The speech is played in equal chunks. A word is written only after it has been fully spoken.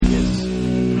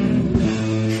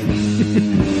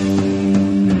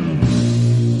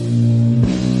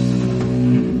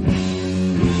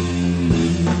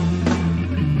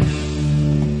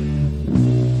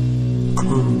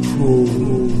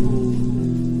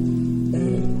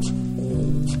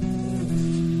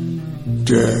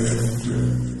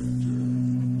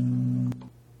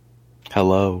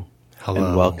Hello.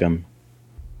 And welcome.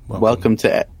 Welcome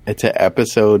to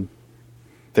episode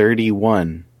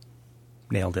 31.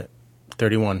 Nailed it.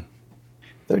 31.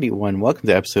 31. Welcome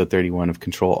to episode 31 of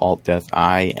Control Alt Death.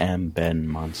 I am Ben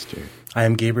Monster. I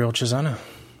am Gabriel Chisana.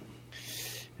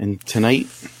 And tonight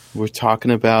we're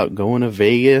talking about going to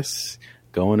Vegas,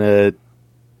 going to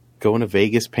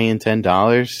Vegas paying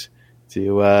 $10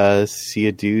 to see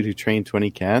a dude who trained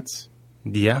 20 cats.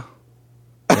 Yeah.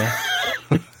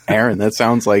 Aaron, that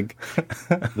sounds like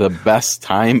the best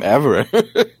time ever.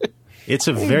 It's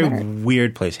a very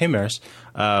weird place. Hey, Maris.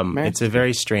 It's a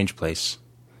very strange place.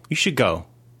 You should go.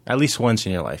 At least once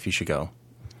in your life, you should go.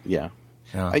 Yeah.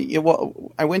 Yeah.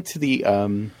 I went to the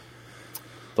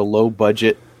low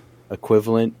budget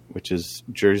equivalent, which is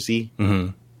Jersey,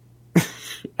 with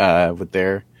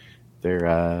their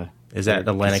is that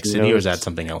Atlantic casinos. City or is that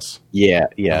something else? Yeah,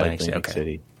 Atlantic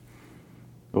City.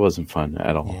 It wasn't fun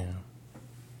at all. Yeah.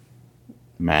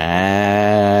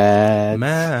 Matt.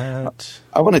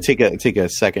 I want to take a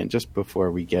second just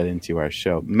before we get into our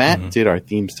show. Matt did our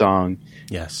theme song.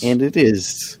 Yes. And it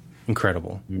is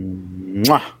incredible.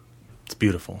 Mwah. It's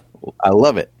beautiful. I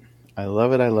love it. I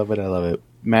love it.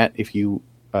 Matt, if you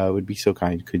would be so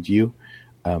kind, could you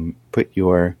put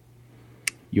your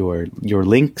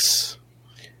links,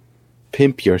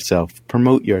 pimp yourself,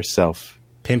 promote yourself.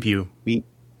 Pimp you.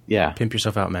 Yeah. Pimp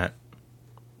yourself out, Matt.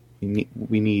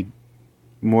 We need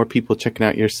more people checking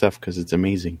out your stuff because it's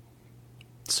amazing.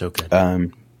 So good.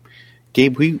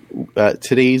 Gabe,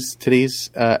 today's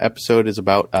episode is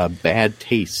about bad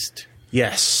taste.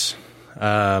 Yes.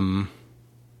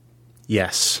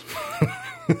 Yes.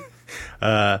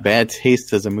 Bad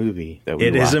Taste is a movie that we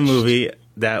watched. It is a movie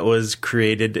that was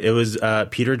created. It was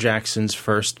Peter Jackson's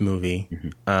first movie.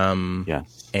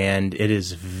 Yes. And it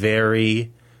is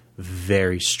very,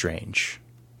 very strange.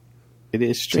 It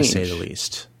is strange, to say the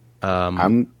least.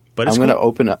 I'm going to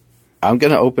open up. I'm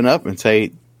going to open up and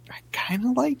say I kind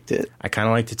of liked it. I kind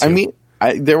of liked it too. I mean,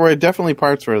 there were definitely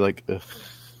parts where like, ugh.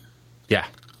 Yeah,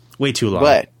 way too long.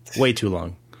 But way too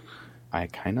long. I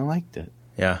kind of liked it.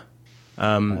 Yeah.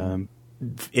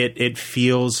 It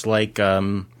feels like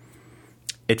weirdly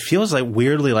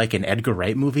like an Edgar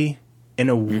Wright movie in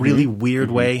a really weird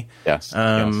way. Yes.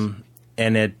 And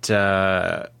it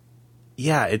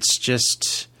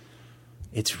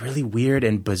it's really weird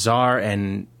and bizarre,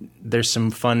 and there's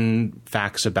some fun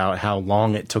facts about how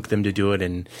long it took them to do it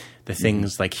and the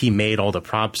things like he made all the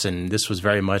props, and this was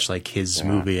very much like his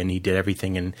movie and he did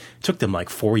everything, and it took them like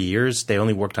 4 years. They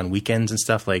only worked on weekends and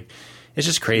stuff. Like, it's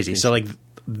just crazy. So like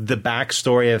the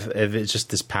backstory of it's just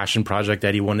this passion project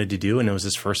that he wanted to do, and it was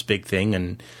his first big thing.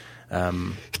 And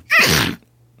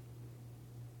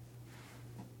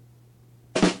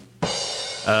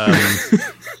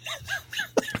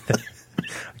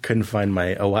couldn't find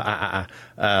my I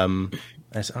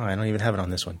said, I don't even have it on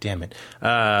this one. Damn it.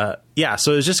 So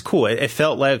it was just cool. It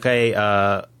felt like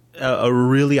a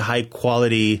really high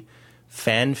quality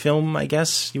fan film, I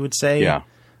guess you would say. Yeah.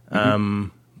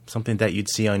 Something that you'd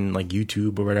see on like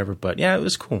YouTube or whatever. But yeah, it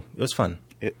was cool. It was fun.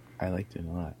 I liked it a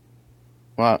lot.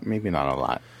 Well, maybe not a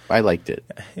lot. I liked it.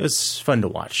 It was fun to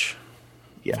watch.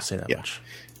 Yeah. I'll say that much.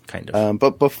 Kind of.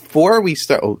 But before we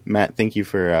start, Matt, thank you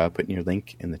for putting your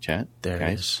link in the chat. There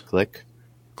guys. It is.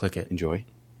 Click it. Enjoy.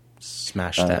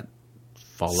 Smash that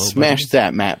follow Smash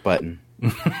that Matt button.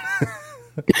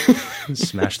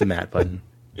 Smash the Matt button.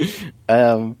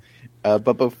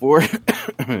 But before,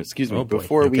 excuse me,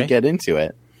 before we get into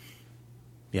it,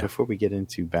 before we get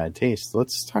into bad taste,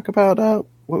 let's talk about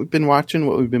what we've been watching,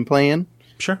 what we've been playing.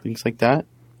 Sure. Things like that.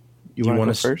 You want to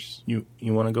go first? You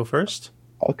want to go first?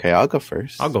 Okay, I'll go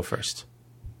first. I'll go first.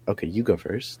 Okay, you go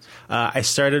first. You want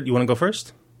to go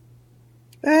first?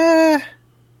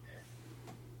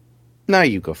 No,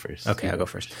 you go first. Okay, I'll go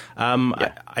first.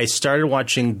 I started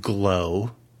watching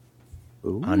Glow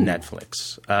on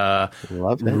Netflix.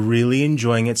 Love that. Really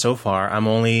enjoying it so far. I'm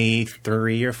only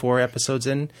 3 or 4 episodes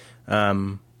in.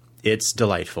 It's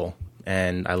delightful,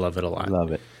 and I love it a lot.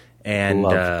 Love it. And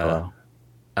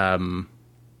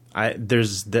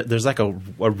there's like a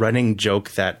running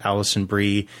joke that Alison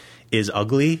Brie is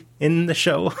ugly in the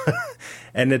show,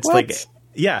 and it's what?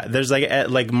 there's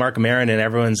like Mark Maron and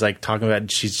everyone's like talking about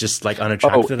she's just like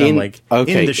unattractive. In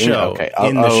the show.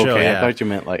 I thought you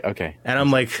meant like okay. And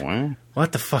I'm like,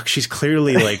 what the fuck? She's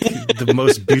clearly like the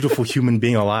most beautiful human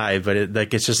being alive, but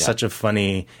it's just such a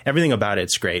funny. Everything about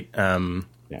it's great. I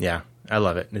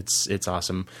love it. It's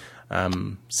awesome.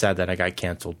 Sad that I got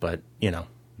canceled, but the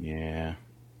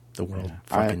world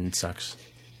fucking sucks.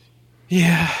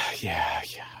 Yeah.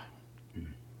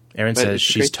 Aaron But says it's a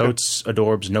she's great show. totes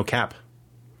adorbs, no cap.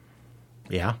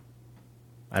 Yeah.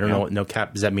 I don't Yeah. know what no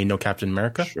cap. Does that mean no Captain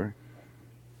America? Sure.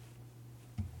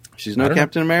 She's I no don't know.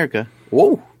 Captain America.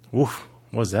 Whoa. Oof.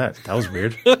 What was that? That was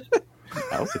weird.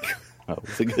 That was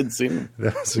a good scene.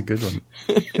 That was a good one.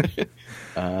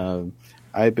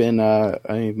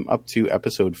 I'm up to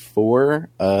episode 4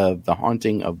 of The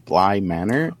Haunting of Bly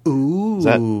Manor.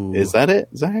 Ooh. Is that it?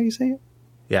 Is that how you say it?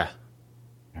 Yeah.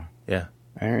 Yeah. Yeah.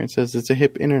 Aaron says it's a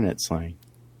hip internet slang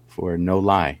for no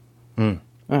lie. Mm.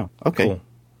 Oh, okay. Cool.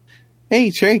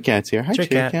 Hey, Cherry Cat's here. Hi, Cherry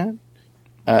Cherry Cat.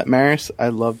 Cat. Maris, I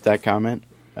loved that comment.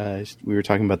 We were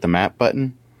talking about the map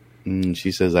button, and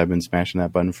she says, I've been smashing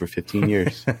that button for 15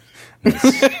 years.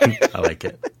 I like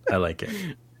it. I like it.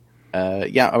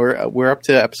 Yeah, we're up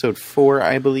to episode 4,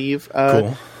 I believe.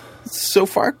 Cool. So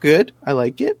far, good. I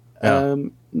like it. Yeah.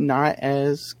 Not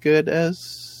as good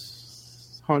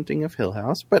as Haunting of Hill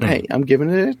House, but Mm. hey, I'm giving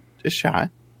it a shot.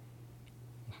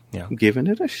 Yeah. I'm giving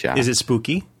it a shot. Is it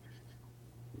spooky?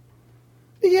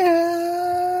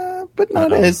 Yeah, but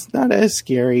not Uh-oh. as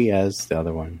scary as the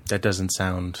other one. That doesn't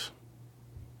sound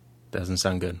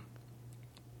good.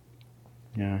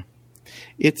 Yeah,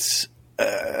 it's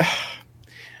okay.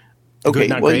 Good,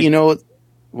 not Well, great? you know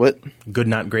what? Good,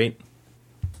 not great.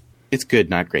 It's good,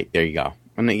 not great. There you go.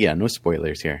 And yeah, no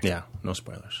spoilers here. Yeah. No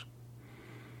spoilers.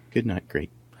 Good, not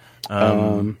great.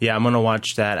 Yeah, I'm gonna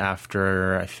watch that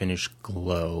after I finish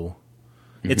Glow.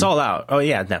 It's all out. Oh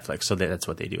yeah, Netflix. So that's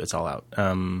what they do. It's all out.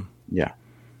 Yeah.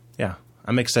 Yeah,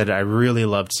 I'm excited. I really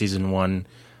loved season 1.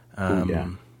 Ooh, yeah.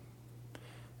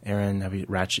 Aaron, have you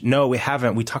Ratchet? No, we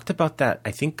haven't. We talked about that,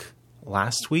 I think,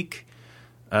 last week.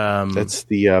 That's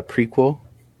the prequel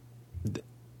The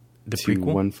to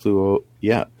prequel. One Flew.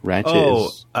 Yeah, Ratchet. Oh,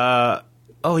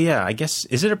 Is, yeah. I guess,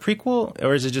 is it a prequel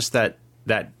or is it just that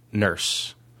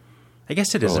nurse? I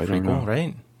guess it is a I don't prequel, know.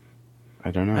 right?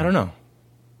 I don't know. I don't know.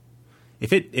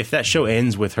 If that show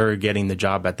ends with her getting the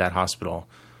job at that hospital,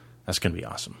 that's gonna be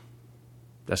awesome.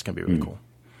 That's gonna be really cool.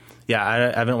 Yeah,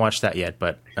 I haven't watched that yet,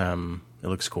 but it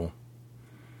looks cool.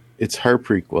 It's her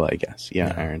prequel, I guess. Yeah,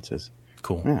 Yeah. Aaron says.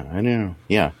 Cool. Yeah, I don't know.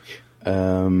 Yeah.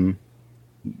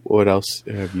 What else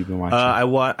have you been watching?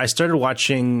 I started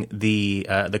watching the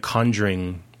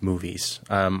Conjuring movies.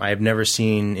 I have never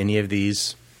seen any of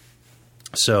these,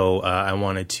 so I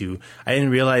wanted to. I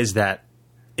didn't realize that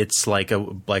it's like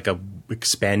a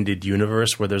expanded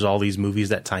universe where there's all these movies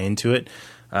that tie into it.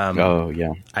 Oh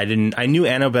yeah. I knew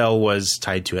Annabelle was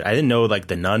tied to it. I didn't know like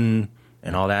the nun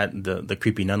and all that. The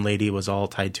creepy nun lady was all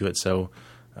tied to it. So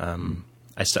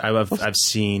I've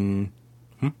seen.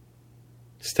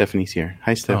 Stephanie's here.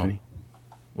 Hi, Stephanie.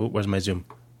 Where's my Zoom?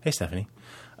 Hey, Stephanie.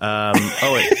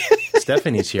 Wait.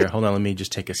 Stephanie's here. Hold on. Let me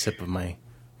just take a sip of my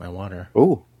water.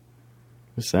 Oh,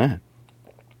 what's that?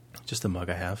 Just a mug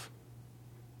I have.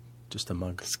 Just a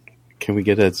mug. Can we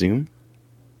get that Zoom?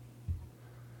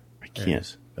 I There it can't.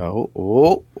 is.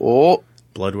 Oh.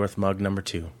 Bloodworth mug number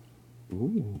 2.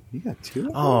 Ooh, you got 2.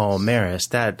 of Oh, those? Maris,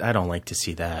 that I don't like to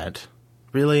see that.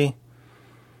 Really?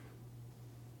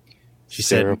 She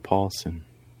Sarah said Paulson.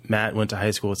 Matt went to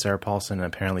high school with Sarah Paulson, and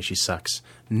apparently she sucks.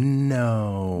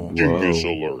 No. Dingus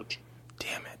alert.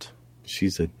 Damn it.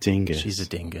 She's a dingus. She's a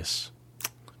dingus.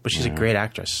 But she's a great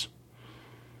actress.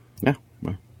 Yeah.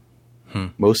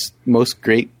 Well, most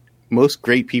great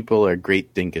people are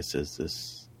great dinguses.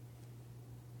 This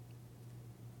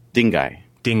dingai.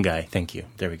 Dingai, thank you.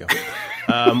 There we go.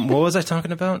 What was I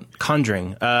talking about?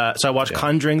 Conjuring. So I watched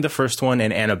Conjuring, the first one,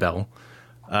 and Annabelle.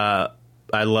 I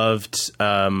loved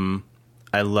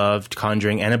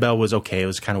Conjuring. Annabelle was okay. It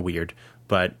was kind of weird,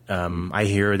 but I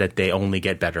hear that they only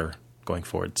get better going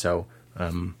forward. So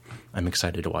I'm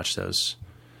excited to watch those.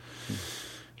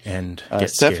 And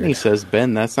get Stephanie scared. says,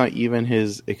 Ben, that's not even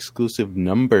his exclusive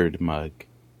numbered mug.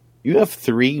 You have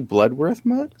 3 Bloodworth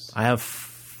mugs? I have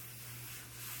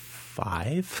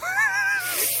 5,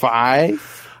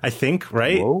 5? I think.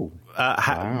 Right? Whoa.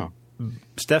 Wow. Wow.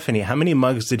 Stephanie, how many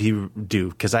mugs did he do?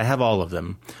 Because I have all of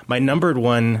them. My numbered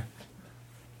one.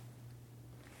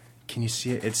 Can you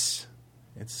see it? It's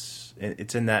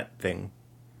in that thing.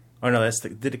 Oh no, that's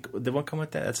did one come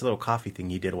with that? That's a little coffee thing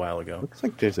you did a while ago. Looks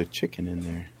like there's a chicken in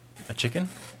there. A chicken?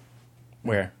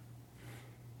 Where?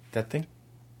 That thing?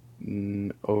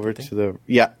 Over to the...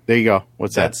 Yeah, there you go.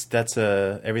 What's that? That's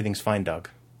a Everything's Fine dog.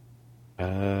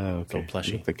 Okay. little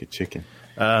plushie. Looks like a chicken.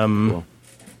 Cool.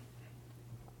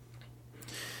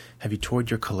 Have you toured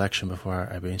your collection before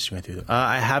I went through them?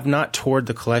 I have not toured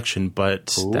the collection, but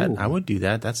that I would do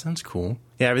that. That sounds cool.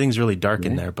 Yeah, everything's really dark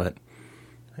in there, but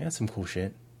I got some cool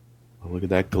shit. Oh, look at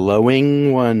that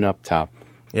glowing one up top.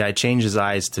 Yeah, I changed his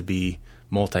eyes to be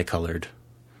multicolored.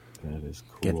 That is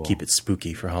cool. Get keep it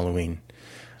spooky for Halloween.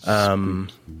 I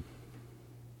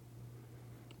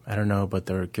don't know, but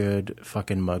they're good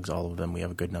fucking mugs, all of them. We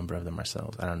have a good number of them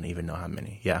ourselves. I don't even know how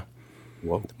many. Yeah.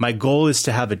 Whoa. My goal is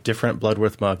to have a different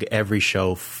Bloodworth mug every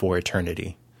show for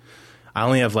eternity. I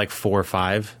only have like 4 or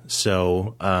 5,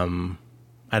 so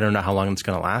I don't know how long it's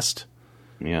going to last.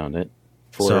 Yeah, that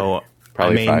 4, so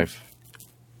probably 5.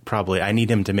 Probably. I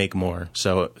need him to make more.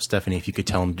 So, Stephanie, if you could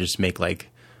tell him to just make like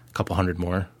a couple hundred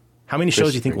more. How many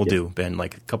shows do you think we'll do, Ben?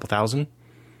 Like a couple thousand?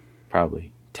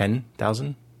 Probably.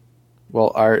 10,000?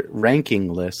 Well, our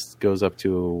ranking list goes up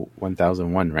to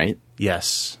 1001, right?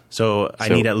 Yes. So I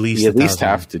need at least we at 1,000. least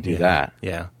have to do that.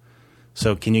 Yeah.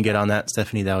 So can you get on that,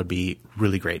 Stephanie? That would be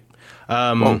really great.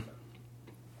 Whoa.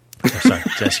 Oh, sorry,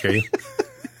 did I scare you?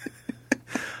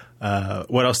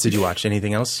 What else did you watch?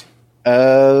 Anything else?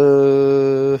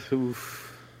 More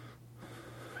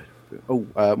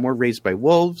Raised by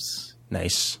Wolves.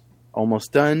 Nice.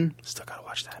 Almost done. Still gotta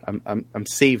watch that. I'm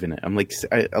saving it. I'm like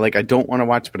I don't want to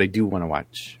watch, but I do want to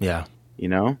watch. Yeah. You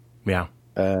know. Yeah.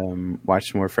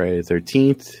 Watch more Friday the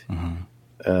 13th.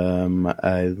 Mm-hmm.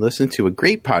 I listened to a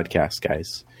great podcast,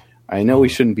 guys. I know we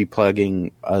shouldn't be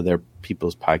plugging other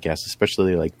people's podcasts,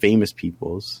 especially like famous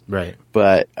people's. Right.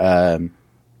 But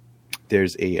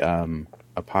there's a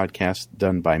podcast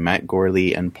done by Matt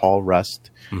Gorley and Paul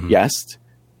Rust. Mm-hmm. Yes,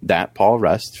 that Paul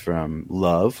Rust from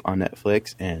Love on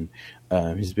Netflix, and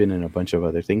he's been in a bunch of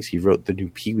other things. He wrote the new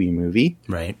Pee-wee movie,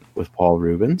 right, with Paul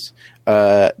Rubens.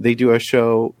 They do a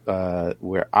show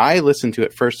where I listened to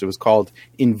it first. It was called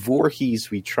In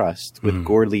Voorhees We Trust with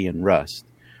Gorley and Rust.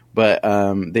 But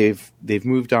they've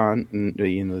moved on. And,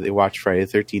 you know, they watch Friday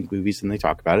the 13th movies and they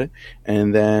talk about it,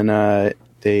 and then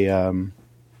they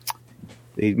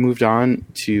moved on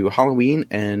to Halloween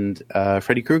and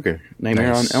Freddy Krueger,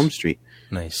 Nightmare on Elm Street.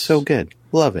 Nice. So good.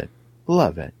 Love it.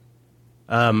 Love it.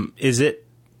 Is it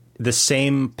the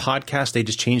same podcast? They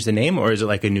just changed the name, or is it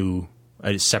like a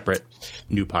separate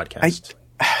new podcast?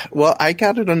 I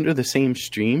got it under the same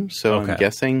stream, so I'm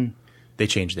guessing they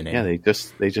changed the name. Yeah, they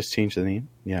just changed the name.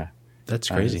 Yeah. That's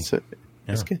crazy.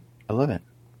 It's good. I love it.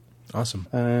 Awesome.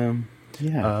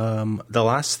 The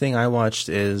last thing I watched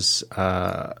is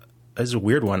a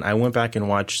weird one. I went back and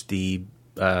watched the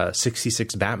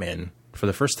 66 Batman for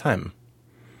the first time.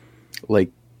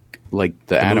 Like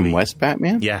the Adam movie. West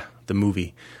Batman? Yeah, the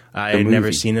movie. I had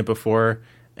never seen it before,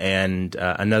 and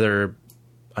another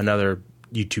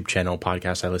YouTube channel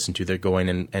podcast I listened to, they're going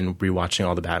and rewatching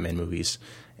all the Batman movies.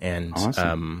 And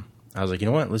awesome. I was like, you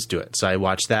know what? Let's do it. So I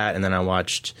watched that, and then I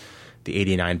watched the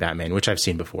 89 Batman, which I've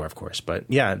seen before, of course. But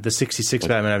yeah, the 66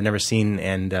 Batman I've never seen,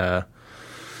 and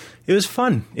it was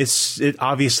fun.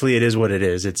 Obviously it is what it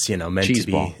is. It's, meant to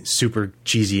be super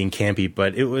cheesy and campy,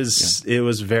 but it was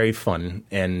very fun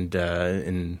and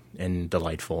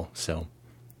delightful. So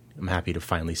I'm happy to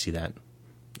finally see that.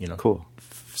 Cool.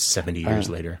 70 years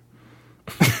later.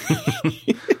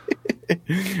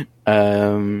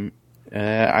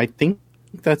 I think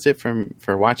that's it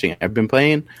for watching. I've been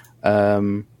playing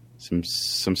some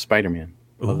Spider-Man.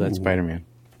 Love that Spider-Man.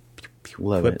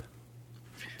 Love it.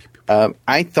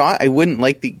 I thought I wouldn't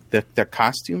like the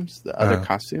costumes, the other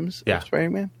costumes of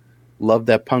Spider-Man. Love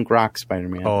that punk rock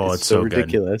Spider-Man. Oh, it's so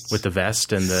ridiculous. Good. With the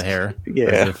vest and the hair.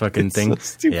 Yeah. The fucking thing. So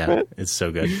stupid. Yeah, it's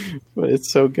so good. But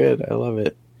it's so good. I love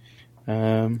it.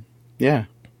 Yeah.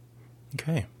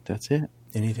 Okay. That's it.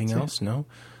 Anything else? No?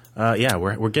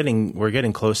 We're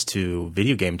getting close to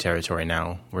video game territory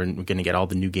now. We're going to get all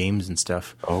the new games and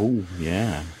stuff. Oh,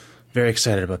 yeah. Very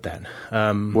excited about that.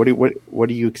 What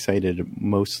are you excited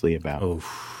mostly about? Oh,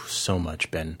 so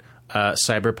much, Ben.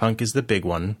 Cyberpunk is the big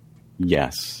one.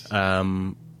 Yes.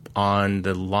 On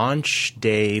the launch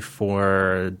day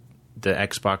for the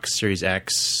Xbox Series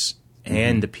X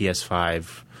and the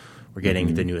PS5, we're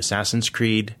getting the new Assassin's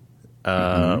Creed,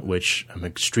 which I'm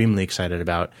extremely excited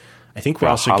about. I think we're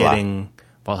also getting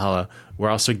Valhalla. We're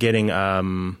also getting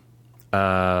the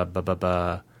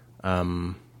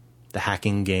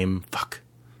hacking game.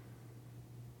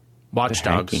 Watch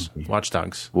Dogs.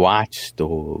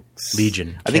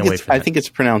 Legion. I think it's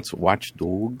pronounced Watch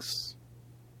Dogs.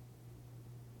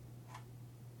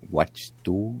 Watch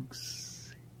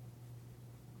Dogs.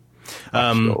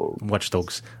 Watch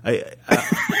Dogs.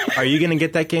 Are you going to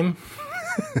get that game?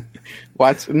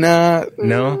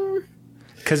 No.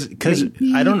 Because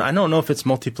I don't know if it's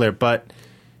multiplayer, but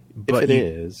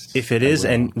if it is,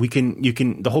 and you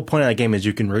can. The whole point of that game is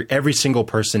you can every single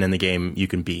person in the game you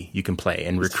can play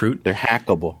and recruit. They're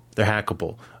hackable.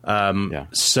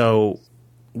 So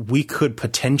we could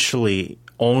potentially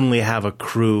only have a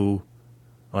crew.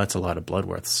 Well, that's a lot of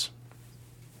Bloodworths.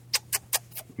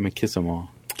 I'm gonna kiss them all.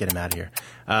 get him out of here.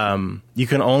 You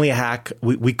can only hack.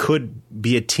 We could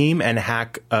be a team and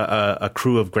hack a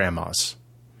crew of grandmas.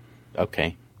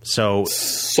 Okay. So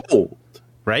sold.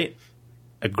 Right?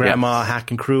 A grandma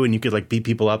hacking crew, and you could like beat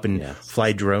people up and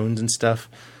fly drones and stuff.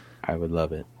 I would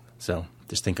love it. So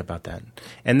just think about that.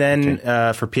 And then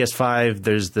for PS5,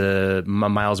 there's the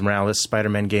Miles Morales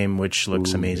Spider-Man game, which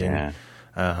looks amazing. Yeah.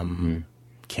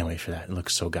 Can't wait for that. It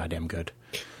looks so goddamn good.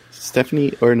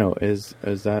 Stephanie, or no, is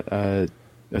that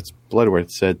that's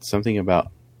Bloodworth said something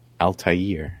about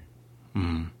Altair.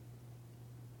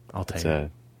 Altair.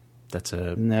 That's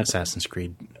Assassin's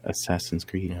Creed. Assassin's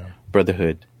Creed. Yeah.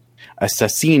 Brotherhood.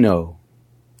 Assassino.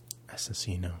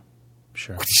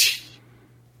 Sure.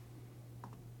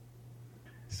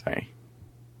 Sorry.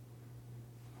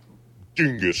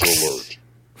 Dingus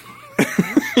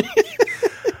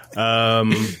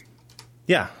alert.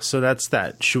 Yeah, so that's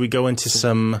that. Should we go into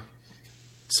some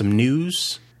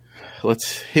news?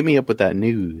 Let's hit me up with that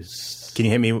news. Can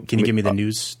you give me the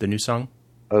news song?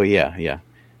 Oh yeah.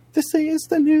 This is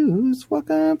the news.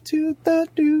 Welcome to the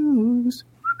news.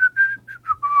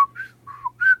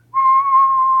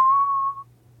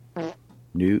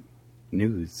 News.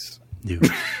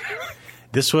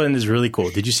 This one is really cool.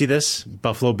 Did you see this?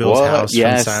 Buffalo Bill's house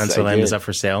from Silence of the Lambs is up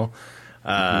for sale.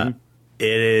 It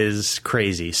is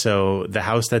crazy. So the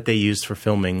house that they used for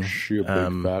filming. She a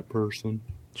big fat person.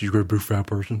 She's a big fat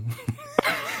person.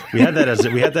 we had that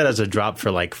as a drop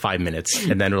for like 5 minutes,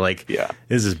 and then we're like,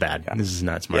 this is bad. Yeah. This is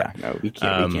not smart. Yeah, no, we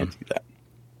can't do that.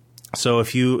 So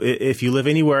if you live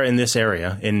anywhere in this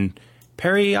area in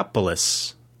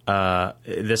Perryopolis,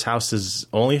 this house is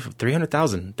only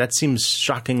 $300,000. That seems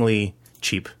shockingly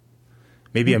cheap.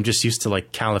 Maybe I'm just used to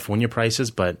like California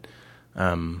prices, but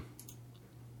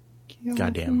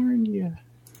goddamn.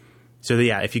 So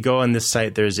if you go on this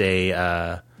site, there's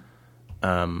a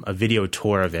video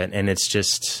tour of it, and it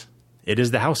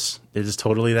is the house. It is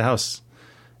totally the house.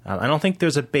 I don't think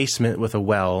there's a basement with a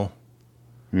well.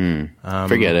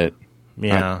 Forget it.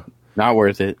 Yeah. Not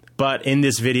worth it. But in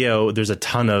this video, there's a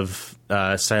ton of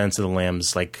Silence of the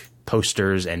Lambs, like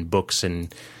posters and books,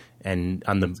 and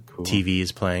on the TV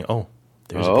is playing. Oh,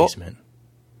 there's a basement.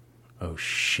 Oh,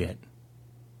 shit.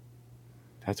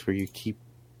 That's where you keep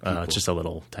it's just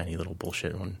a tiny little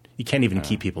bullshit one. You can't even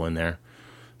keep people in there.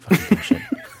 Fucking bullshit.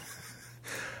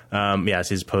 It's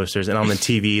his posters. And on the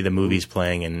TV, the movie's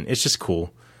playing, and it's just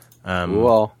cool.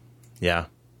 Cool. Yeah.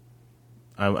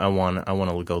 I want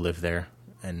to go live there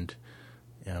and,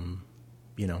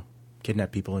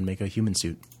 kidnap people and make a human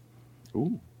suit.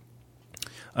 Ooh.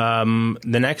 The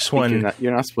next one.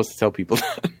 You're not supposed to tell people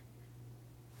that.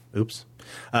 Oops.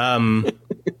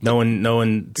 No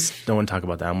one talk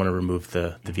about that. I'm going to remove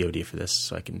the VOD for this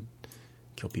so I can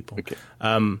kill people. Okay.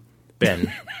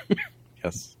 Ben.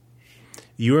 Yes.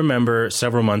 You remember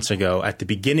several months ago at the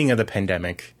beginning of the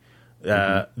pandemic,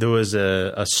 there was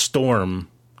a storm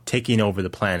taking over the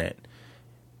planet,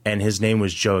 and his name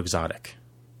was Joe Exotic.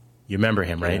 You remember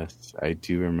him, right? Yes, I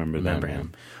do remember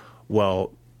him.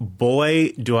 Well,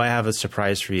 boy, do I have a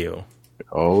surprise for you.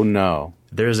 Oh, no.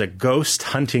 There's a ghost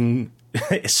hunting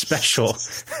special.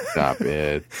 Stop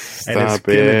it. And it's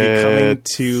going to be coming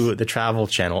to the Travel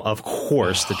Channel, of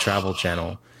course, the Travel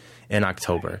Channel, in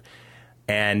October.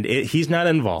 And he's not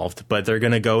involved, but they're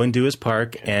going to go into his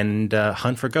park and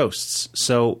hunt for ghosts.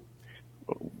 So,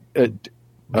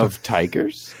 of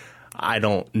tigers? I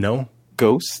don't know.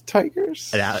 Ghost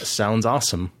tigers? That sounds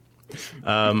awesome.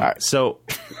 So,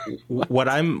 what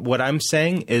I'm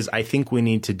saying is, I think we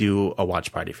need to do a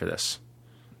watch party for this.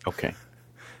 Okay.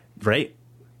 Right?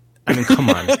 I mean, come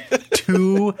on.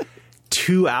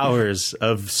 2 hours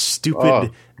of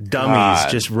stupid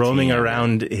dummies just roaming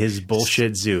around his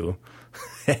bullshit zoo.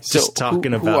 Just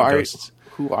talking about ghosts.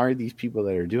 Who are these people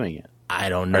that are doing it? I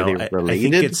don't know. Are they related?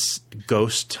 I think it's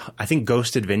Ghost. I think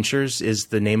Ghost Adventures is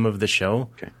the name of the show.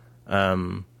 Okay.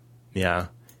 Yeah.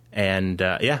 And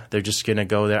they're just going to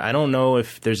go there. I don't know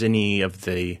if there's any of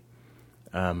the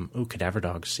cadaver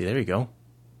dogs. See, there you go.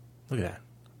 Look at that.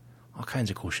 All kinds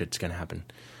of cool shit's going to happen.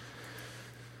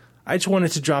 I just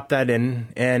wanted to drop that in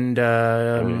and,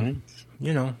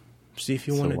 see if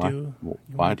you want to do...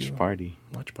 Watch party.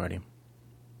 Watch party.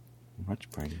 Watch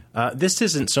party. This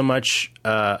isn't so much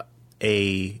a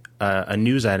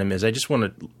news item as I just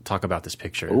want to talk about this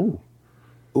picture. Ooh.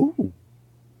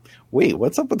 Wait,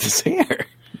 what's up with his hair?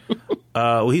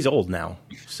 Well, he's old now,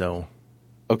 so...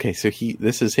 Okay, so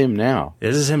this is him now.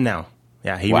 This is him now.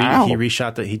 Yeah, he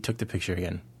reshot he took the picture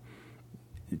again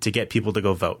to get people to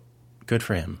go vote. Good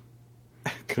for him.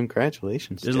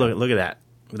 Congratulations. Just look at that.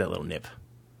 Look at that little nip.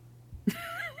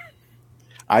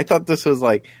 I thought this was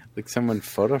like Like someone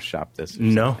photoshopped this.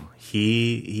 No,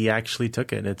 he actually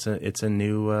took it. It's a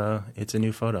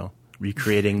new photo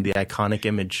recreating the iconic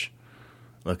image.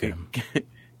 Look at him.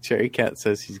 Cherry Cat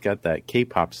says he's got that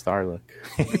K-pop star look.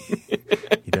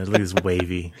 He does. Look at his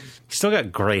wavy. He's still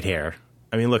got great hair.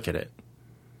 I mean, look at it.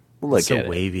 Look It's so at it.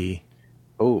 wavy.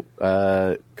 Oh,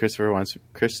 Christopher wants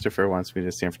me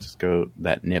to San Francisco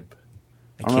that nip.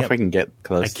 I don't know if I can get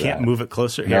close. I to can't that. move it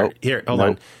closer. Nope. Here, hold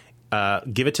Nope.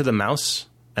 on. Give it to the mouse,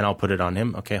 and I'll put it on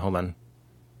him. Okay, hold on.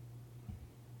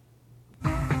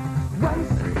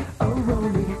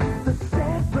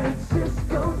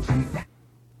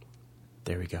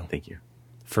 There we go. Thank you.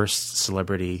 First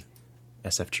celebrity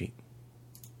SF cheat.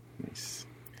 Nice.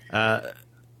 The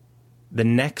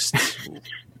next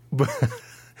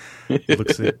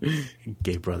looks at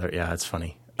gay brother. Yeah, that's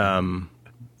funny.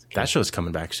 That show's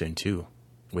coming back soon too.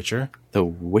 Witcher. The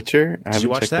Witcher. I you haven't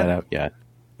watch checked that? that out yet.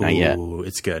 Not yet. Ooh,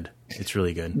 it's good. It's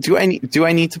really good. Do I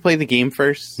need to play the game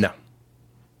first? No,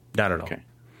 not at all. Okay.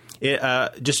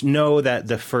 Just know that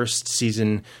the first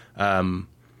season,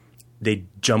 they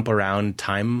jump around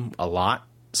time a lot.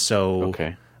 So,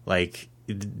 Okay. like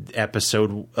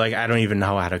episode, like I don't even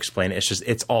know how to explain it. It's just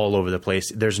it's all over the place.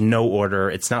 There's no order.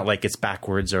 It's not like it's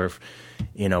backwards or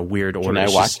weird order. Can I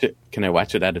It's watch just- it? Can I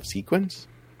watch it out of sequence?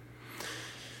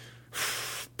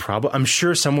 Probably, I'm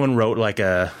sure someone wrote like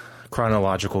a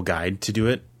chronological guide to do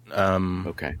it.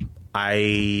 Okay.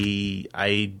 It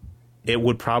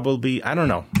would probably, I don't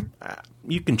know.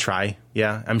 You can try.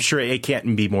 Yeah, I'm sure it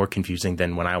can't be more confusing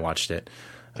than when I watched it.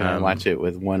 Can I watch it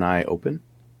with one eye open?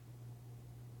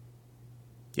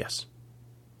 Yes.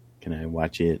 Can I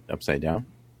watch it upside down?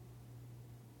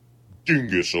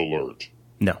 Dingus alert.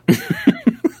 No.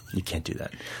 You can't do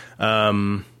that.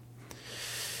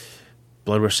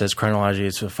 Bloodrush says chronology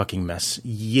is a fucking mess.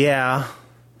 Yeah.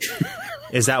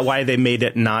 Is that why they made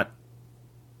it not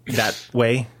that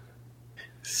way?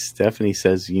 Stephanie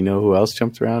says, "You know who else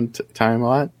jumped around time a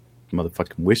lot?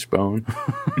 Motherfucking Wishbone."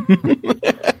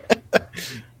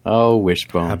 Oh,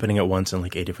 Wishbone. Happening at once in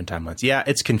like 8 different timelines. Yeah,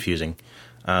 it's confusing.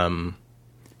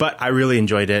 But I really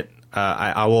enjoyed it.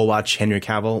 I will watch Henry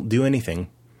Cavill do anything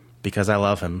because I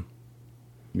love him.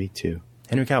 Me too.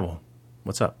 Henry Cavill,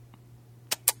 what's up?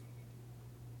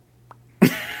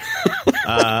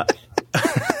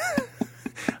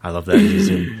 I love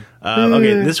that.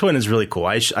 Okay, this one is really cool.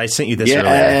 I sent you this earlier.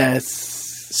 Yes.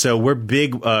 So we're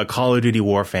big Call of Duty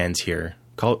War fans here.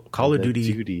 Call of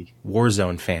Duty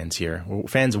Warzone fans here. We're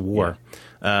fans of war.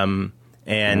 And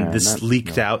this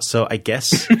leaked out, so I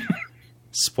guess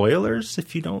spoilers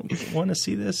if you don't want to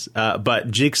see this.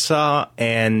 But Jigsaw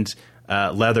and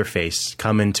Leatherface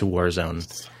come into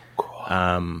Warzone.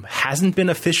 Hasn't been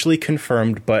officially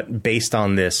confirmed, but based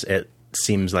on this, it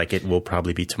seems like it will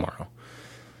probably be tomorrow.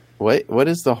 What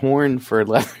is the horn for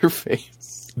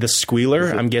Leatherface? The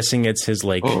squealer, I'm guessing it's his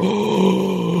like.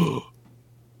 Oh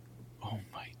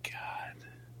my god!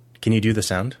 Can you do the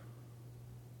sound?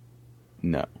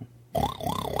 No.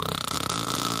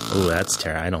 Oh, that's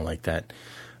terrible. I don't like that.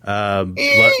 There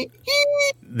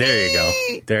you go.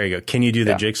 There you go. Can you do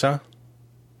the Jigsaw?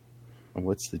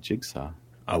 What's the Jigsaw?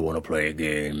 I want to play a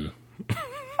game.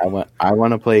 I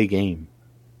want to play a game.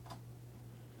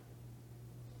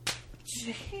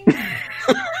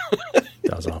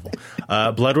 That was awful.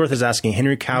 Bloodworth is asking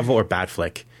Henry Cavill or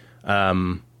Batfleck.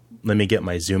 Let me get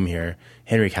my zoom here.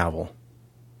 Henry Cavill.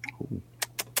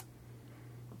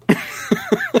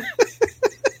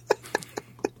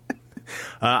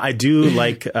 I do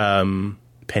like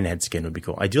Pinhead skin would be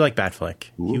cool. I do like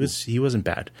Batfleck. Ooh. He wasn't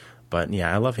bad, but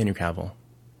yeah, I love Henry Cavill.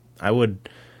 I would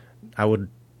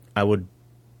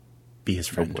be his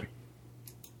friend. Oh boy.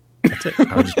 That's it.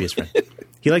 I would just be his friend.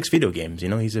 He likes video games.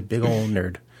 He's a big old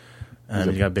nerd. And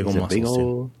he's got big old muscles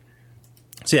too.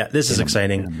 So yeah, this is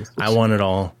exciting. I want it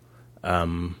all.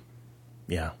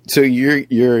 Yeah. So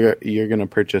you're gonna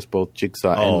purchase both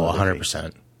Jigsaw and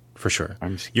 100% for sure.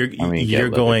 You're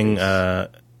get going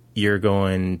Leatherface. you're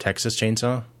going Texas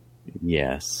Chainsaw?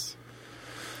 Yes.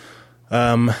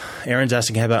 Aaron's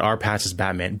asking how about R. Patch's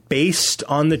Batman. Based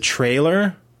on the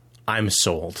trailer, I'm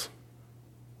sold.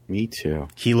 Me too.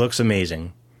 He looks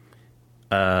amazing.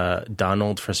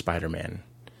 Donald for Spider-Man.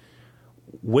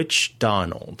 Which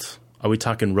Donald? Are we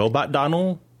talking Robot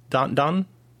Donald? Don?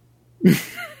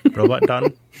 Robot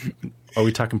Don? Are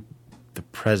we talking the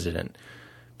president?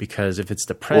 Because if it's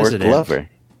the president...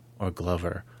 Or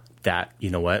Glover. That, you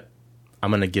know what?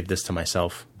 I'm going to give this to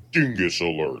myself. Dingus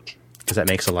alert. Because that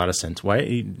makes a lot of sense. Why?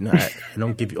 I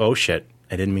don't give you... Oh, shit.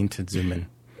 I didn't mean to zoom in.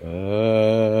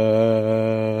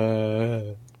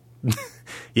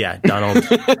 Yeah, Donald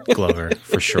Glover,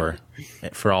 for sure.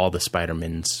 For all the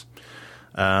Spider-Mans.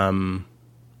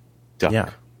 Duck. Yeah.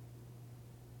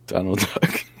 Donald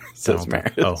Duck. Says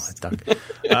Maris. Oh, Duck.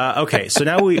 Okay, so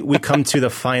now we come to the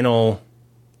final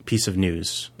piece of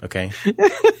news, okay?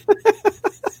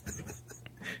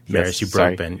 Maris, you broke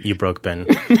sorry. Ben. You broke Ben.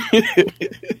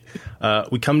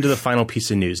 We come to the final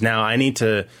piece of news. Now, I need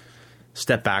to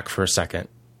step back for a second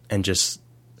and just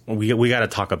we got to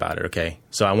talk about it, okay?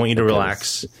 So I want you to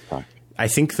relax. I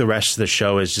think the rest of the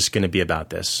show is just going to be about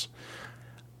this.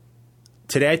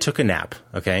 Today I took a nap,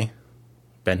 okay?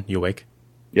 Ben, you awake?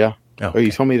 Yeah. Oh, Oh,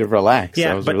 you told me to relax.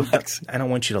 Yeah, I was but relaxing. I don't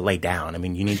want you to lay down. I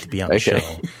mean, you need to be on the Okay.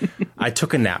 show. I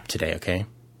took a nap today, okay?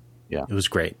 Yeah. It was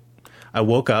great. I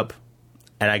woke up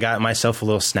and I got myself a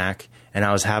little snack, and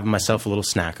I was having myself a little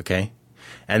snack, okay?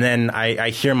 And then I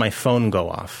hear my phone go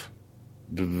off.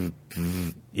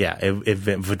 Yeah,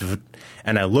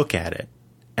 and I look at it,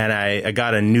 and I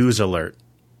got a news alert.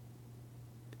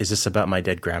 Is this about my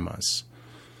dead grandmas?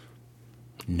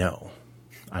 No.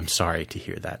 I'm sorry to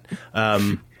hear that.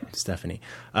 Stephanie.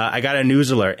 I got a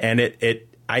news alert, and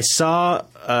I saw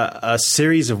a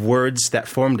series of words that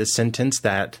formed a sentence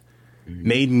that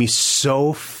made me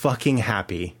so fucking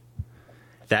happy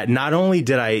that not only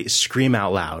did I scream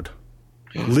out loud,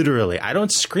 literally, I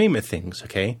don't scream at things,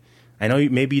 okay? I know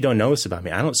maybe you don't know this about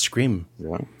me. I don't scream.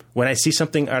 Yeah. When I see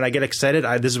something and I get excited,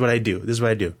 this is what I do. This is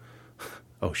what I do.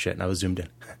 Oh, shit, and I was zoomed in.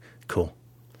 Cool.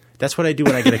 That's what I do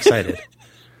when I get excited.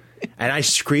 And I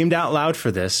screamed out loud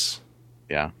for this,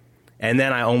 Yeah. and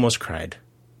then I almost cried.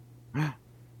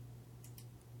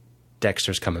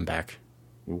 Dexter's coming back.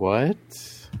 What?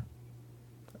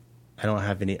 I don't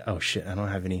have any. Oh shit! I don't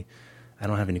have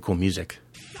any cool music.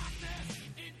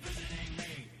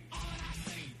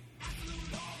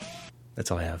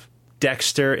 That's all I have.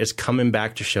 Dexter is coming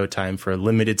back to Showtime for a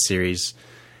limited series,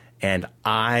 and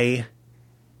I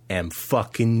am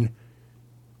fucking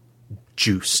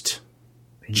juiced.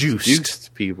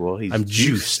 Juiced people. I'm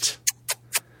juiced.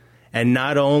 And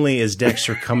not only is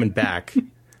Dexter coming back,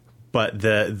 but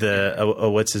the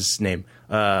what's his name?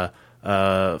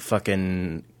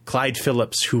 Fucking Clyde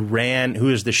Phillips, who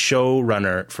is the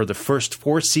showrunner for the first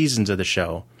 4 seasons of the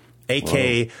show,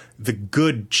 aka the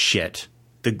good shit,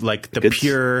 the good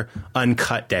pure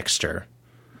uncut Dexter,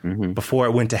 before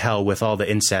it went to hell with all the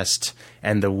incest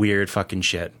and the weird fucking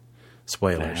shit.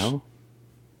 Spoilers. Hell?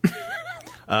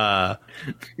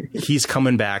 He's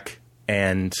coming back,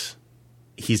 and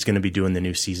he's going to be doing the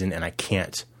new season, and I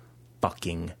can't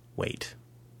fucking wait.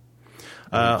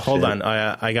 Hold on.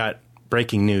 I got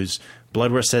breaking news.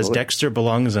 Bloodworth says Dexter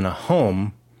belongs in a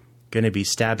home, going to be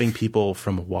stabbing people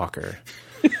from a walker.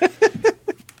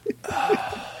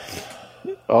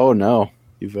 Oh, no.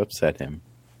 You've upset him.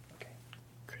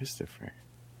 Christopher.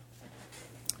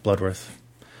 Bloodworth.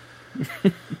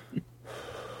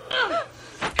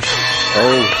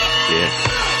 Oh, shit.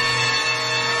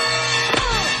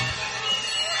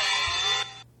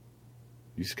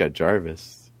 You just got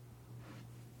Jarvis.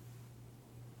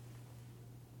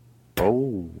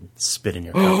 Oh. Spit in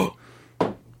your cup.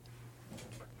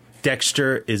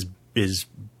 Dexter is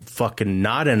fucking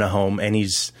not in a home, and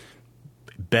he's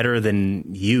better than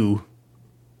you.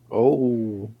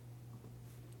 Oh.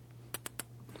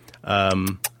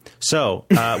 So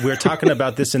we were talking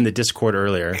about this in the Discord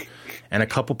earlier, and a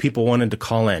couple people wanted to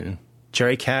call in.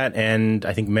 Cherry Cat and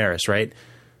I think Maris, right?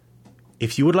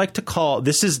 If you would like to call,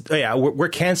 we're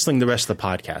canceling the rest of the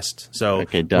podcast. So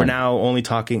Okay, done. We're now only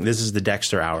talking, this is the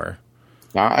Dexter Hour.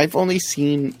 Now, I've only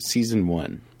seen season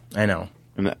 1, I know.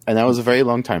 and that was a very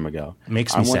long time ago.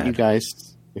 Makes I me want sad. you guys,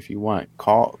 if you want,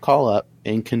 call up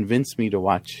and convince me to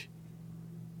watch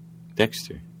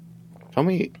Dexter. Tell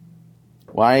me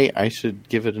why I should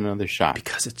give it another shot.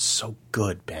 Because it's so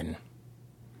good, Ben.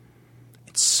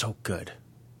 It's so good.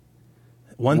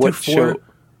 1 What through 4 show-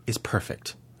 is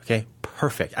perfect. Okay?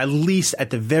 Perfect. At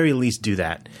the very least, do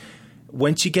that.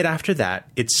 Once you get after that,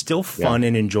 it's still fun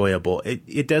and enjoyable.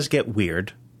 It does get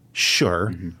weird.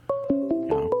 Sure.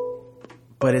 Yeah.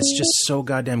 But it's just so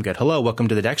goddamn good. Hello, welcome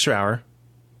to the Dexter Hour.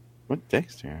 What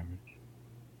Dexter?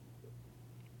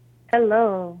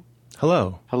 Hello.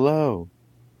 Hello. Hello.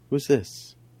 Who's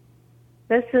this?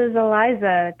 This is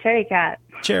Eliza, Cherry Cat.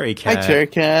 Cherry Cat. Hi, Cherry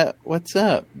Cat. What's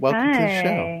up? Welcome to the Hi.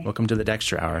 show. Welcome to the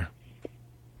Dexter Hour.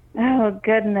 Oh,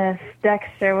 goodness.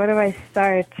 Dexter, where do I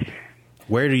start?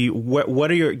 Where do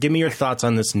you, give me your thoughts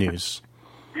on this news.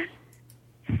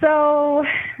 So,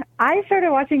 I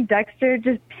started watching Dexter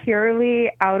just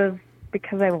purely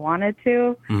because I wanted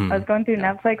to. I was going through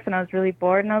Netflix and I was really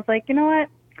bored, and I was like, you know what?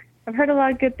 I've heard a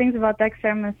lot of good things about Dexter.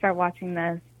 I'm going to start watching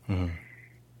this.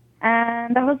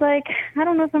 And I was like, I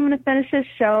don't know if I'm going to finish this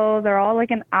show. They're all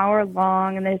like an hour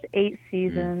long, and there's 8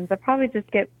 seasons. I'll probably just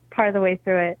get part of the way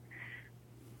through it.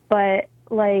 But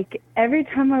like every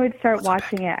time I would start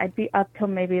watching it, I'd be up till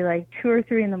maybe like 2 or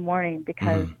 3 in the morning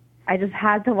because I just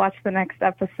had to watch the next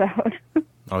episode.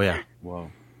 Oh yeah,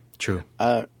 Whoa. true.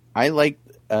 I like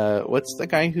what's the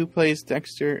guy who plays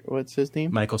Dexter? What's his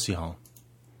name? Michael C. Hall.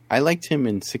 I liked him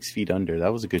in 6 Feet Under.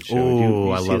 That was a good show. Oh,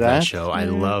 you I see love that show. I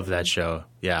love that show.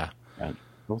 Yeah, That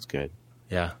was good.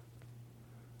 yeah.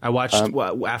 I watched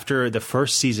after the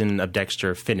first season of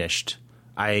Dexter finished.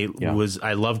 I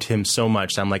loved him so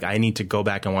much. I'm like, I need to go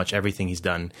back and watch everything he's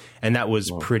done, and that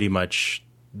was pretty much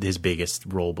his biggest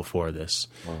role before this.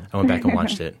 I went back and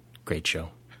watched it. Great show.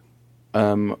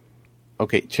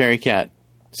 Okay, Cherry Cat.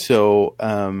 So,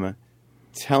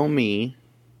 tell me,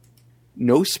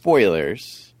 no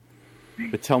spoilers,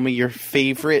 but tell me your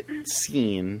favorite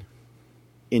scene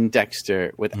in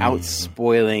Dexter without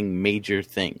spoiling major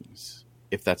things,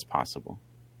 if that's possible.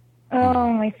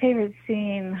 Oh, my favorite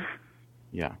scene.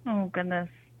 Yeah. Oh, goodness.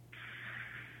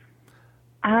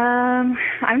 I'm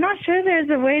not sure there's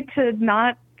a way to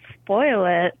not spoil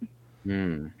it.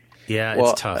 Yeah,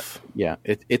 Well, it's tough. Yeah,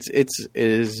 it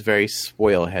is very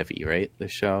spoil heavy, right? The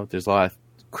show. There's a lot of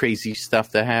crazy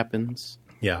stuff that happens.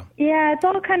 Yeah. Yeah, it's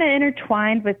all kind of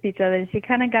intertwined with each other. So you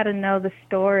kind of got to know the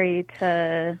story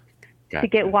to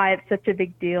get why it's such a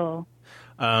big deal.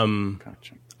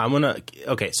 Gotcha.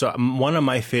 So one of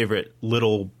my favorite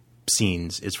little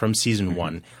scenes is from season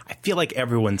 1. I feel like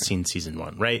everyone's seen season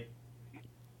 1, right?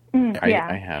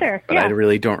 I have, sure. but I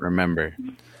really don't remember.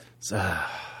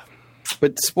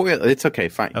 But spoil. It's okay.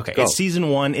 Fine. Okay, Go. it's season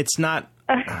 1. It's not.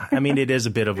 I mean, it is a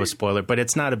bit of a spoiler, but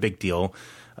it's not a big deal.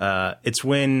 It's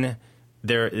when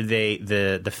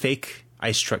the fake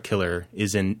ice truck killer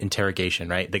is in interrogation,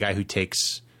 right? The guy who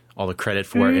takes all the credit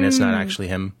for it, and it's not actually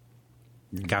him.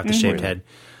 Got the shaved head,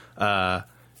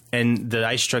 and the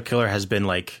ice truck killer has been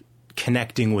like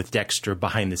connecting with Dexter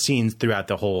behind the scenes throughout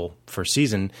the whole first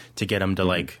season to get him to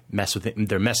like mess with it.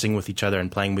 They're messing with each other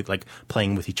and playing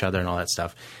with each other and all that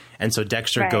stuff. And so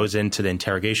Dexter goes into the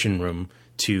interrogation room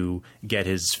to get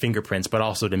his fingerprints, but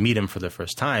also to meet him for the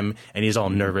first time. And he's all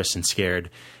nervous and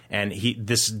scared. And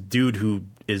this dude who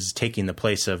is taking the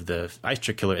place of the ice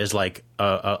truck killer is like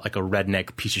a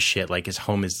redneck piece of shit. Like his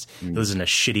home he lives in a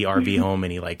shitty RV home,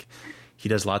 and he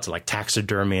does lots of like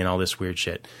taxidermy and all this weird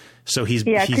shit. So he's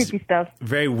creepy stuff.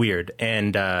 Very weird.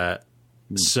 And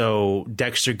so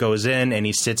Dexter goes in and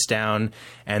he sits down,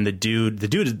 and the dude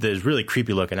is really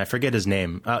creepy looking. I forget his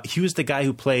name. He was the guy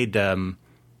who played.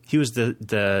 He was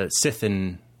the Sith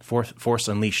in Force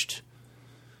Unleashed.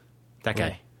 That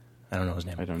guy. I don't know his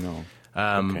name. I don't know.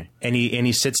 Okay. And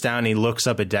he sits down and he looks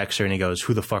up at Dexter and he goes,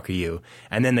 "Who the fuck are you?"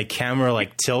 And then the camera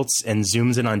like tilts and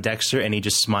zooms in on Dexter, and he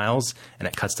just smiles, and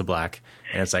it cuts to black,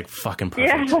 and it's like fucking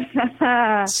perfect.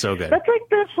 Yeah. So good. That's like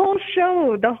the whole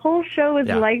show. The whole show is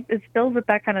it's filled with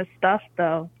that kind of stuff,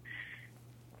 though.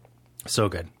 So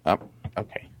good. Oh,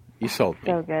 okay. You sold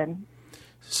me. So good.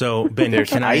 So Ben,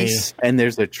 There's ice, and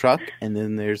there's a truck, and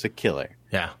then there's a killer.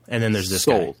 Yeah, and then there's this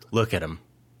Sold. guy. Look at him.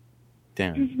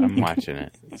 Damn, I'm watching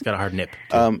it. He's got a hard nip.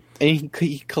 Too. And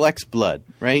he collects blood,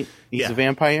 right? He's a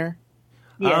vampire?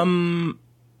 Yeah.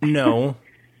 No.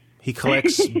 He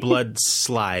collects blood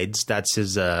slides. That's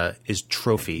his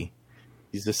trophy.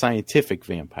 He's a scientific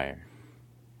vampire.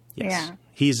 Yes. Yeah.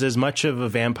 He's as much of a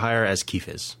vampire as Keith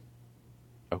is.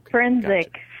 Okay.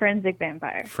 Forensic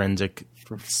vampire. Forensic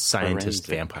scientist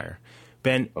vampire.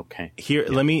 Ben, Okay. Here,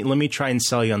 let me try and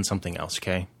sell you on something else,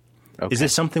 okay? Is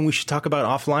this something we should talk about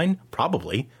offline?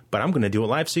 Probably, but I'm going to do it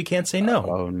live so you can't say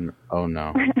no. Oh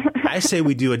no. I say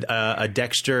we do a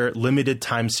Dexter limited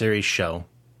time series show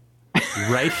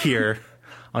right here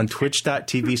on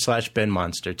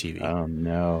twitch.tv/BenMonsterTV. Oh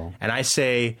no. And I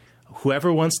say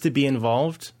whoever wants to be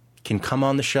involved can come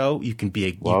on the show. You can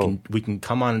be we can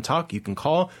come on and talk. You can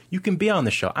call. You can be on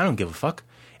the show. I don't give a fuck.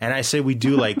 And I say we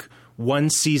do like one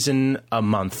season a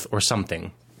month or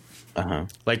something.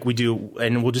 Like we do,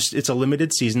 and it's a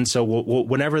limited season, so we'll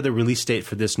whenever the release date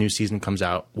for this new season comes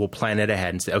out, we'll plan it ahead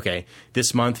and say, okay,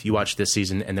 this month you watch this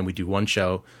season, and then we do one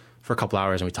show for a couple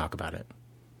hours and we talk about it.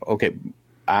 Okay,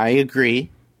 I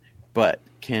agree, but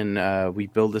can we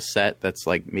build a set that's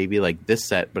like maybe like this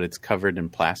set, but it's covered in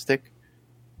plastic?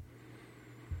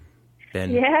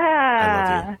 Ben, Yeah.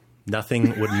 I love you.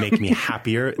 Nothing would make me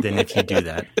happier than if you do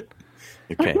that.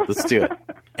 Okay, let's do it.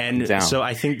 And so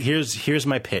I think here's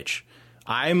my pitch.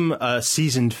 I'm a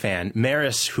seasoned fan.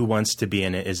 Maris, who wants to be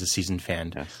in it, is a seasoned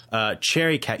fan. Yes.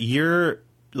 Cherry Cat, you're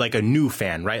like a new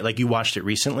fan, right? Like you watched it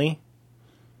recently?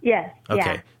 Yes.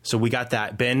 Okay. Yeah. So we got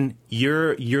that. Ben,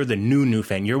 you're the new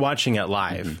fan. You're watching it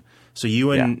live. So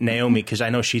you and Naomi, because I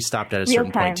know she stopped at a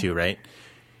certain point too, right?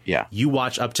 Yeah. You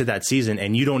watch up to that season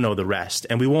and you don't know the rest.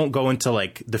 And we won't go into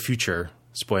like the future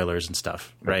spoilers and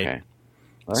stuff, right? Okay.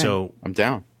 All right. So I'm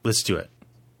down. let's do it.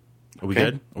 Are we Okay.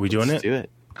 good? Are we doing Let's it? do it.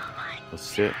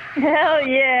 Let's do it. Hell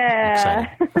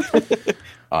yeah! Excited.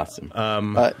 Awesome.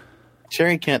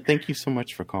 Cherry Cat, thank you so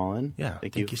much for calling. Yeah,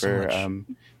 Thank thank you you so for much.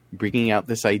 bringing out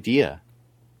this idea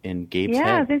in Gabe's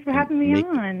Yeah, head. thanks for and having me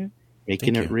on.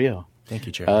 Making Thank it you. real. Thank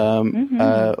you, Jerry.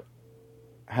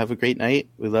 Have a great night.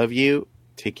 We love you.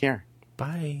 Take care.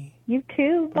 Bye. You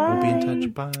too. Bye. We'll be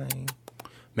in touch. Bye.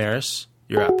 Maris,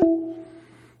 you're up.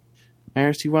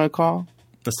 Maris, you want to call?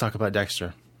 Let's talk about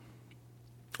Dexter.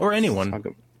 Or anyone. Talk-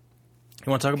 You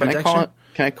want to talk about Can I Dexter?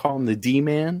 can I call him the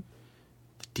D-Man?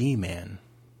 D-Man.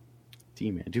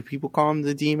 D-Man. Do people call him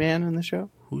the D-Man in the show?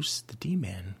 Who's the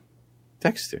D-Man?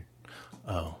 Dexter.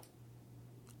 Oh.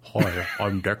 Hi,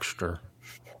 I'm Dexter.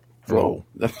 Whoa.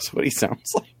 That's what he sounds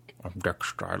like. I'm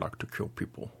Dexter. I like to kill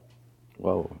people.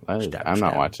 Whoa. Stab, I'm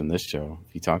not stab. watching this show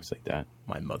if he talks like that.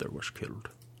 My mother was killed.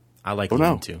 I like Oh, him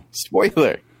no. too.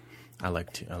 Spoiler. I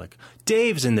like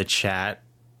Dave's in the chat.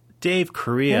 Dave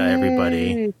Korea,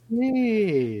 everybody.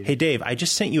 Hey. Hey, Dave, I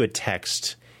just sent you a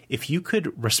text. If you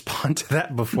could respond to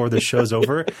that before the show's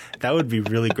over, that would be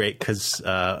really great because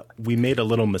we made a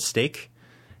little mistake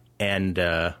and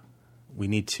we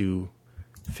need to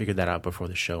figure that out before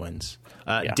the show ends.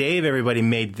 Yeah. Dave, everybody,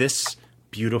 made this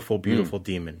beautiful, beautiful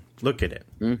demon. Look at it.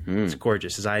 Mm-hmm. It's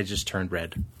gorgeous. His eyes just turned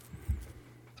red.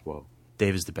 Whoa.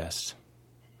 Dave is the best.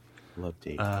 Love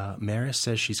Dave. Maris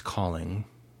says she's calling.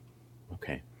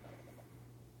 Okay.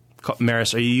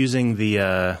 Maris, are you using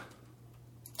the...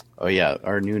 Oh, yeah.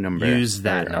 Our new number. Use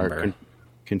that Our number.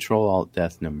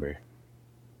 Control-Alt-Death number.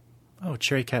 Oh,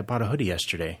 Cherry Cat bought a hoodie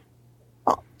yesterday.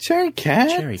 Oh, Cherry Cat.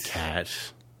 Cherry Cat,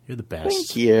 you're the best.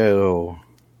 Thank you.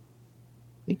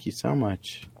 Thank you so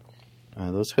much.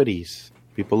 Those hoodies.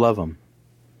 People love them.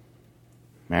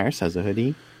 Maris has a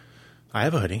hoodie. I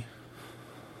have a hoodie.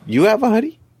 You have a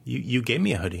hoodie? You gave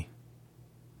me a hoodie.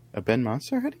 A Ben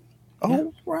Monster hoodie?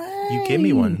 Oh, right. You gave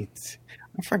me one.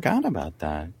 I forgot about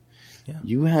that. Yeah.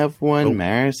 You have one. Oh,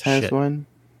 Maris has shit. one.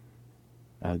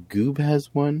 Goob has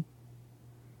one.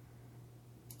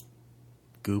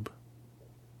 Goob.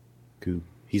 Goob.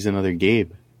 He's another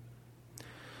Gabe.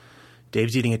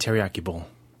 Dave's eating a teriyaki bowl.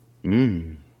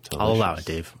 Mmm. I'll allow it,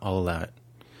 Dave. I'll allow it.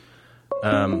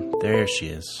 There she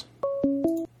is.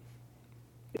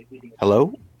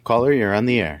 Hello? Caller, you're on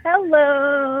the air.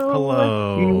 Hello.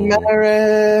 Hello.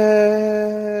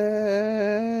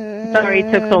 Maris. Sorry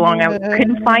it took so long. I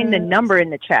couldn't find the number in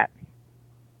the chat.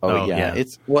 Oh, Oh, yeah. yeah.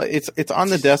 It's on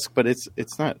the desk, but it's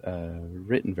not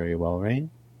written very well, right?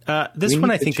 This We one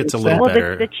need I to think it's a fix little that. Well,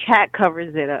 better. the chat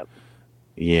covers it up.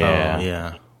 Yeah. Oh,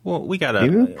 yeah. Well, we gotta.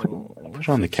 Maybe put it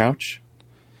on the couch.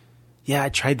 Yeah, I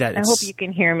tried that. I hope you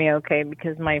can hear me okay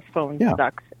because my phone Yeah.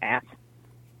 sucks ass.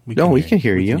 We No, we can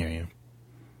hear We you. can hear you.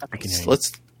 We can hear you.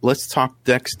 Let's talk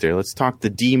Dexter. Let's talk the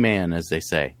D-Man, as they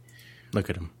say. Look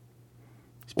at him.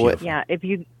 He's What- beautiful. Yeah, if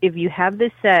you have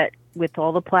this set with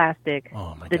all the plastic,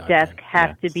 Oh, my the God, desk Ben. has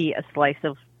Yes. to be a slice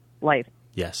of life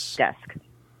Yes. desk.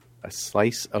 A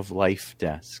slice of life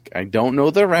desk. I don't know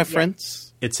the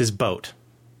reference. It's his boat.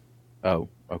 Oh,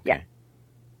 okay. Yeah.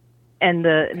 And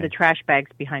the trash bags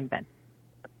behind Ben.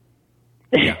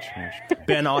 Yeah.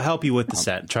 Ben, I'll help you with the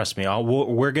set. Trust me.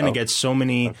 We're going to get so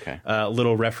many okay.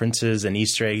 little references and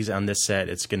Easter eggs on this set.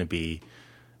 It's going to be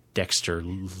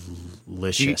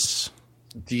Dexter-licious.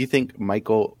 Do you think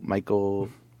Michael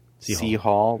C.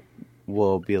 Hall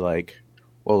will be like,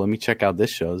 well, let me check out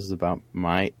this show. This is about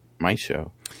my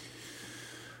show.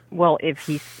 Well, if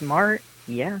he's smart,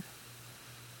 yeah.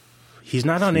 He's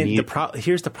not on any.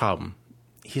 Here's the problem.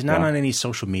 He's not on any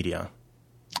social media.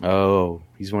 Oh,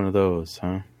 he's one of those,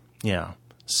 huh? Yeah.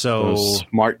 So Those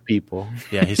smart people.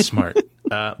 yeah, he's smart.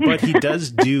 But he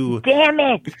does do. Damn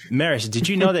it! Maris, did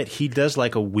you know that he does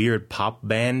like a weird pop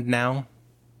band now?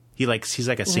 He's like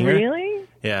a singer. Really?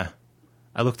 Yeah.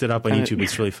 I looked it up on YouTube.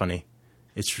 It's really funny.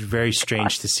 It's very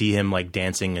strange to see him like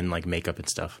dancing in like makeup and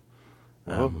stuff.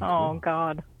 Oh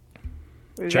God.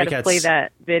 We Cherry got to Cat's- play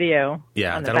that video.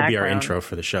 Yeah, on the that'll be our background. intro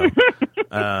for the show.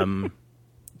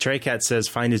 Cherry Cat says,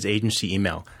 find his agency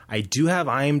email. I do have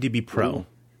IMDb Pro.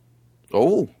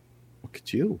 Oh, look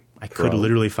at you. I could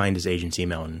literally find his agent's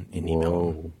email and email him.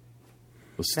 Whoa.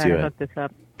 Let's do Gotta it. hook this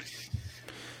up.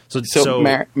 So,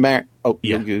 yeah.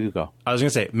 Yeah. You go. I was going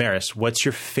to say, Maris, what's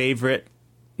your favorite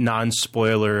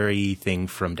non-spoilery thing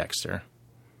from Dexter?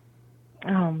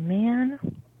 Oh man,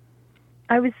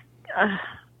 I was.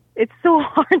 It's so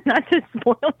hard not to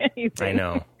spoil anything. I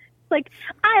know. Like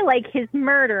I like his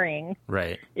murdering.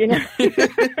 Right. You know,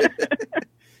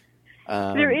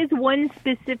 there is one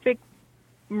specific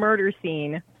murder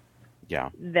scene Yeah.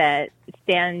 that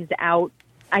stands out.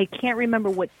 I can't remember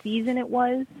what season it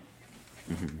was,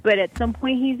 but at some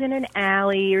point he's in an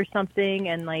alley or something,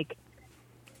 and like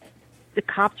the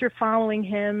cops are following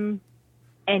him,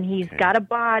 and he's got a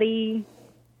body,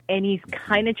 and he's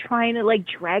kind of trying to like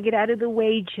drag it out of the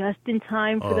way just in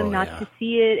time for them not to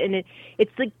see it, and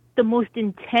it's like the most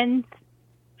intense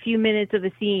few minutes of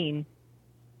a scene,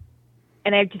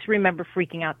 and I just remember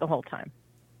freaking out the whole time.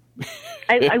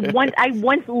 I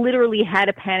once literally had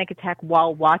a panic attack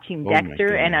while watching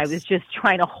Dexter, and I was just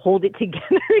trying to hold it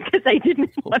together because I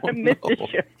didn't want to miss the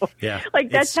show. Yeah,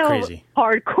 like that's how crazy.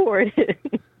 Hardcore it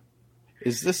is.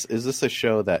 Is this a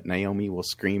show that Naomi will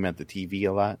scream at the TV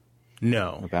a lot?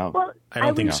 No, About? Well, I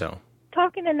don't think so.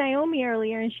 Talking to Naomi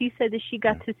earlier, and she said that she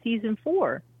got to season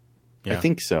 4. Yeah. I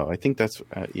think so. I think that's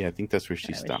I think that's where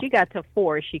she When stopped. she got to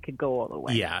 4, she could go all the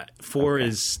way. Yeah, 4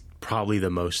 is probably the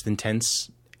most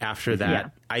intense. After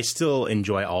that, I still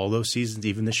enjoy all those seasons,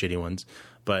 even the shitty ones,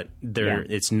 but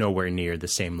it's nowhere near the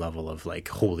same level of like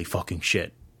holy fucking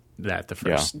shit that the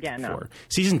first 4.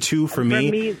 Season 2 for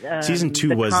me season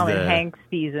 2 was Colin Hanks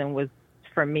season was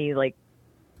for me like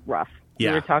rough. Yeah.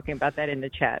 We were talking about that in the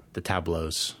chat. The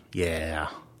tableaus. Yeah.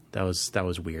 That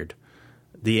was weird.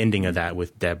 The ending of that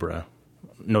with Deborah.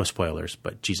 No spoilers,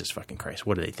 but Jesus fucking Christ,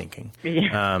 what are they thinking?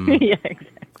 Yeah, yeah, exactly.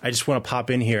 I just want to pop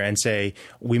in here and say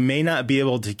we may not be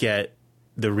able to get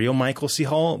the real Michael C.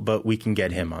 Hall, but we can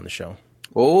get him on the show.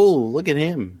 Oh, look at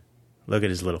him. Look at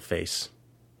his little face.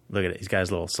 Look at it. He's got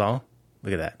his little saw.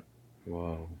 Look at that.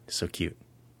 Whoa. So cute.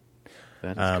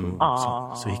 That's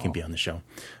cool. So he can be on the show.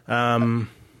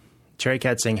 Cherry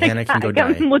Cat saying Hannah can go die.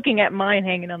 I'm looking at mine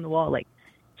hanging on the wall like,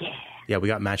 yeah. Yeah, we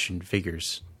got matching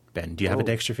figures. Ben, do you have a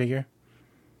Dexter figure?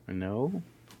 No.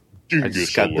 Dude, I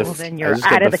just got the. Well, then you're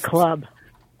out of the club.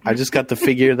 I just got the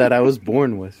figure that I was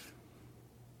born with.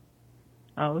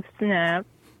 Oh, snap.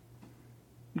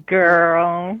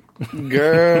 Girl.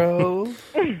 Girl.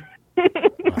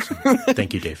 Awesome.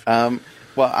 Thank you, Dave. Well,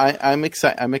 I'm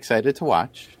excited. I'm excited to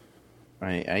watch.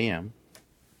 I am.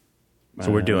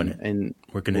 So we're doing it, and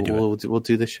we're going to do it. We'll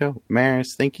do the show.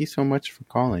 Maris, thank you so much for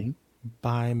calling.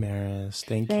 Bye, Maris.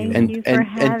 Thank you. you for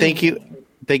having thank you. me.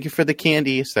 Thank you for the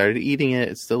candy. I started eating it.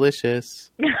 It's delicious.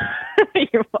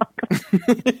 You're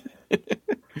welcome.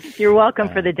 You're welcome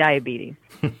for the diabetes.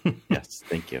 Yes,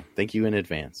 thank you. Thank you in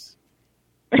advance.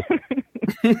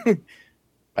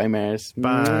 Bye, Maris.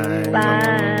 Bye.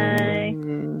 Bye.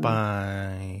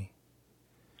 Bye.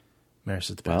 Maris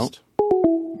is the best.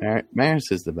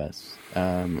 Maris is the best.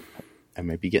 I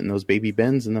might be getting those baby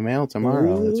Bens in the mail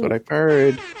tomorrow. Ooh. That's what I've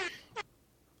heard.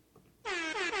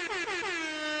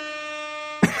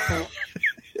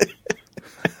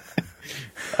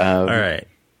 All right.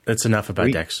 That's enough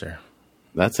about Dexter.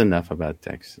 That's enough about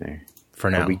Dexter.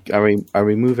 For now. Are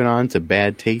we moving on to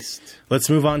bad taste? Let's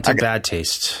move on to bad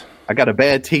taste. I got a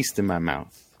bad taste in my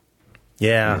mouth.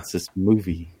 Yeah. It's this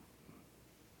movie.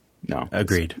 No.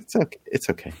 Agreed. It's okay. It's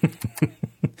okay.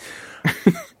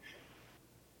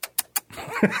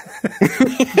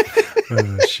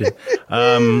 Oh, shit.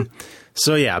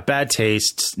 So yeah, Bad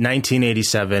Taste,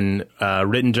 1987,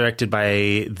 written, directed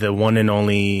by the one and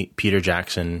only Peter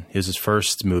Jackson. It was his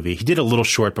first movie. He did a little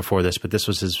short before this, but this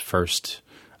was his first,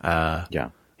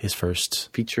 his first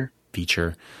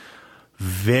feature.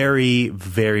 Very,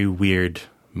 very weird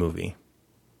movie.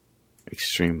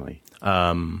 Extremely.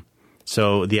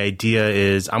 So the idea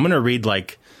is, I'm going to read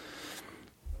like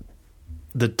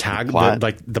the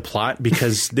plot,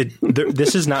 because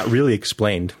this is not really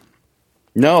explained.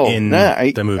 No,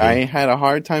 the movie. I had a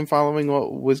hard time following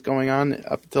what was going on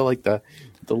up until like the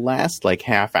last like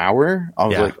half hour. I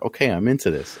was like, okay, I'm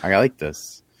into this. I like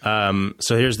this. So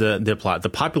here's the plot. The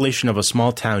population of a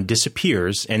small town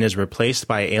disappears and is replaced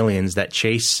by aliens that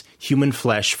chase human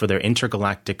flesh for their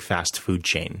intergalactic fast food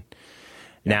chain.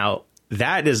 Now,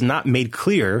 that is not made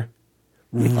clear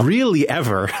really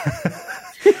ever.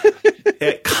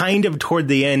 Kind of toward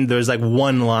the end, there's like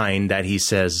one line that he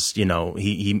says, you know,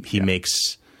 he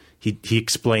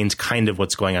explains kind of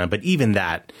what's going on, but even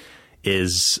that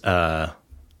is not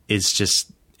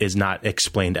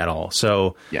explained at all.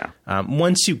 So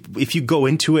if you go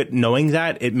into it knowing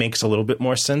that, it makes a little bit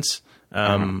more sense.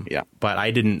 But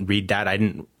I didn't read that.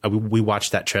 We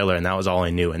watched that trailer and that was all I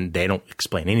knew, and they don't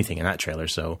explain anything in that trailer.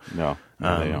 So no,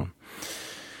 they don't.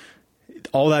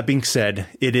 All that being said,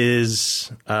 it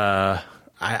is, I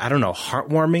don't know,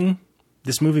 heartwarming.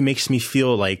 This movie makes me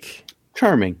feel like...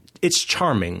 Charming. It's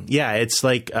charming. Yeah, it's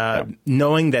like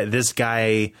knowing that this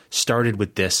guy started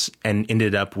with this and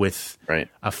ended up with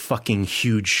a fucking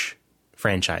huge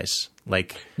franchise.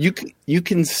 Like you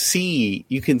can see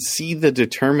the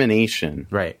determination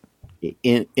right.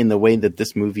 in the way that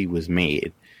this movie was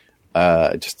made.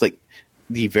 Just like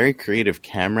the very creative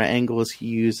camera angles he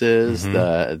uses,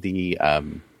 the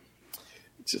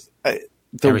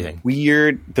Everything.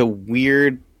 weird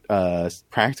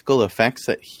practical effects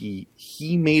that he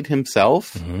made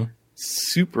himself.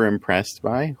 Super impressed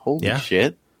by. Holy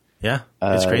shit! Yeah,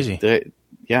 it's crazy.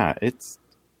 It's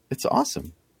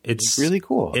awesome. It's really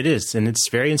cool. It is, and it's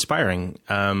very inspiring.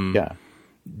 They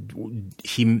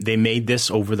made this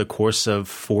over the course of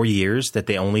 4 years that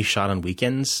they only shot on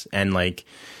weekends, and like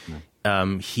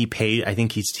he paid. I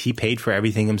think he paid for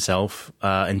everything himself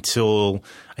until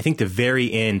I think the very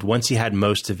end. Once he had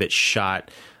most of it shot,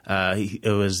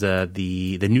 it was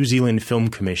the New Zealand Film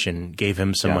Commission gave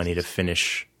him some money to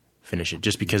finish it,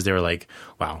 just because they were like,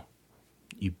 "Wow,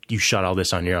 you shot all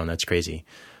this on your own. That's crazy."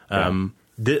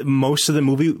 Most of the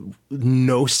movie,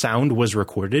 no sound was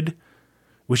recorded,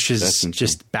 which is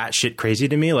just batshit crazy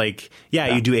to me. Like,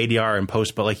 you do ADR and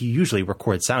post, but like you usually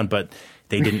record sound, but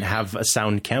they didn't have a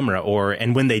sound camera,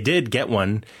 and when they did get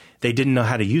one, they didn't know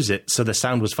how to use it, so the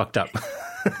sound was fucked up.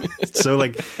 So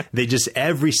like they just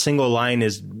every single line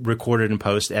is recorded in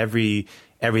post,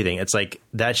 everything. It's like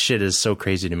that shit is so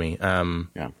crazy to me.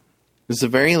 It's a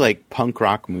very like punk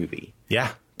rock movie.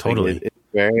 Yeah, totally. Like, it's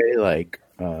very like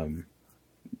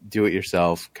do it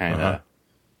yourself kind of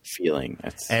feeling.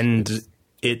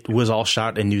 It was all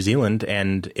shot in New Zealand,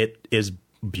 and it is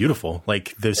beautiful.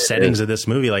 Like the settings of this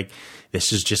movie, like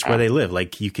this is just where they live.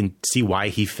 Like you can see why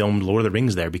he filmed Lord of the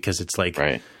Rings there, because it's like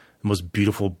the most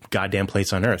beautiful goddamn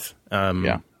place on earth.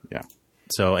 So,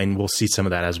 and we'll see some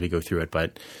of that as we go through it,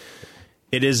 but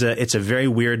it's a very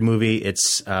weird movie. It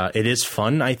is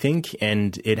fun, I think.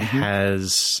 And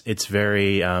it's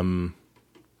very, I don't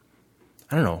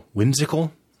know,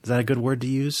 whimsical. Is that a good word to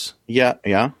use? Yeah.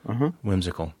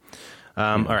 Whimsical.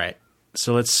 All right.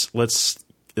 So let's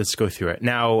go through it.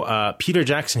 Now, Peter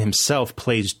Jackson himself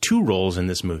plays 2 roles in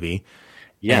this movie.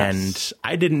 Yes. And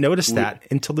I didn't notice that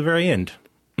until the very end.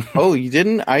 Oh, you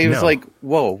didn't? I was like,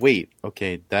 whoa, wait.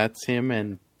 Okay, that's him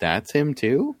and that's him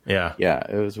too? Yeah. Yeah,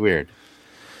 it was weird.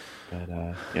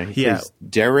 But he plays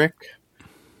Derek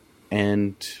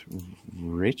and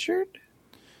Richard?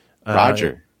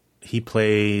 Roger. He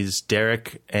plays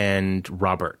Derek and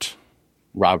Robert.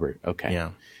 Robert, okay.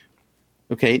 Yeah.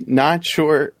 Okay, not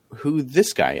sure who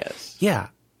this guy is. Yeah.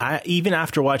 Even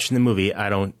after watching the movie, I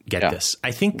don't get this.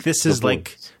 I think this is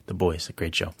like The Boys, a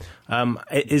great show.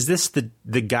 Is this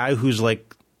the guy who's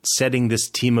like setting this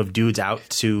team of dudes out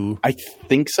to? I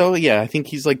think so. Yeah, I think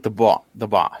he's like the boss.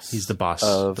 He's the boss,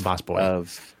 the boss boy.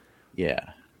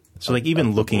 So like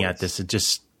even looking at this, it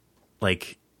just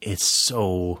like it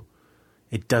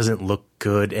doesn't look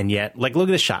good, and yet like look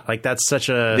at the shot. Like that's such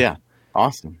a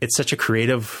awesome. It's such a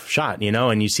creative shot,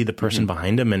 and you see the person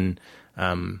behind him, and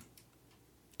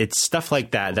it's stuff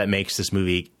like that makes this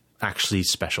movie actually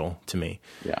special to me.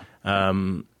 Yeah.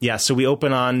 So we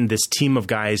open on this team of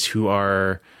guys who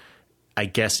are, I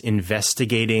guess,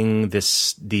 investigating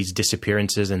these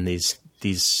disappearances and this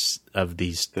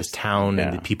town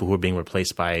and the people who are being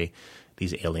replaced by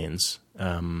these aliens.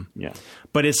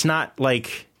 But it's not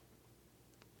like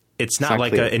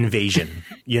like an invasion,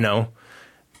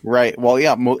 Right. Well,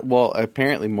 yeah.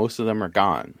 Apparently most of them are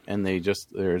gone, and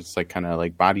there's like kind of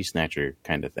like body snatcher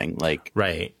kind of thing. Like,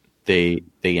 right. They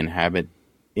inhabit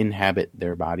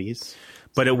their bodies.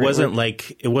 But it wasn't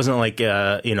like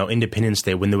Independence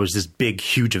Day when there was this big,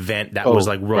 huge event that was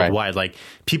like worldwide. Right. Like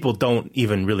people don't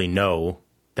even really know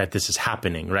that this is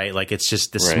happening, right? Like it's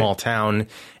just this small town,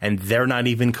 and they're not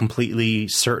even completely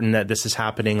certain that this is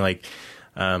happening. Like,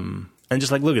 and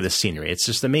just like look at the scenery, it's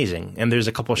just amazing. And there's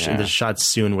a couple there's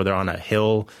shots soon where they're on a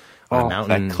hill, on a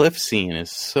mountain. That cliff scene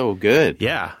is so good.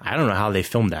 Yeah, I don't know how they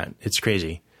filmed that. It's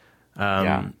crazy.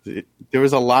 There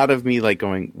was a lot of me like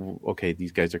going, okay,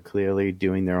 these guys are clearly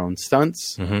doing their own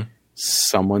stunts.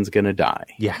 Someone's gonna die.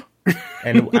 Yeah.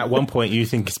 And at one point you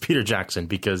think it's Peter Jackson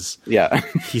because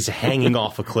he's hanging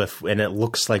off a cliff and it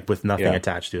looks like with nothing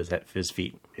attached to his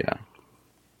feet. Yeah.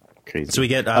 Crazy. So we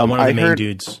get one of the main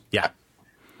dudes. Yeah.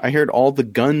 I heard all the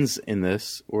guns in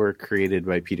this were created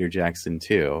by Peter Jackson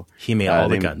too. He made all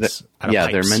the guns.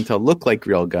 They're meant to look like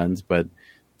real guns, but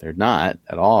they're not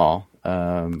at all.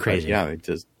 Crazy. Yeah, it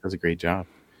does a great job.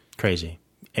 Crazy.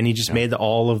 And he just made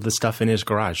all of the stuff in his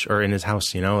garage or in his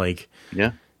house,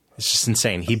 it's just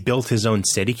insane. He built his own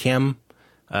Steadicam,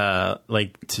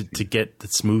 to get the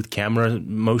smooth camera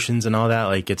motions and all that.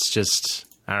 Like it's just,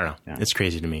 I don't know. Yeah. It's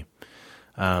crazy to me.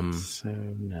 So nuts.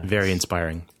 Very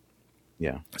inspiring.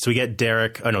 Yeah. So we get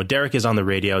Derek. Oh no, Derek is on the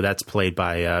radio. That's played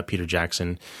by Peter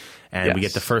Jackson. and we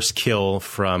get the first kill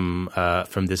from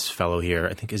this fellow here.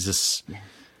 I think is this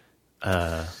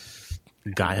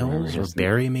Giles or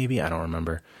Barry? Maybe I don't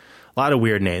remember. A lot of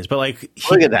weird names, but like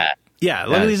look at that. Yeah,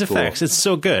 look at these cool. effects. It's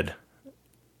so good.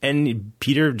 And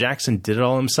Peter Jackson did it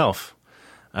all himself.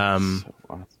 So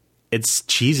awesome. It's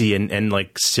cheesy and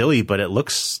like silly, but it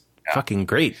looks fucking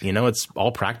great. You know, it's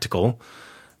all practical.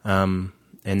 And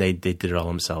they did it all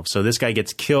themselves. So this guy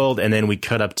gets killed, and then we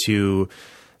cut up to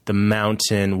the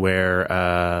mountain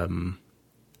where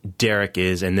Derek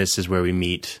is, and this is where we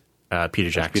meet Peter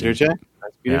Jackson.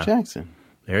 That's Peter Jackson.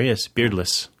 There he is,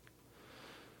 beardless.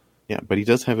 Yeah, but he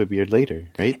does have a beard later,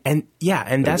 right? And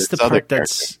that's the part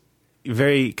that's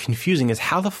very confusing, is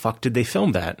how the fuck did they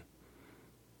film that?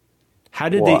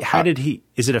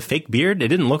 Is it a fake beard? It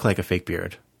didn't look like a fake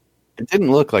beard. It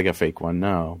didn't look like a fake one,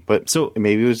 no. But so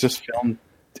maybe it was just filmed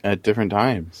at different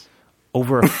times.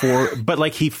 But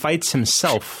like he fights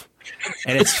himself,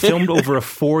 and it's filmed over a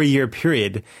 4-year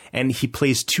period, and he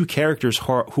plays two characters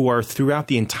who are throughout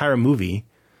the entire movie.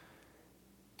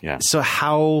 Yeah. So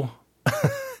how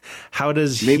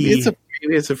does maybe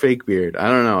it's a fake beard. I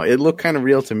don't know. It looked kind of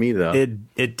real to me though.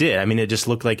 It did. I mean, it just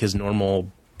looked like his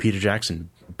normal Peter Jackson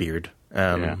beard.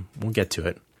 We'll get to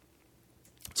it.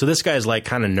 So this guy's like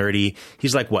kind of nerdy.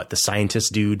 He's like the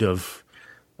scientist dude of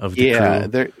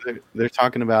the crew. They're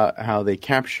talking about how they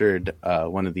captured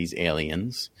one of these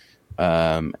aliens,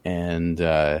 and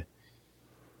you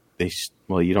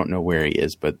don't know where he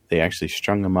is, but they actually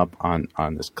strung him up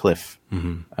on this cliff.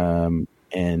 Mm-hmm.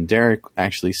 And Derek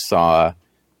actually saw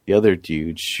the other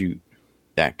dude shoot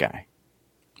that guy,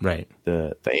 right?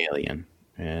 The alien,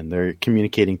 and they're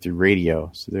communicating through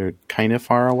radio, so they're kind of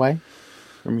far away.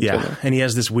 Yeah, and he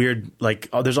has this weird,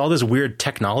 there's all this weird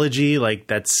technology,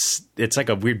 it's like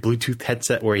a weird Bluetooth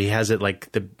headset where he has it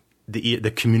like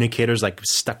the communicators like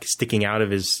sticking out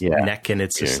of his neck, and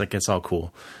it's just like, it's all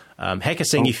cool. Heck is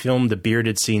saying he filmed the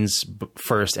bearded scenes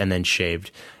first and then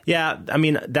shaved. Yeah, I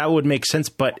mean, that would make sense,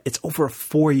 but it's over a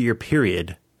 4-year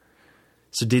period.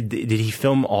 So did he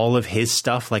film all of his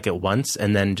stuff like at once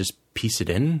and then just piece it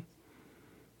in?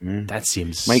 That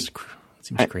seems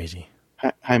crazy.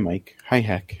 Hi, Mike. Hi,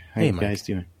 Heck. How you guys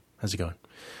doing? How's it going?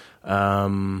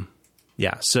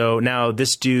 So now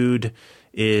this dude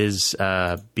is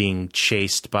being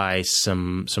chased by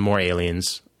some more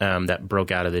aliens that broke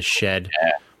out of this shed.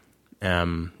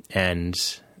 And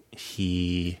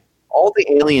all the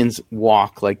aliens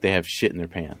walk like they have shit in their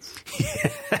pants.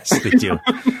 Yes, they do.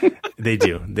 They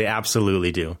do. They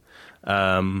absolutely do.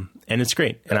 And it's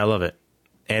great, and I love it.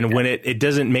 And when it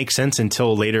doesn't make sense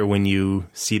until later when you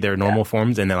see their normal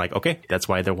forms, and they're like, okay, that's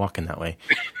why they're walking that way.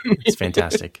 It's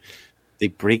fantastic. They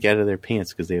break out of their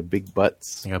pants because they have big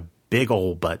butts. They got big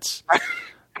old butts.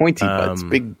 Pointy butts.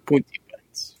 Big pointy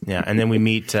butts. Yeah, and then we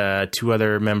meet two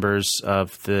other members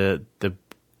of the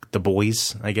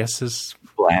boys, I guess is.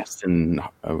 Blasting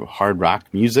hard rock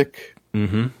music.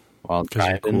 Mm-hmm. While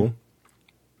driving.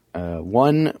 Cool.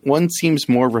 One seems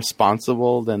more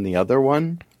responsible than the other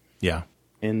one. Yeah.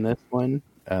 In this one,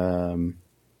 there's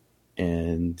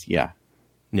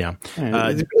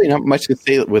really not much to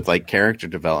say with like character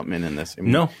development in this. I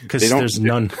mean, no, because there's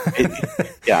none.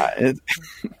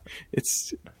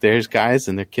 There's guys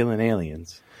and they're killing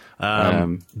aliens.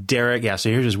 Derek,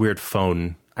 so here's his weird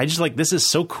phone. I just this is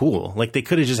so cool. Like they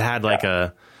could have just had like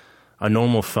a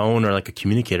normal phone or like a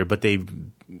communicator, but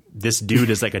this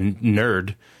dude is like a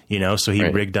nerd, so he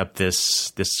rigged up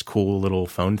this cool little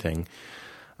phone thing.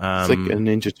 It's like a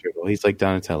Ninja Turtle. He's like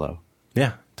Donatello.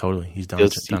 Yeah, totally. He's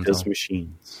Donatello. He does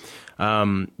machines.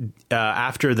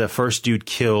 After the first dude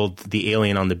killed the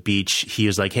alien on the beach, he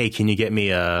was like, hey, can you get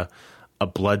me a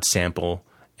blood sample?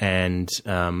 And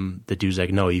the dude's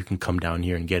like, no, you can come down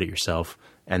here and get it yourself.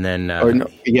 And then... And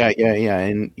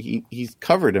he's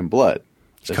covered in blood.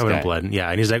 He's covered in blood, yeah.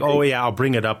 And he's like, oh, yeah, I'll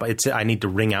bring it up. I need to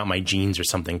wring out my jeans or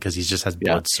something because he just has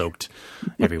blood soaked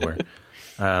everywhere.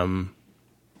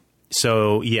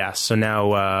 So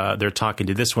now they're talking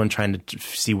to this one, trying to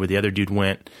see where the other dude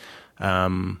went.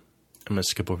 I'm going to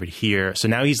skip over to here. So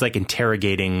now he's like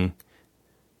interrogating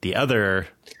the other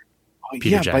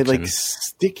Peter Jackson. By like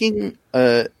sticking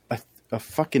a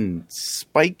fucking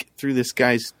spike through this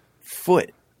guy's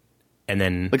foot. And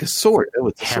then like a sword.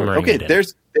 Okay,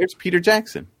 there's Peter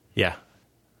Jackson. Yeah.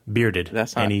 Bearded.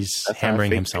 That's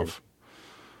hammering himself.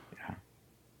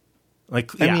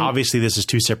 Yeah. Obviously this is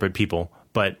two separate people,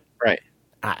 but right.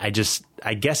 I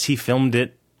guess he filmed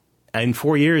it in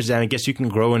 4 years, and I guess you can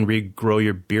grow and regrow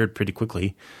your beard pretty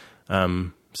quickly.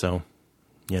 But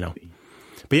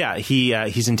yeah,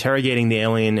 he's interrogating the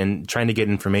alien and trying to get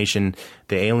information.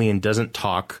 The alien doesn't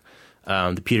talk,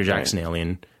 the Peter Jackson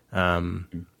alien.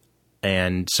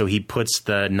 And so he puts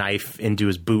the knife into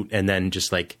his boot and then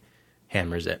just like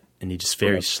hammers it. And he just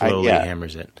very slowly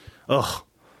hammers it. Ugh.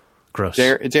 Gross.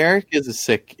 Derek is a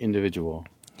sick individual.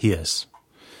 He is.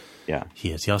 Yeah.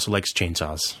 He is. He also likes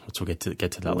chainsaws, which we'll get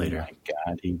to that later. Oh my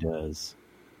God, he does.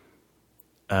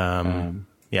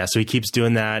 Yeah, so he keeps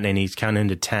doing that, and he's counting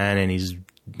to 10, and he's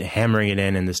hammering it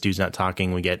in, and this dude's not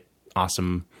talking. We get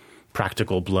awesome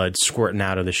practical blood squirting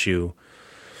out of the shoe.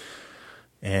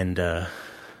 And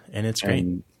it's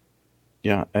great.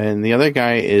 And the other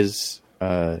guy is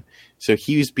so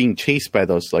he was being chased by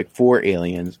those like 4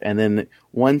 aliens, and then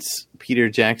once Peter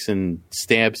Jackson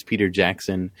stabs Peter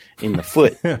Jackson in the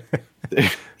foot,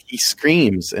 he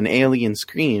screams an alien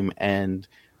scream, and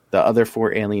the other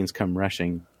 4 aliens come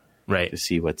rushing to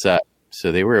see what's up.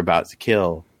 So they were about to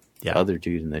kill the other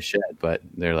dude in the shed, but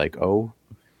they're like, "Oh,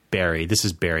 Barry, this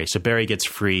is Barry." So Barry gets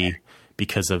free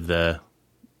because of the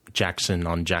Jackson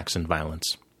on Jackson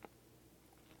violence.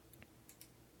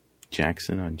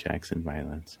 Jackson on Jackson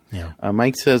violence. Yeah.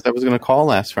 Mike says, I was going to call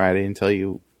last Friday and tell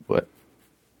you what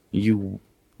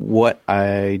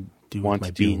I want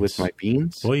to do with my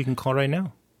beans. Well, you can call right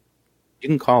now. You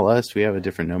can call us. We have a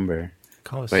different number.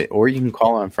 Call us. Or you can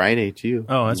call on Friday too.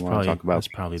 Oh, that's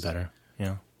probably better.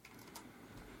 Yeah.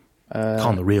 Call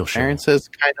on the real show. Aaron says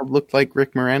kind of looked like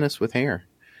Rick Moranis with hair.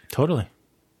 Totally.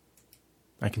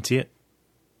 I can see it.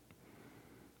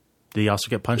 Did he also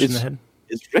get punched in the head?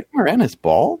 Is Rick Moranis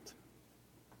bald?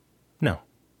 No.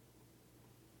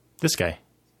 This guy.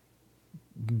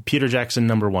 Peter Jackson,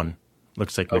 #1.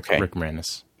 Looks like Rick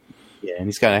Moranis. Yeah, and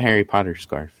he's got a Harry Potter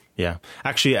scarf. Yeah.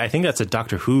 Actually, I think that's a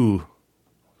Doctor Who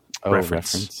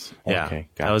reference. Yeah. Okay,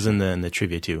 gotcha. That was in the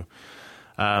trivia too.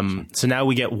 So now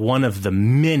we get one of the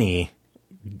many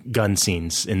gun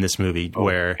scenes in this movie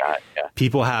where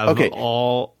people have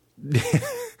all...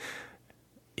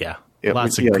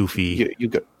 lots of goofy... You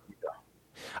go.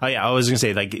 Oh yeah, I was gonna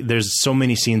say like there's so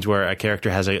many scenes where a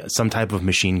character has some type of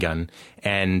machine gun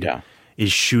and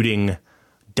is shooting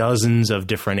dozens of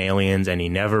different aliens, and he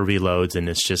never reloads, and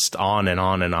it's just on and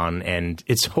on and on, and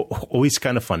it's always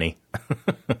kind of funny.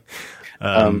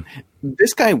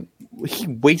 This guy, he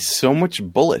wastes so much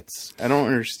bullets. I don't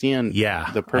understand.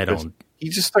 The purpose. He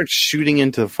just starts shooting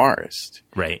into the forest,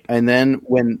 right? And then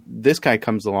when this guy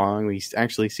comes along, he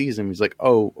actually sees him. He's like,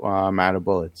 "Oh, I'm out of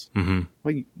bullets." Mm-hmm.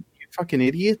 Well, you fucking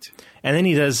idiot. And then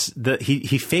he does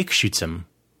he fake shoots him.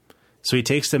 So he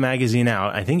takes the magazine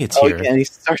out. I think it's here. And he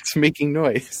starts making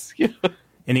noise.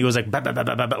 And he goes like, bah, bah, bah,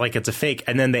 bah, bah, like it's a fake.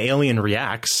 And then the alien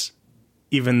reacts,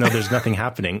 even though there's nothing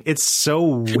happening. It's so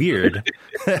weird,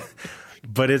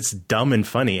 but it's dumb and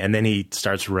funny. And then he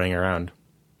starts running around.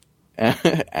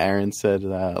 Aaron said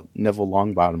Neville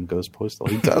Longbottom goes postal.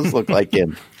 He does look like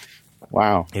him.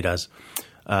 Wow. He does.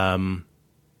 So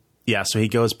he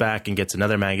goes back and gets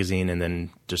another magazine and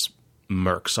then just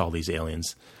murks all these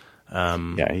aliens.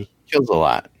 He kills a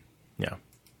lot. Yeah.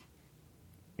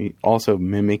 He also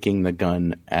mimicking the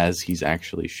gun as he's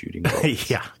actually shooting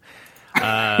bullets.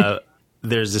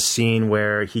 There's a scene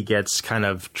where he gets kind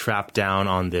of trapped down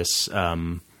on this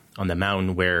on the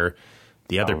mountain where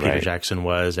the other Peter Jackson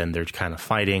was, and they're kind of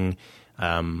fighting.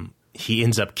 He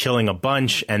ends up killing a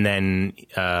bunch, and then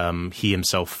he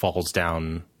himself falls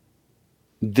down.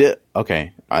 This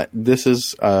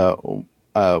is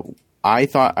I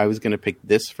thought I was going to pick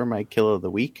this for my kill of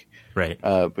the week. Right.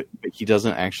 But he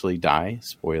doesn't actually die.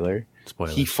 Spoiler.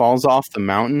 He falls off the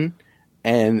mountain,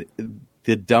 and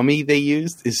the dummy they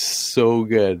used is so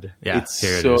good. Yeah, it's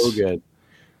so good.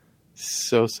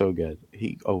 So good.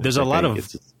 There's a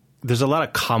lot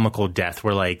of comical death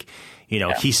where like,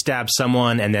 he stabs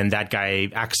someone and then that guy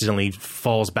accidentally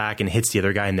falls back and hits the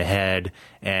other guy in the head,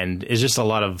 and it's just a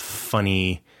lot of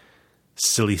funny,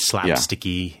 silly,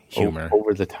 slapsticky humor.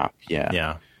 Over the top,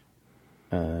 Yeah.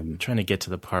 I'm trying to get to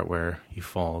the part where he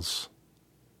falls.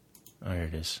 Oh, here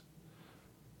it is.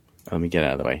 Let me get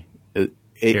out of the way.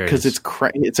 Because it's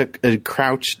a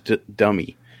crouched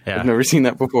dummy. Yeah. I've never seen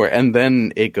that before. And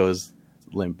then it goes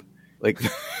limp. Like...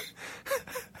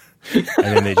 And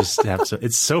then they just have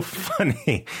it's so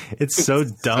funny. It's so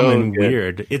dumb and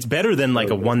weird. It's better than like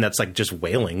a one that's like just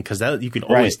wailing, because that you can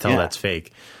always tell that's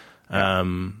fake.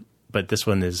 But this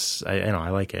one is, I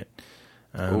like it.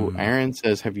 Aaron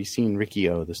says, have you seen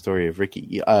Ricky-O, the story of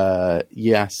Ricky?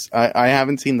 Yes. I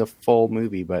haven't seen the full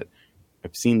movie, but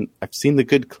I've seen the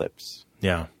good clips.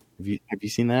 Yeah. Have you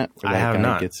seen that? I have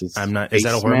not. I'm not. Is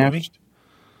that a horror movie?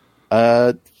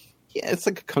 Yeah, it's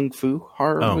like a kung fu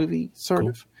horror movie, sort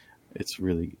of. It's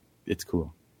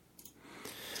cool.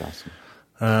 It's awesome.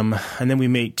 And then we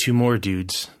made 2 more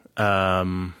dudes. So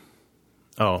now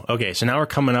we're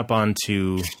coming up on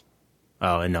to...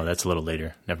 Oh, no, that's a little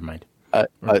later. Never mind.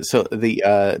 So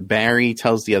the Barry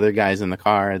tells the other guys in the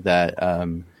car that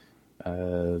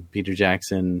Peter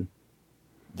Jackson,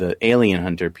 the alien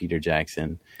hunter Peter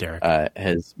Jackson, Derek.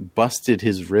 has busted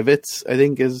his rivets. I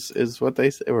think is what they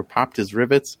say, or popped his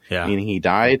rivets, meaning he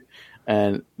died.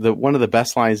 And one of the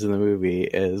best lines in the movie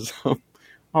is,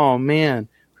 "Oh man,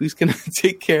 who's gonna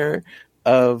take care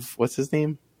of what's his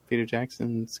name? Peter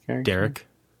Jackson's character, Derek.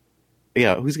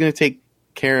 Yeah, who's gonna take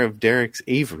care of Derek's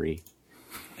Avery?"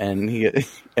 And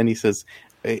he says,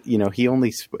 he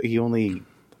only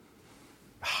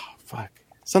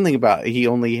something about he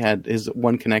only had his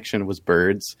one connection was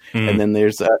birds, and then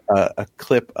there's a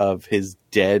clip of his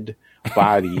dead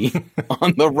body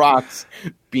on the rocks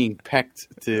being pecked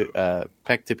to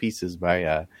pieces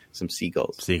by some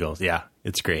seagulls. Seagulls, yeah,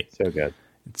 it's great. So good.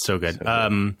 It's so good.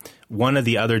 One of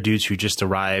the other dudes who just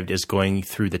arrived is going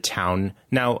through the town.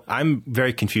 Now, I'm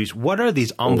very confused. What are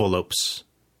these envelopes?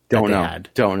 Don't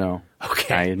know.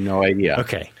 Okay. I have no idea.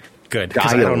 Okay, good.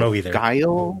 Because I don't know either.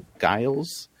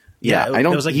 Giles? Yeah, I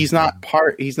don't. He's not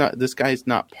part. This guy's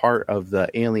not part of the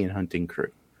alien hunting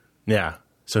crew. Yeah,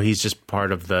 so he's just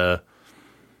part of the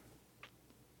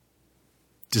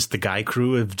guy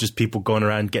crew of just people going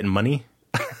around getting money.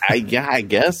 I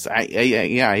guess. I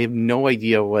have no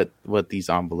idea what these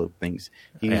envelope things.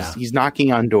 He's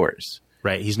knocking on doors.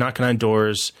 Right, he's knocking on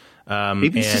doors.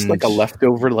 Maybe he's just like a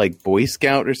leftover like Boy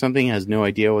Scout or something. Has no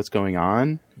idea what's going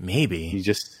on. Maybe he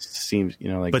just seems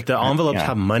like. But the envelopes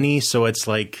have money, so it's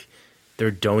like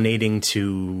they're donating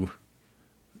to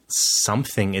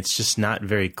something. It's just not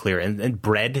very clear. And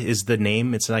bread is the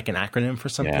name. It's like an acronym for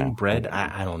something. Yeah. Bread.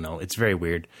 I don't know. It's very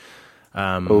weird.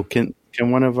 Can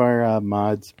one of our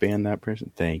mods ban that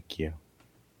person? Thank you.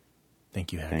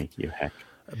 Thank you, Heck. Thank you, Heck.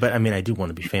 But I mean, I do want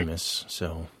to be famous,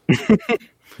 so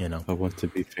I want to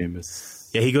be famous.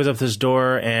 Yeah, he goes up this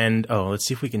door, and let's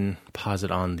see if we can pause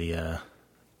it on the.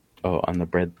 On the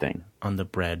bread thing. On the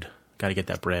bread, got to get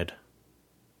that bread.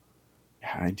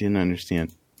 Yeah, I didn't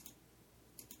understand.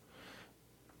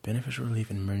 Beneficial Relief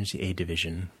and Emergency Aid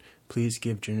Division. Please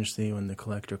give generously when the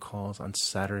collector calls on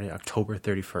Saturday, October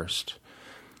 31st.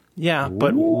 Yeah,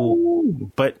 but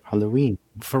Halloween.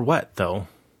 For what though?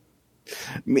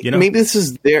 Maybe this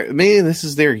is their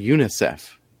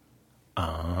UNICEF.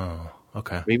 Oh,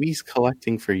 okay. Maybe he's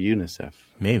collecting for UNICEF.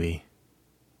 Maybe.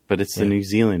 But it's the New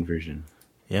Zealand version.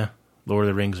 Yeah, Lord of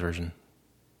the Rings version.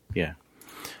 Yeah.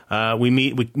 We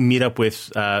meet up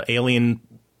with alien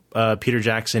Peter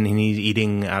Jackson, and he's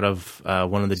eating out of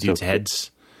one of the dude's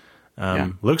heads.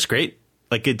 Looks great.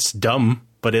 Like, it's dumb,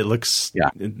 but it looks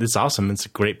it's awesome. It's a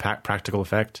great practical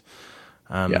effect.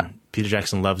 Peter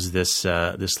Jackson loves this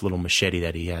little machete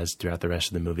that he has throughout the rest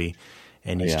of the movie,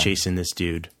 and he's chasing this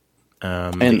dude.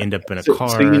 And they end up in a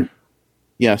car.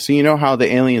 So you know how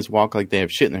the aliens walk like they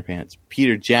have shit in their pants?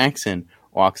 Peter Jackson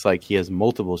walks like he has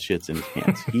multiple shits in his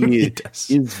pants.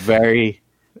 He's very,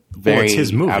 very it's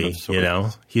his movie, out of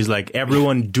sorts. He's like,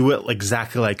 everyone do it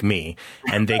exactly like me,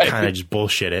 and they kind of just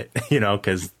bullshit it,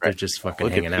 because they're just fucking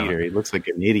hanging out. Peter, he looks like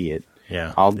an idiot.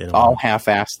 Yeah, I'll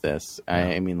half-ass this.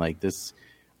 I mean, like this.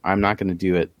 I'm not going to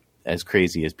do it as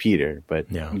crazy as Peter,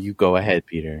 but you go ahead,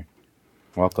 Peter.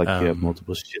 Walk like you have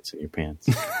multiple shits in your pants.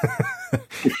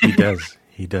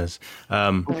 He does.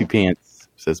 Poopy pants,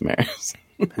 says Maris.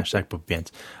 Hashtag poopy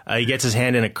pants. He gets his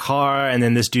hand in a car, and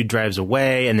then this dude drives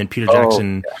away, and then Peter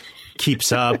Jackson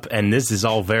keeps up, and this is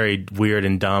all very weird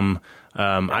and dumb.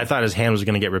 I thought his hand was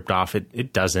going to get ripped off.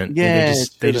 It doesn't. Yeah,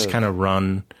 they just kind of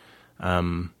run.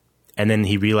 And then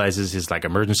he realizes his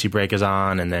emergency brake is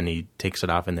on, and then he takes it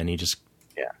off, and then he just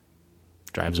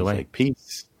drives away. Like,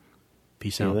 peace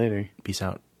out. See you later. Peace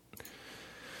out.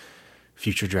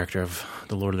 Future director of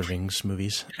the Lord of the Rings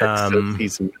movies.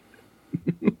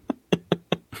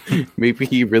 Maybe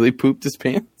he really pooped his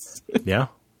pants. Yeah.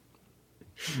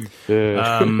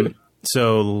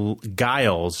 So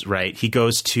Giles, right? He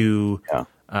goes to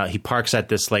he parks at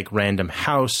this random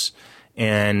house,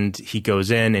 and he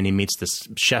goes in and he meets this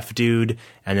chef dude,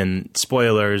 and then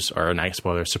surprise,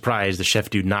 the chef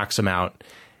dude knocks him out,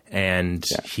 and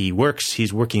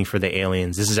he's working for the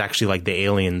aliens. This is actually the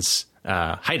aliens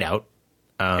hideout.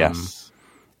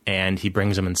 And he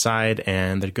brings him inside,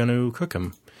 and they're going to cook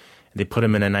him. They put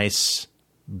him in a nice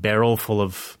barrel full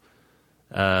of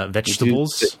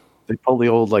vegetables. They pull the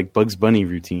old Bugs Bunny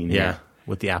routine. Yeah,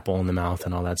 with the apple in the mouth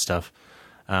and all that stuff.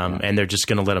 And they're just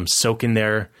going to let him soak in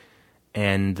there,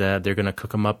 and they're going to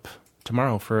cook him up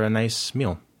tomorrow for a nice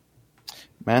meal.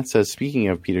 Matt says, speaking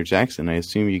of Peter Jackson, I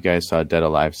assume you guys saw Dead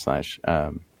Alive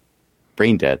 /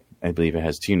 Brain Dead. I believe it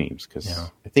has two names because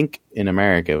I think in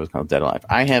America it was called Dead Alive.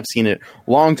 I have seen it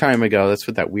a long time ago. That's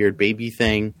with that weird baby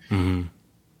thing. Mm-hmm.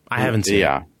 I haven't seen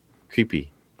it.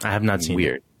 creepy. I have not seen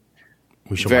Weird. it.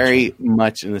 We should watch Very it.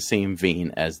 much in the same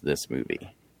vein as this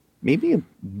movie. Maybe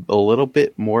a little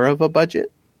bit more of a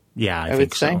budget. Yeah, I would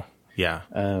think say. so. Yeah.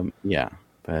 Yeah.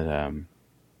 But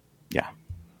yeah.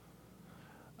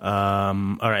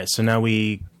 All right, so now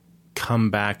we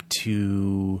come back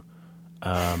to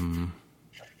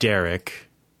Derek,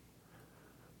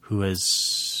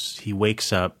 he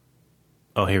wakes up.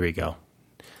 Oh, here we go.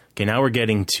 Okay, now we're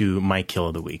getting to my kill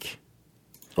of the week.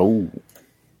 Oh.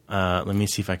 Let me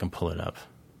see if I can pull it up.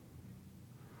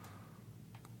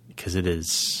 Because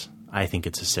I think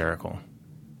it's hysterical.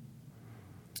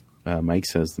 Mike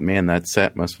says, "Man, that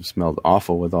set must have smelled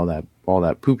awful with all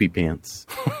that poopy pants."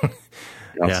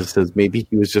 He also says maybe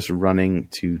he was just running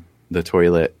to the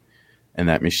toilet, and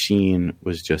that machine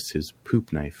was just his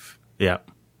poop knife. Yeah.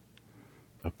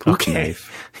 A poop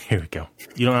knife. Here we go.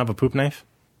 You don't have a poop knife?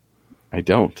 I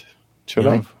don't. Should You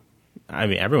I? don't have- I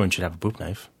mean, everyone should have a poop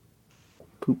knife.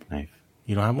 Poop knife.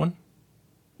 You don't have one?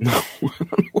 No, I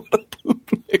don't know what a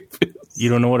poop knife is. You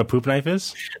don't know what a poop knife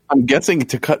is? I'm guessing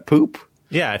to cut poop.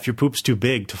 Yeah, if your poop's too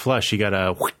big to flush, you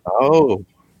gotta. Oh,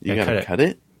 you Yeah, gotta cut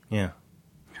it. Yeah.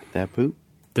 Cut that poop.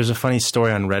 There's a funny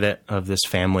story on Reddit of this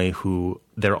family who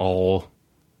they all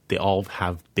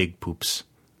have big poops.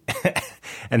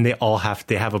 And they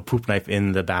have a poop knife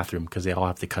in the bathroom because they all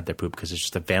have to cut their poop because it's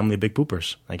just a family of big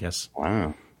poopers, I guess.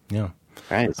 Wow. Yeah.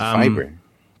 Right, it's fiber.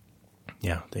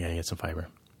 Yeah, they gotta get some fiber.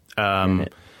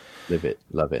 Live it.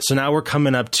 Love it. So now we're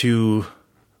coming up to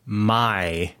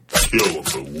my Kill of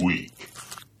the week.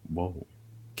 Whoa.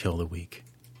 kill of the week.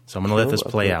 So I'm going to let this Kill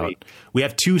of play the out. week. We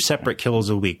have two separate kills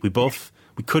of the week. We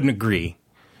couldn't agree.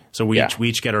 So we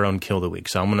each get our own kill of the week.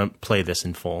 So I'm going to play this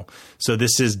in full. So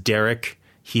this is Derek.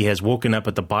 He has woken up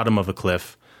at the bottom of a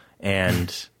cliff,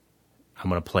 and I'm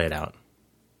going to play it out.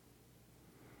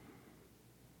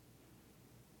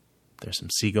 There's some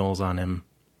seagulls on him.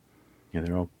 Yeah,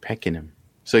 they're all pecking him.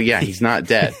 So yeah, he's not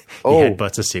dead. He Oh,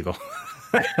 headbutts a seagull.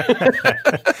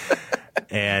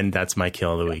 And that's my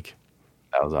kill of the week.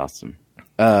 that was awesome.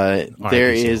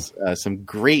 There Seal. is some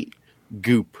great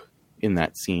goop in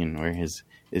that scene where his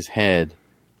head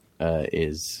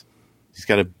he's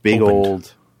got a big Opened.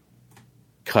 old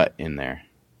cut in there.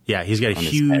 Yeah, he's got a On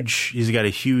his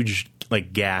huge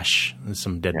like gash and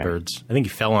some dead Yeah. birds. I think he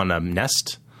fell on a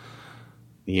nest.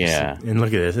 Yeah. And look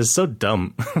at this. It's so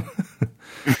dumb.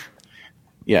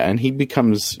 Yeah, and he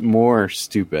becomes more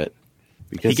stupid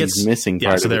because he's missing yeah,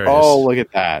 part so of it. there it Oh, is. look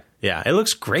at that. Yeah, it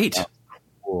looks great.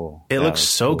 Cool. It That looks was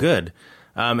so cool. good.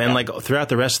 And like throughout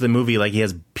the rest of the movie, like he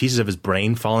has pieces of his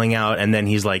brain falling out, and then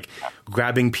he's like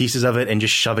grabbing pieces of it and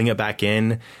just shoving it back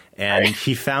in. And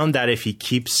he found that if he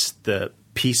keeps the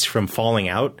piece from falling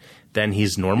out, then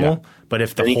he's normal. Yeah. But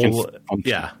if the Then he can whole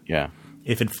function. Yeah.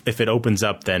 if it opens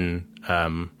up, then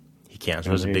he can't. So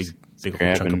there's a big old chunk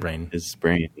Grabbing of brain. his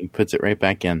brain. He puts it right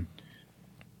back in.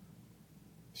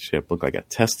 Shit, look like a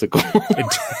testicle.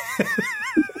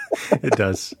 It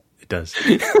does. It does.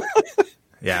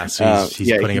 Yeah. So he's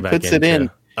yeah, putting he it back puts in. it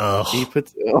in. Oh, He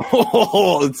puts.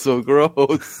 Oh, it's so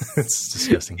gross. it's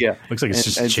disgusting. Yeah, Looks like it's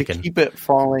just and chicken. to keep it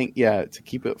falling. Yeah, to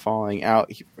keep it falling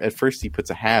out. At first, he puts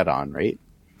a hat on, right?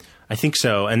 I think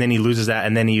so. And then he loses that,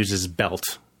 and then he uses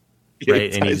belt. Yeah,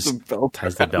 Right, and he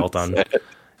ties the belt on. set.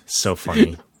 So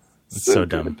funny. It's so So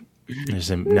dumb. There's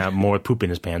him now more poop in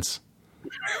his pants.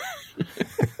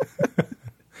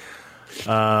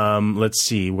 Let's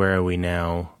see. Where are we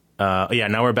now?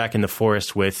 Now we're back in the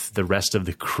forest with the rest of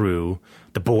the crew,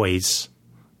 the boys.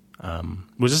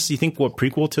 Was this, you think, what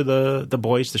prequel to the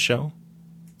boys, the show?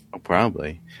 Oh,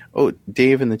 probably. Oh,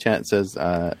 Dave in the chat says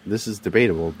this is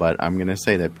debatable, but I'm going to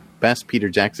say that best Peter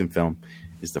Jackson film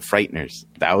is The Frighteners.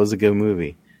 That was a good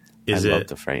movie. I love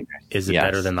The Frighteners. Is it Yes.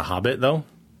 better than The Hobbit, though?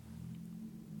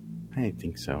 I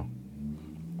think so.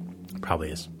 Probably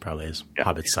is. Yeah.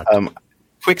 Hobbit sucked.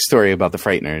 Quick story about The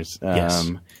Frighteners.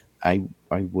 Yes. I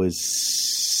was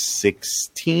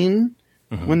 16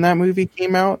 when that movie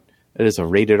came out. It is a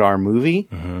rated R movie.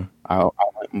 I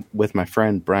went with my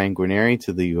friend Brian Guarneri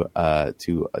to the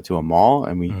to a mall,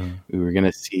 and we were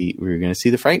gonna see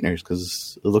The Frighteners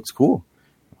because it looks cool.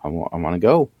 I want to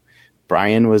go.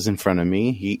 Brian was in front of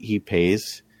me. He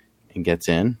pays and gets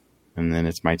in, and then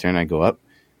it's my turn. I go up.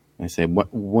 And I say,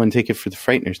 one ticket for The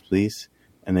Frighteners, please.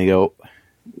 And they go,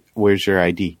 where's your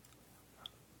ID?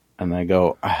 And I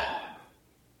go, I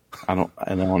don't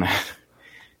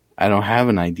have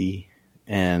an ID.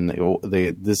 And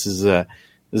this is a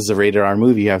rated R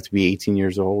movie. You have to be 18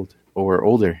 years old or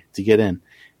older to get in.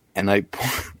 And I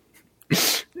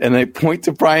point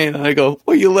to Brian and I go,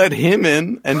 well, you let him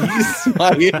in. And he's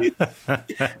smiling.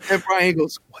 And Brian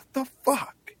goes, what the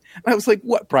fuck? And I was like,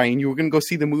 what, Brian? You were going to go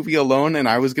see the movie alone and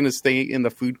I was going to stay in the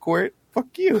food court?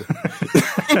 Fuck you.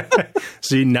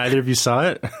 So neither of you saw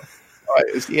it?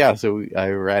 Yeah, so I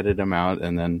ratted him out,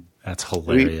 and then... That's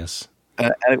hilarious.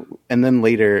 And then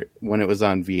later, when it was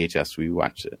on VHS, we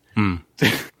watched it. Went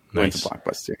Nice. to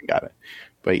Blockbuster and got it.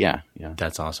 But yeah.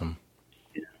 That's awesome.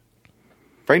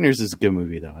 Frighteners is a good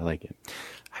movie, though. I like it.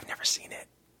 I've never seen it.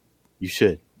 You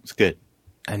should. It's good.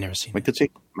 I've never seen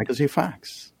Michael J.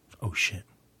 Fox. Oh, shit.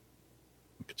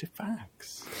 Michael J.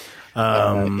 Fox.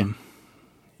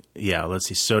 Yeah, let's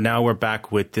see. So now we're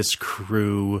back with this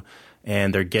crew,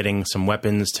 and they're getting some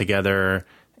weapons together,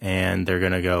 and they're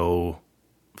going to go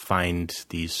find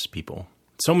these people.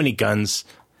 So many guns.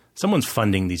 Someone's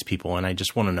funding these people, and I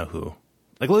just want to know who.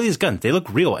 Like, look at these guns. They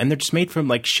look real, and they're just made from,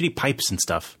 like, shitty pipes and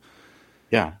stuff.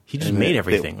 Yeah. He just made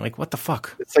everything. Like, what the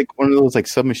fuck? It's like one of those, like,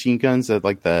 submachine guns that,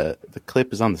 like, the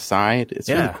clip is on the side. It's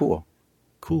really cool.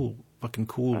 Cool. Fucking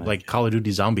cool. Like, Call of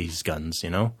Duty Zombies guns, you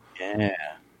know? Yeah.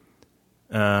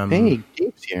 Hey,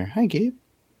 Gabe's here. Hi, Gabe.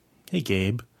 Hey,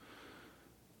 Gabe.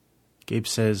 Gabe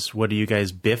says, "What are you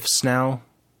guys, biffs now?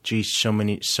 Geez, so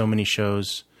many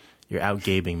shows. You're out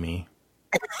gabing me."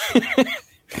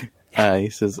 He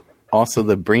says, also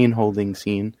the brain holding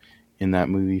scene in that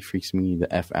movie freaks me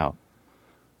the F out.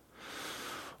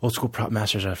 Old school prop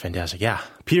masters are fantastic. Yeah,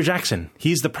 Peter Jackson.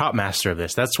 He's the prop master of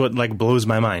this. That's what like blows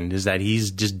my mind is that he's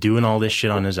just doing all this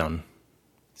shit on his own.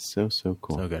 So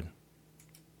cool. So good.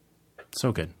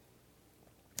 So good.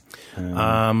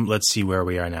 Let's see where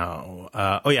we are now.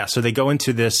 So they go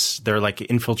into this. They're like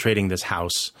infiltrating this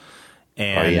house,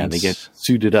 and they get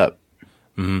suited up.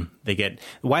 They get.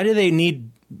 Why do they need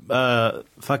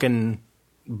fucking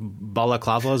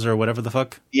balaclavas or whatever the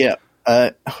fuck? Yeah,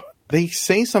 they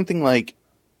say something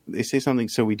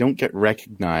so we don't get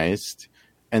recognized,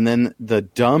 and then the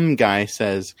dumb guy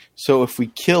says, "So if we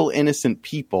kill innocent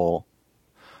people."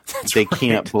 They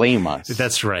can't blame us.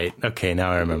 That's right. Okay,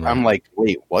 now I remember. I'm like,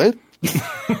 wait, what?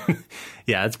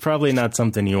 Yeah, it's probably not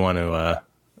something you want to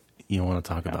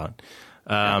talk about.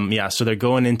 So they're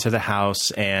going into the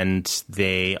house and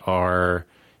they go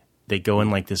in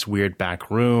like this weird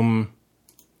back room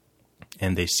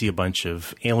and they see a bunch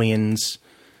of aliens.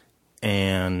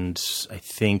 And I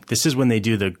think this is when they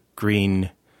do the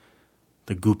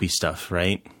goopy stuff,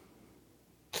 right?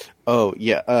 Oh,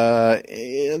 yeah.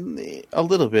 A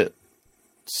little bit.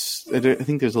 I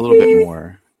think there's a little bit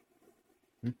more.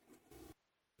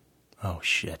 Oh,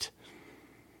 shit.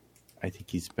 I think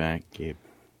he's back, Gabe.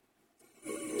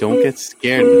 Don't get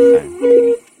scared this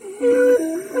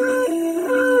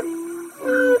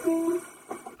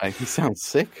time. He sounds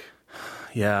sick.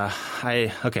 Yeah,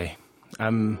 okay.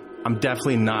 I'm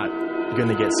definitely not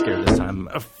gonna get scared this time.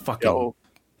 Fucking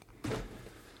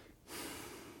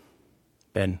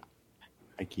Ben.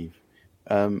 Hi, Keith.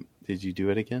 Did you do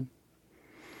it again?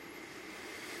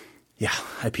 Yeah,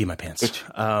 I pee my pants.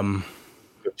 Go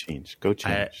change.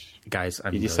 Guys,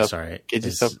 I'm really sorry. Get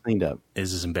yourself cleaned up.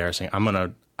 This is embarrassing. I'm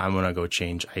gonna go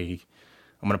change. I'm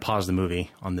gonna pause the movie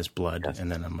on this blood,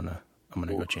 and then I'm gonna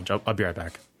go change. I'll be right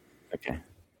back. Okay.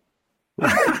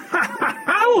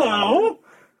 Hello.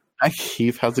 Hi,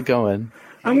 Keith. How's it going?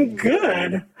 I'm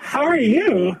good. How are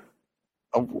you?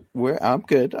 Oh, I'm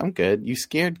good. You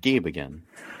scared Gabe again.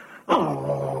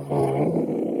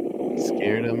 Oh.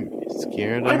 Scared him.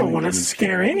 I don't want to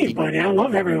scare anybody. I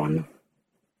love everyone.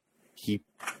 He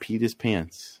peed his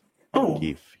pants. Oh.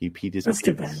 Keith. He peed his That's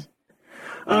pants. too bad.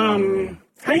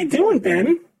 How you doing,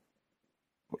 Ben?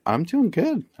 I'm doing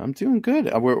good.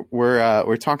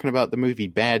 We're talking about the movie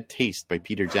Bad Taste by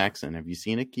Peter Jackson. Have you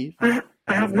seen it, Keith? I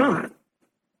have not.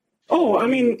 Oh, I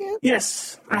mean,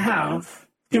 yes, I have.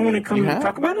 Do you want to come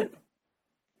talk about it?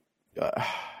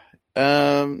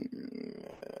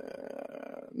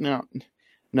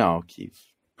 No, Keith.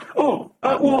 Oh,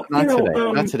 well, not today.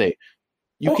 Not today. today.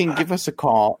 You can give us a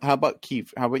call. How about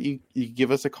Keith? How about you give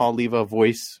us a call, leave a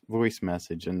voice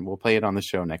message, and we'll play it on the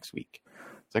show next week.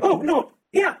 Is that cool? No,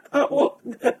 yeah. Well,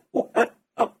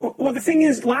 the thing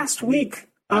is, last week,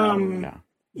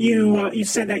 you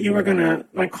said that you were gonna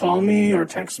like call me or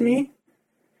text me,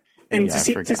 and to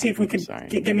see if we could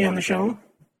get me on the show.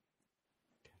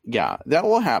 Yeah, that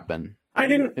will happen.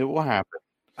 It will happen.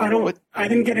 I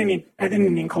didn't get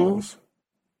any calls.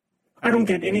 I don't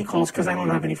get any calls because I don't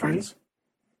have any friends.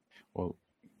 Well,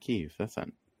 Keith, that's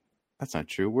not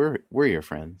true. We're your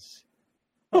friends.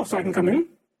 Oh, so I can come in?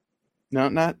 No,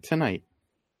 not tonight.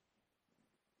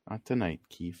 Not tonight,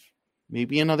 Keith.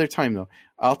 Maybe another time though.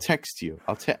 I'll text you.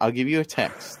 I'll give you a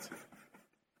text.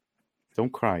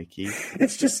 Don't cry, Keith.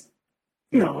 It's just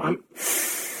no.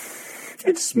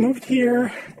 just moved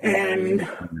here, and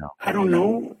I don't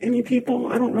know any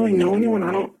people. I don't really know anyone.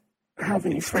 I don't have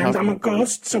any friends. I'm a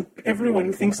ghost, so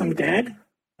everyone thinks I'm dead.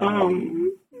 Well,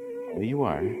 you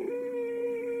are.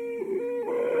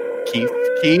 Keith.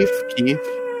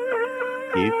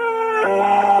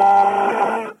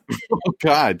 Oh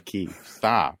God, Keith,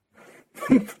 stop.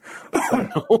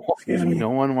 Excuse me. No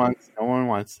one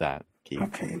wants that, Keith.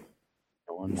 Okay.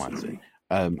 No one wants it.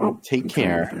 Take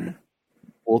care.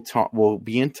 We'll talk. We'll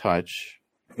be in touch.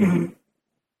 Mm-hmm.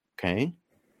 Okay.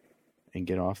 And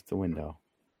get off the window.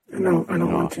 No, I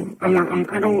don't want to.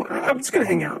 I'm just gonna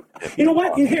hang out. You know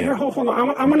what? Here, hold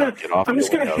on. I'm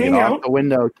just gonna hang out. Get off the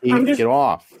window, Keith. Get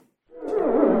off.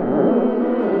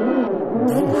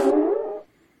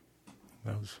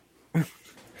 That was.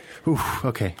 Oof,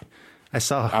 okay. I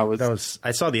saw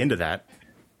the end of that.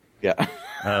 Yeah.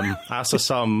 I also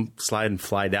saw him slide and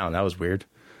fly down. That was weird.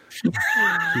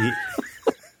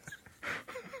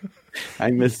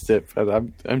 I missed it, but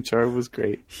I'm sure it was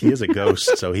great. He is a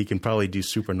ghost, so he can probably do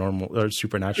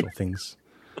supernatural things.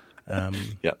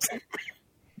 Yes.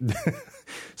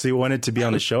 So you wanted to be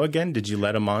on the show again? Did you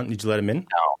let him on? Did you let him in?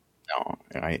 No.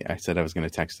 I said I was going to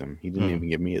text him. He didn't even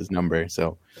give me his number,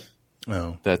 so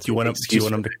that's do you want him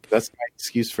to? That's my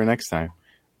excuse for next time.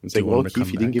 It's like, well,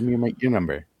 Keith, you didn't give me your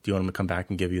number. Do you want him to come back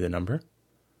and give you the number?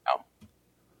 No.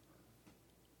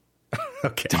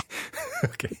 Okay.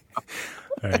 Okay.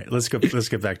 All right. Let's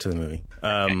get back to the movie.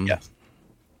 Yes.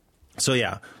 So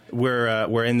yeah,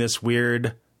 we're in this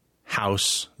weird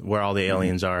house where all the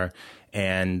aliens are,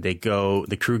 and the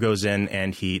crew goes in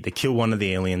and they kill one of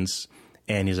the aliens,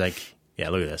 and he's like, yeah,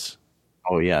 look at this.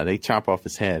 Oh yeah, they chop off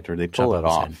his head or they pull it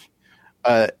off.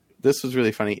 This was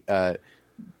really funny.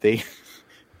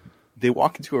 They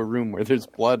walk into a room where there's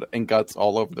blood and guts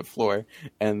all over the floor,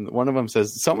 and one of them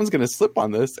says, "Someone's going to slip on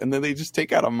this," and then they just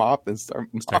take out a mop and start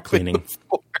cleaning.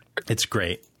 It's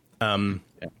great. And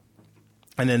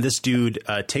then this dude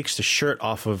takes the shirt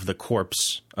off of the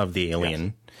corpse of the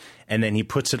alien, and then he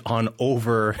puts it on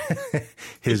over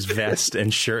his vest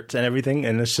and shirt and everything.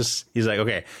 And it's just, he's like,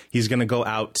 okay, he's going to go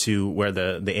out to where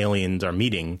the aliens are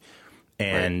meeting,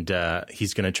 and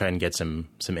he's going to try and get some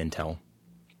intel.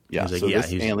 Yeah, like, so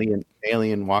this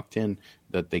alien walked in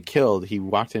that they killed. He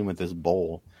walked in with this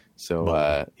bowl.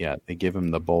 So, they give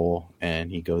him the bowl,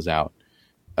 and he goes out.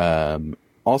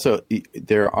 Also,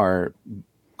 there are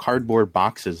cardboard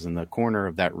boxes in the corner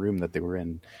of that room that they were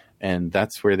in, and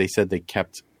that's where they said they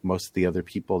kept most of the other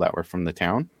people that were from the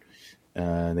town.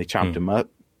 They chopped them up.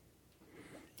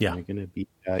 Yeah. They're going to be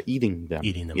eating them.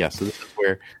 Yeah, so this is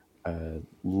where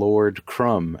Lord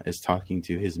Crumb is talking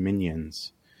to his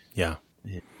minions. Yeah.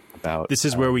 This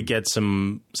is where we get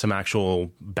some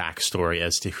actual backstory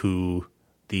as to who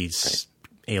these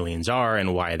aliens are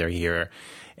and why they're here.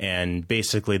 And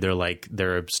basically they're like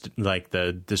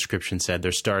the description said,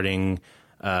 they're starting,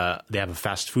 they have a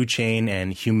fast food chain,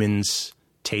 and humans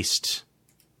taste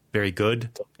very good,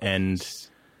 and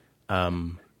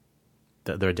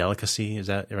they're a delicacy. Is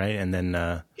that right? And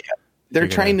then they're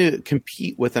trying to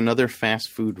compete with another fast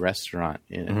food restaurant,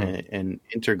 an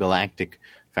intergalactic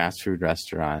fast food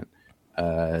restaurant,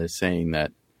 saying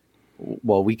that,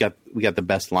 well, we got the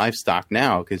best livestock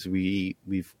now because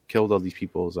we've killed all these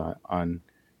people on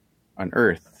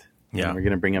Earth. Yeah, and we're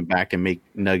gonna bring them back and make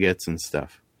nuggets and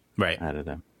stuff out of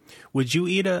them. Would you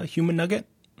eat a human nugget?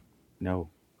 No.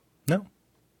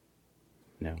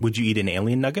 Would you eat an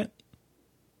alien nugget?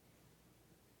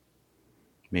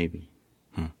 Maybe.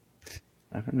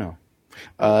 I don't know.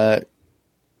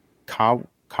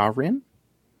 Karin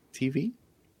TV.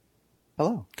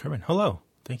 Hello. Karin, hello.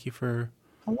 Thank you for...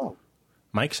 Hello.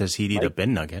 Mike says he'd eat a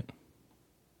Ben nugget.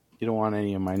 You don't want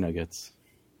any of my nuggets.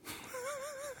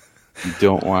 You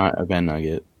don't want a Ben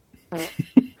nugget.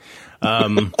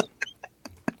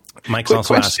 Mike's Quick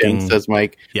also question, asking... says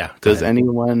Mike. Yeah. Does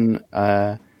anyone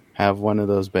have one of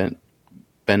those Ben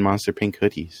Monster Pink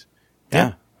hoodies?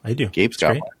 Yeah, I do. Gabe's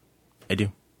got one. I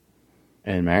do.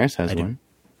 And Maris has one.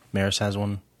 Maris has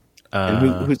one.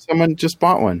 And someone just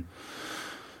bought one.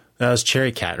 That was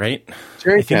Cherry Cat, right?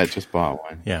 Cherry Cat just bought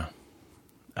one. Yeah.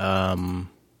 Can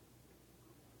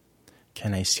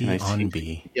I see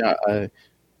Onby? Yeah.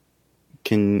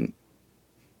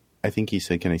 I think he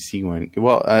said, "Can I see one?"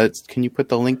 Well, can you put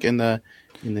the link in the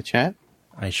chat?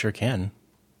 I sure can.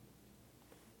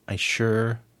 I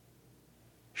sure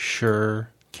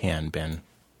can, Ben.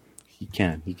 He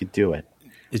can. He could do it.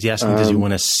 Is he asking, does he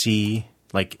want to see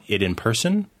it in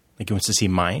person? Like he wants to see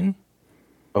mine?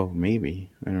 Oh, maybe.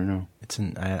 I don't know.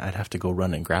 I'd have to go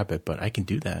run and grab it, but I can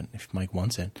do that if Mike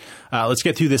wants it. Let's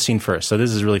get through this scene first. So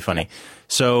this is really funny.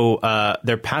 So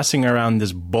they're passing around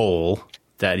this bowl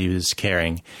that he was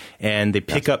carrying, and they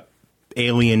pick up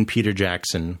alien Peter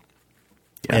Jackson,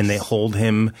 and they hold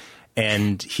him,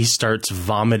 and he starts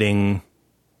vomiting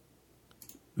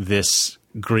this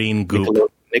green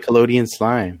goop. Nickelodeon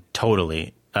slime.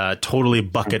 Totally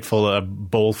bowl full of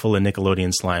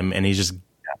Nickelodeon slime, and he's just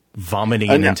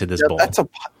vomiting it into this bowl.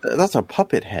 That's a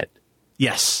puppet head.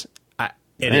 Yes,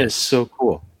 it is so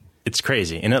cool. It's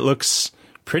crazy, and it looks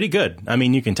pretty good. I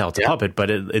mean, you can tell it's a puppet, but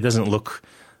it doesn't look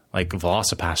like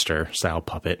Velocipaster style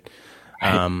puppet.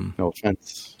 No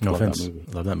offense. No offense.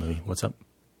 Love that movie. What's up?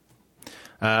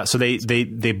 So he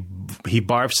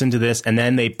barfs into this, and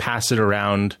then they pass it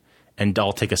around, and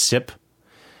all take a sip.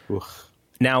 Oof.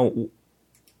 Now,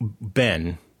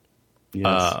 Ben,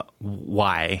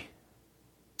 why?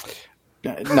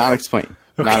 Not explained.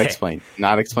 Okay. Not explained.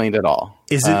 Not explained at all.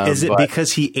 Is it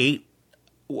because he ate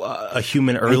a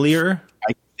human earlier?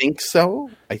 I think so.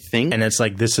 And it's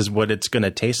like, this is what it's going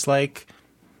to taste like?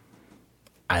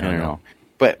 I don't know.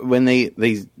 But when they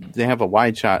have a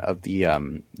wide shot of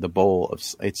the bowl of,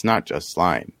 it's not just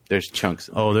slime. There's chunks.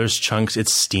 There's chunks.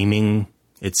 It's steaming.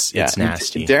 It's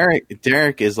nasty.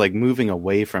 Derek is like moving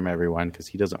away from everyone because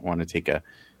he doesn't want to take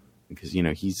because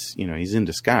he's in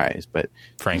disguise. But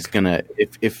Frank, he's gonna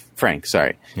if Frank,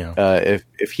 sorry,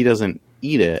 if he doesn't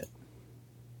eat it,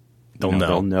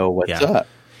 they'll know what's up.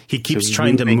 He keeps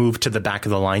trying to move to the back of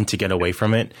the line to get away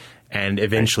from it, and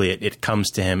eventually it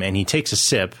comes to him, and he takes a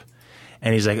sip,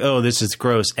 and he's like, "Oh, this is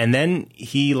gross," and then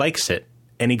he likes it.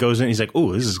 And he goes in, he's like,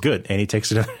 "Oh, this is good." And he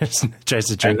takes it, tries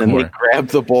to drink more. And then they grab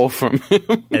the bowl from him.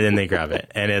 And then they grab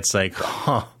it. And it's like,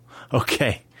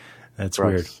 okay. That's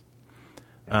weird.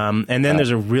 And then there's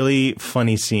a really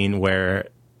funny scene where,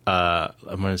 I'm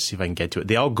going to see if I can get to it.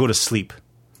 They all go to sleep.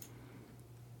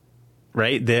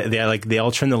 Right? They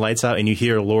all turn the lights out, and you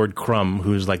hear Lord Crumb,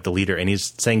 who's like the leader, and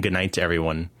he's saying goodnight to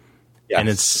everyone. Yes, and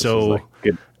it's so...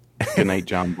 Like good night,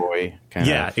 John Boy.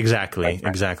 Yeah, exactly.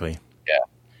 Exactly.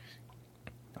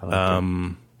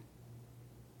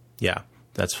 Yeah,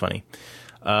 that's funny.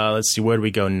 Let's see, where do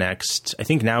we go next? I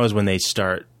think now is when they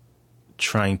start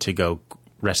trying to go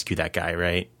rescue that guy,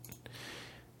 right?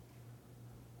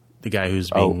 The guy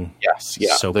who's being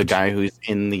soaked. The guy who's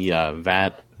in the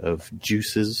vat of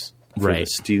juices for the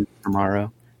stew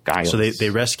tomorrow. Giles. So they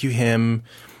rescue him,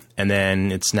 and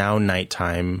then it's now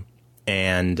nighttime,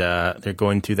 and they're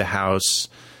going through the house,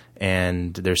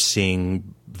 and they're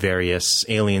seeing various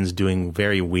aliens doing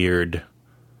very weird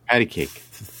patty cake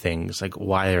things. Like,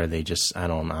 why are they just? I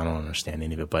don't understand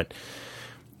any of it. But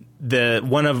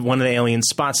one of the aliens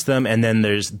spots them, and then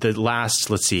there's the last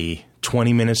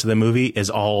 20 minutes of the movie is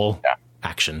all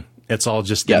action. It's all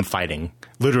just them fighting,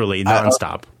 literally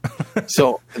nonstop.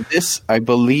 So I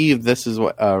believe this is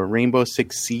what Rainbow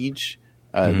Six Siege.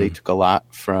 They took a lot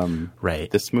from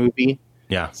this movie.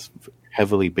 Yeah. It's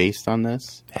heavily based on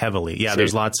this. Heavily. Yeah,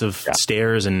 there's lots of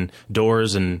stairs and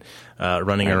doors and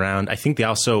running around. I think they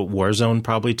also, Warzone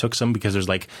probably took some because there's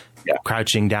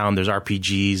crouching down, there's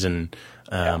RPGs and,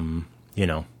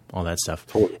 all that stuff.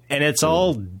 Totally. And it's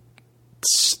all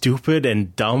stupid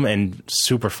and dumb and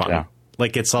super fun. Yeah.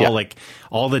 Like, it's all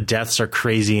all the deaths are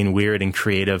crazy and weird and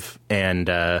creative, and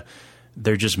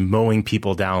they're just mowing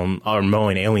people down or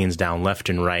mowing aliens down left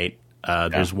and right.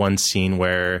 There's one scene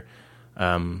where...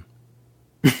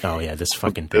 this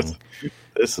fucking thing.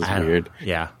 This is weird.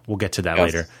 Yeah, we'll get to that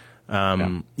later.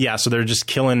 So they're just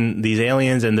killing these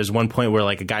aliens, and there's one point where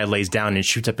a guy lays down and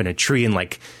shoots up in a tree,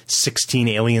 and 16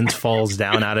 aliens falls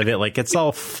down out of it. It's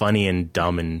all funny and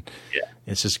dumb, and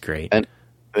it's just great. And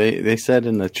they said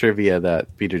in the trivia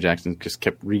that Peter Jackson just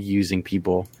kept reusing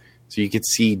people, so you could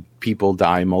see people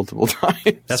die multiple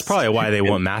times. That's probably why they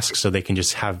want masks, so they can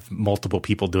just have multiple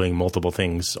people doing multiple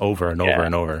things over and over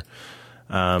and over.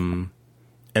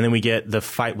 And then we get the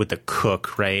fight with the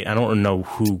cook, right? I don't know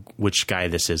which guy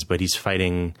this is, but he's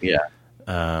fighting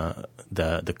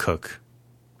the cook.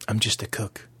 I'm just a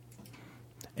cook.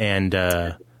 And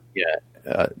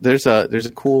there's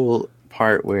a cool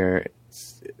part where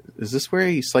is this where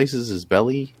he slices his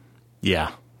belly?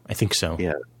 Yeah, I think so.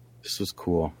 Yeah, this was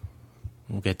cool.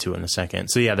 We'll get to it in a second.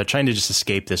 So they're trying to just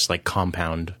escape this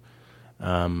compound.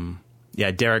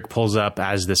 Derek pulls up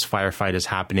as this firefight is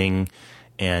happening,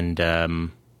 and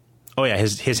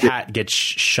his hat gets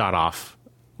shot off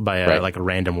by a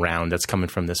random round that's coming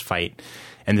from this fight,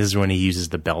 and this is when he uses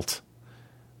the belt.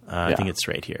 I think it's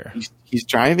right here. He's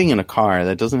driving in a car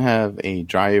that doesn't have a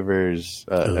driver's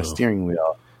a steering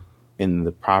wheel in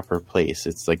the proper place.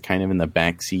 It's kind of in the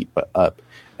back seat but up,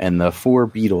 and the 4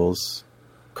 Beatles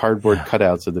cardboard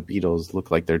cutouts of the Beatles look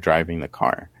like they're driving the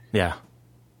car. Yeah.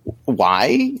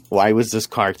 Why was this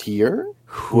car here?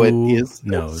 Who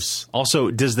knows?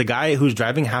 Also, does the guy who's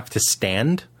driving have to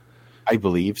stand? I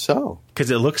believe so.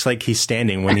 Because it looks like he's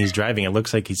standing when he's driving. It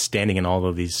looks like he's standing in all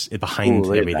of these behind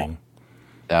everything.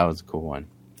 That was a cool one.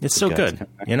 It's so good,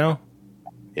 you know?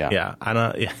 Yeah. Yeah. I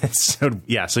don't. Yeah. It's so,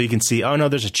 yeah. So you can see. Oh no,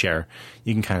 there's a chair.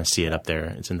 You can kind of see it up there.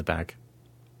 It's in the back.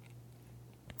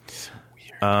 So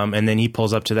weird. And then he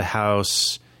pulls up to the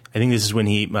house. I think this is when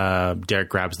Derek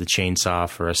grabs the chainsaw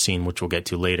for a scene which we'll get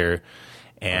to later,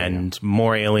 and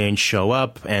more aliens show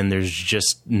up, and there's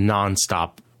just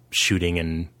nonstop shooting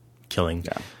and killing.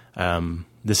 Yeah.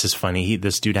 This is funny.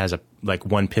 This dude has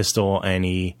one pistol, and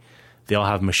they all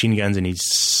have machine guns, and he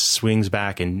swings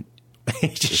back and he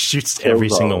just shoots every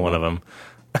single one of them.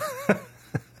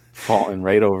 Falling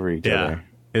right over each other.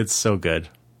 It's so good.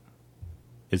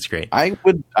 It's great. I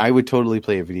would totally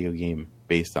play a video game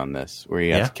based on this, where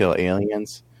you have to kill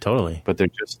aliens. Totally. But they're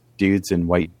just dudes in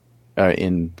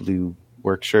in blue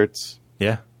work shirts.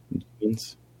 Yeah.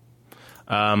 Jeans.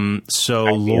 So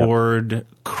Lord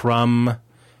Crumb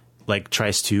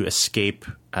tries to escape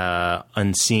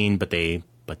unseen, but they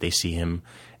see him,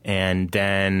 and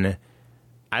then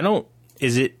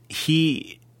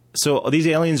so these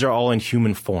aliens are all in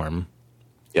human form.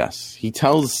 Yes, he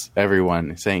tells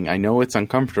everyone, saying, "I know it's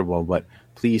uncomfortable, but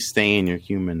please stay in your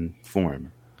human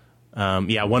form."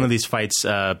 One of these fights,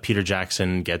 Peter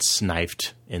Jackson gets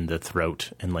knifed in the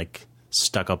throat and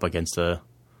stuck up against a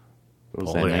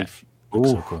knife.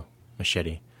 Looks so cool.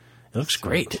 Machete. It looks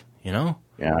great, you know?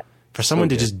 Yeah. For someone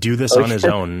to just do this on his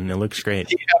own, it looks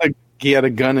great. He had a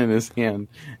gun in his hand,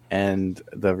 and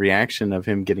the reaction of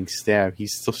him getting stabbed, he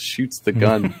still shoots the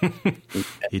gun.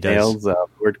 He does. Nails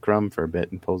Lord Crumb for a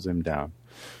bit and pulls him down.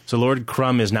 So Lord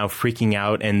Crumb is now freaking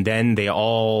out, and then they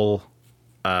all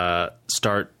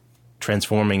start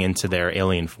transforming into their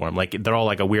alien form. They're all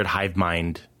a weird hive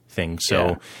mind thing.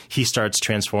 So he starts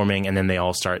transforming, and then they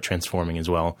all start transforming as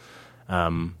well.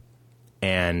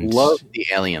 And love the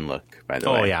alien look, by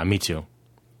the way. Oh yeah, me too.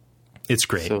 It's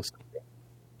great.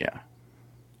 Yeah,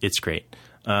 it's great.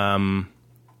 And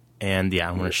I'm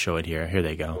going to show it here. Here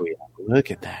they go. Oh, yeah.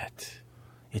 Look at that.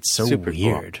 It's so super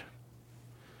weird. Cool.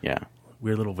 Yeah,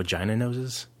 weird little vagina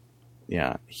noses.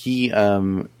 Yeah, he.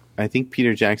 I think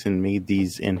Peter Jackson made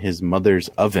these in his mother's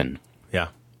oven. Yeah,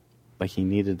 he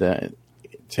needed that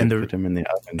to put them in the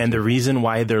oven. And the reason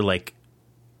why they're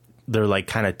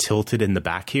kind of tilted in the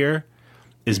back here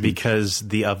is because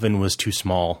the oven was too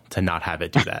small to not have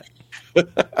it do that.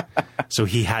 So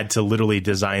he had to literally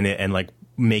design it and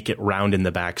make it round in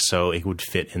the back so it would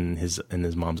fit in his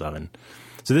mom's oven.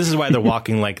 So this is why they're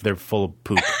walking like they're full of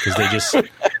poop, because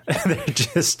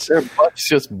their butts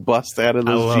just bust out of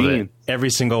those jeans.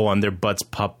 Every single one, their butts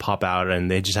pop out,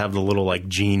 and they just have the little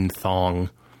jean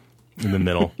thong in the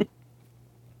middle.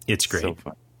 It's great. So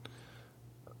fun.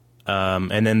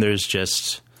 And then there's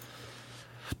just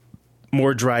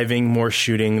more driving, more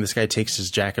shooting. This guy takes his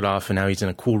jacket off, and now he's in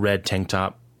a cool red tank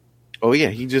top. Oh yeah,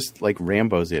 he just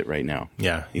Rambo's it right now.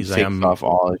 Yeah, he takes off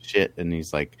all his shit, and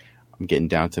he's like, "I'm getting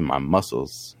down to my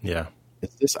muscles." Yeah.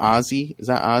 Is this Ozzy? Is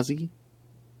that Ozzy?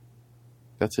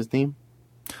 That's his name?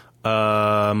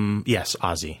 Yes,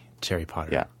 Ozzy. It's Harry Potter.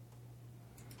 Yeah.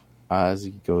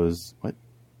 Ozzy goes what?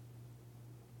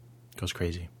 Goes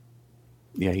crazy.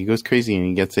 Yeah, he goes crazy, and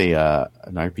he gets an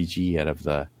RPG out of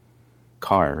the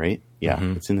car, right? Yeah,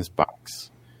 It's in this box.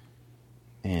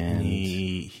 And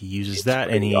he uses that,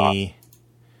 and I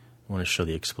want to show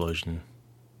the explosion.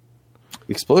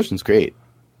 The explosion's great.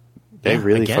 They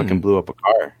really fucking blew up a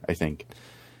car, I think.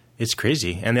 It's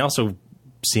crazy. And they also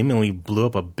seemingly blew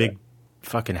up a big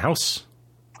fucking house.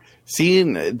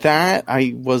 Seeing that,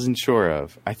 I wasn't sure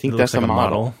of. I think that's a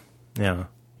model. Yeah.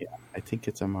 Yeah, I think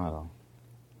it's a model.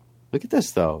 Look at this,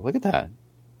 though. Look at that.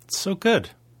 It's so good.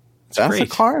 That's great. A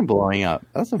car blowing up.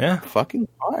 That's a fucking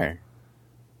car.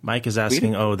 Mike is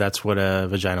asking, that's what a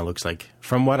vagina looks like.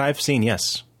 From what I've seen,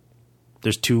 yes.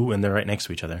 There's two, and they're right next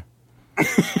to each other.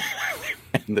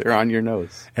 And they're on your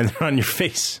nose. And they're on your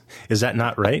face. Is that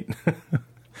not right?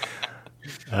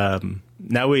 Now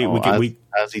Ozzy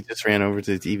just ran over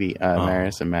to the TV.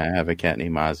 Maris and Matt have a cat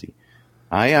named Ozzy.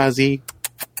 Hi, Ozzy.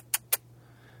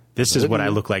 This is what I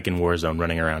look like in Warzone,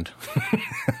 running around.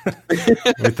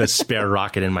 With a spare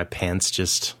rocket in my pants,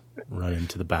 just run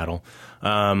into the battle.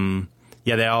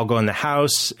 They all go in the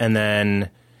house, and then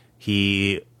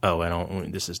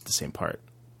this is the same part.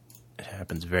 It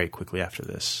happens very quickly after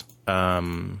this.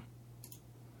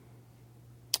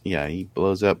 He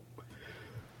blows up.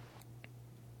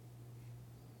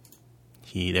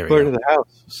 There we go. Part of the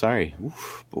house. Sorry.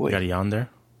 Oof, boy. You got a yawn there?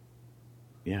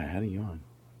 Yeah, I had a yawn.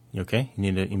 You okay?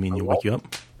 You mean you wake you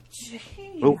up?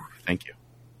 Oh, thank you.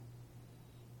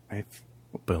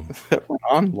 Boom. That went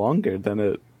on longer than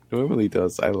it normally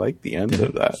does. I like the end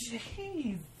of that.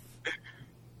 Jeez.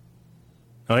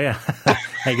 Oh yeah,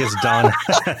 I guess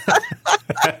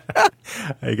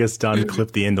Don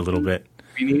clipped the end a little bit.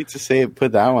 We need to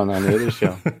put that one on the other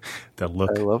show. The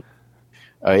look. I love.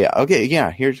 Oh yeah, okay,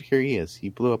 yeah. Here he is. He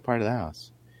blew up part of the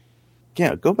house.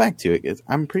 Yeah, go back to it.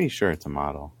 I'm pretty sure it's a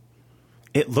model.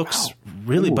 It looks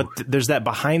really, but there's that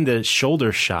behind the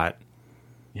shoulder shot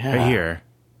right here.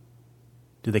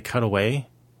 Do they cut away?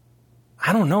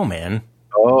 I don't know, man.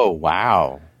 Oh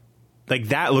wow! Like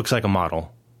that looks like a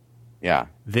model. Yeah.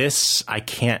 This, I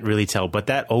can't really tell, but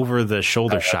that over the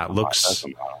shoulder shot looks...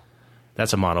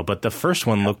 That's a model. But the first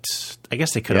one looked... I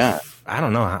guess they could have... I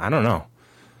don't know.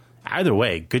 Either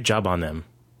way, good job on them.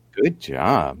 Good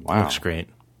job. Wow. Looks great.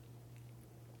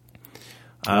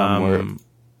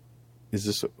 Is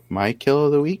this my kill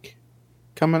of the week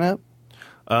coming up?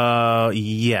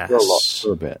 Yes. For a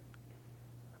little bit.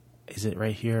 Is it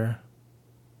right here?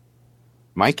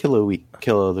 My kill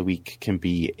of the week can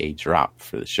be a drop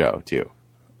for the show too.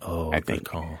 Oh, I good think.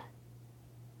 call.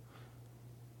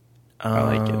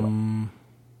 I like it.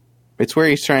 It's where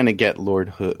he's trying to get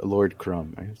Lord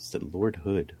Crumb. I said Lord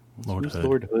Hood. Lord Hood.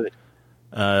 Lord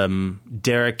Hood.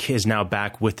 Derek is now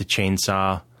back with the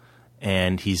chainsaw,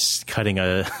 and he's cutting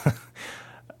a.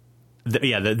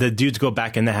 The dudes go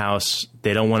back in the house.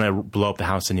 They don't want to blow up the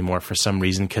house anymore for some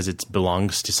reason because it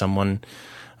belongs to someone.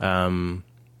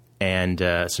 And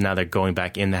so now they're going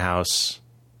back in the house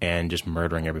and just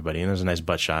murdering everybody. And there's a nice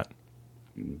butt shot.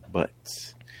 But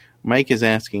Mike is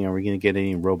asking, are we going to get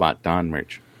any Robot Don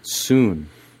merch? Soon.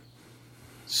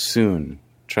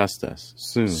 Trust us.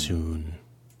 Soon.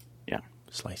 Yeah.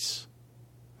 Slice.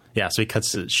 Yeah, so he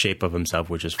cuts the shape of himself,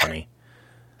 which is funny.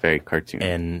 Very cartoon.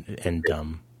 And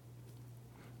dumb.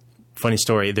 Funny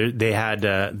story. They had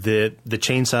the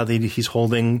chainsaw that he's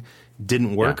holding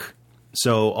didn't work. Yeah.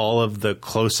 So all of the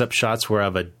close-up shots were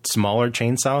of a smaller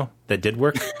chainsaw that did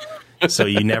work. So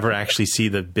you never actually see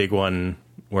the big one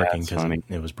working because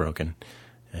it was broken,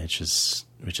 which is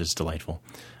delightful.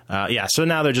 So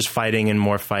now they're just fighting and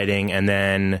more fighting. And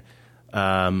then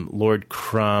Lord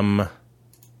Crumb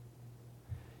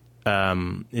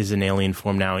is in alien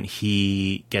form now, and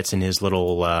he gets in his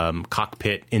little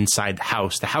cockpit inside the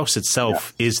house. The house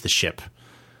itself is the ship.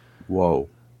 Whoa.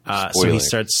 So he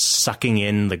starts sucking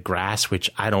in the grass, which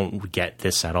I don't get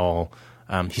this at all.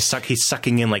 He's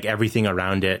sucking in like everything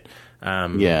around it.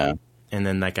 And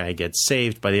then that guy gets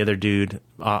saved by the other dude.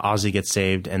 Ozzy gets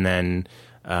saved, and then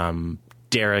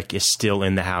Derek is still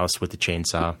in the house with the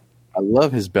chainsaw. I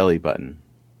love his belly button.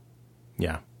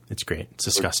 Yeah, it's great. It's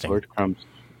disgusting. Lord Crumb's.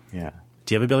 Yeah.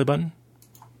 Do you have a belly button?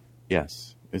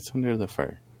 Yes, it's under the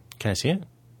fur. Can I see it?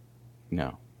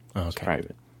 No. Oh, okay. It's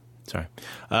private. Sorry.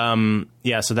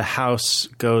 So the house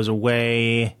goes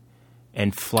away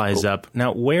and flies up.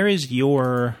 Now, where is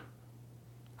your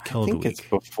kill of the week? I think it's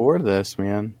before this,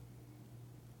 man.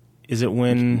 Is it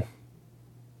when...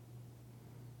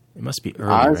 It must be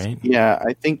early, right? Yeah,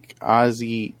 I think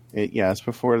Ozzy... it's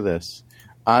before this.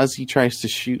 Ozzy tries to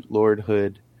shoot Lord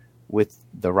Hood with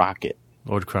the rocket.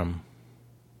 Lord Crumb.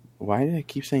 Why did I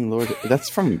keep saying Lord... That's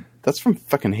from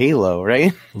fucking Halo,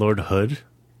 right? Lord Hood?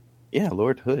 Yeah,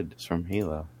 Lord Hood is from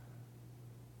Halo.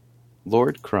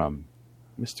 Lord Crumb.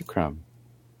 Mr. Crumb.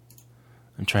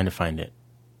 I'm trying to find it.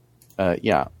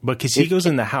 Yeah. But because he goes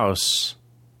in the house,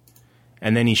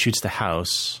 and then he shoots the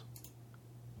house.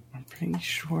 I'm pretty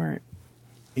sure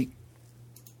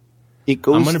it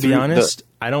goes. I'm going to be honest.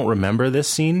 I don't remember this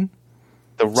scene.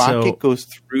 The rocket goes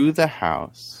through the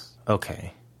house.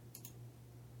 Okay.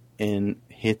 And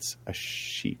hits a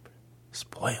sheep.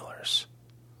 Spoilers.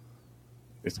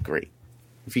 It's great.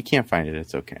 If you can't find it,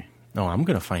 it's okay. No, I'm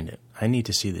going to find it. I need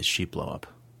to see this sheep blow up.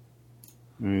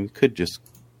 I mean, we could just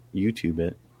YouTube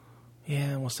it.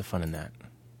 Yeah, what's the fun in that?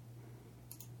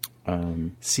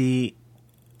 See,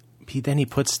 then he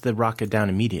puts the rocket down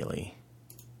immediately.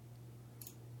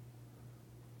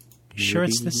 You sure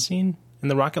it's this scene in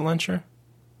the rocket launcher?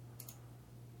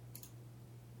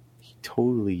 He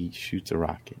totally shoots a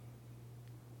rocket.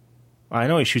 I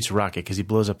know he shoots a rocket because he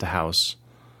blows up the house.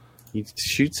 He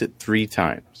shoots it 3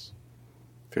 times.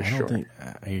 For sure.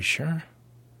 Are you sure?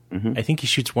 Mm-hmm. I think he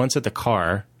shoots once at the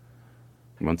car.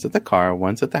 Once at the car,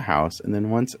 once at the house, and then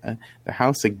once at the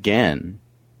house again.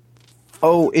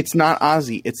 Oh, it's not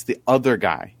Ozzy. It's the other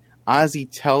guy. Ozzy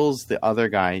tells the other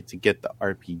guy to get the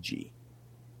RPG.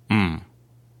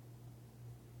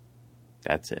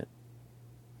 That's it.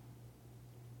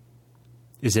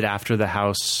 Is it after the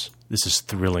house? This is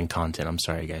thrilling content. I'm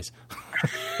sorry, guys.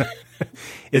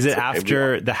 Is it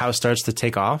after the house starts to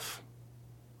take off?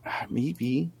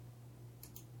 Maybe.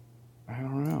 I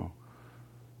don't know.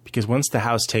 Because once the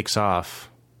house takes off...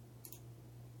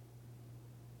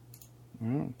 I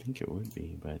don't think it would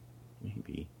be, but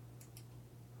maybe.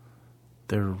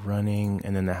 They're running,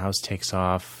 and then the house takes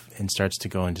off and starts to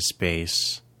go into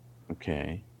space.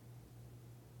 Okay.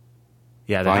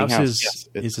 Yeah, the Flying house yes,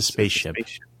 is a spaceship.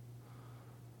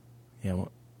 Yeah,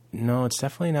 well, no, it's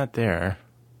definitely not there.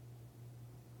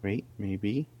 Wait,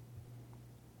 maybe?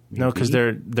 No, because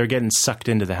they're getting sucked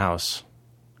into the house.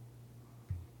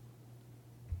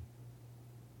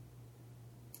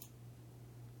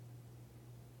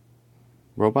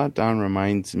 Robot Dawn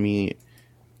reminds me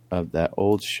of that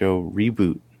old show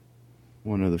Reboot.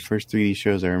 One of the first 3D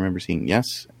shows I remember seeing.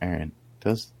 Yes, Aaron.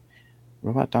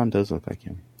 Robot Dawn does look like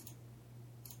him.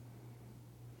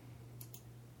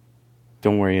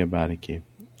 Don't worry about it, Gabe.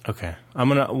 Okay.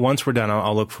 Once we're done,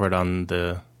 I'll look for it on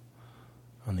the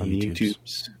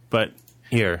YouTubes. But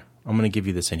here, I'm going to give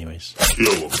you this anyways.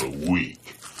 Kill of the week.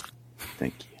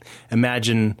 Thank you.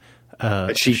 Imagine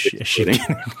a sheep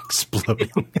exploding.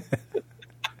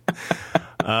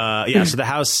 So the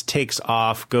house takes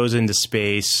off, goes into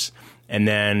space, and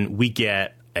then we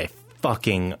get a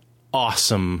fucking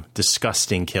awesome,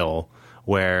 disgusting kill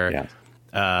where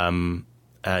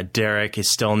Derek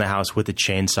is still in the house with the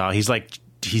chainsaw.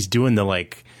 He's doing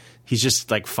he's just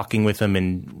like fucking with him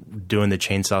and doing the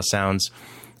chainsaw sounds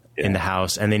in the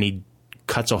house. And then he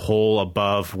cuts a hole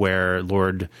above where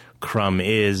Lord Crumb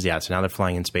is. Yeah. So now they're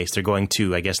flying in space. They're going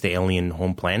to, I guess, the alien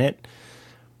home planet.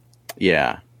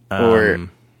 Yeah. Or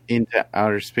into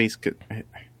outer space.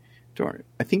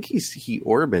 I think he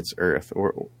orbits Earth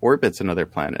or orbits another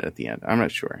planet at the end. I'm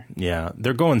not sure. Yeah.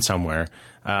 They're going somewhere.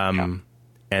 And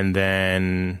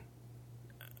then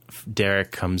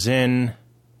Derek comes in.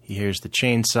 He hears the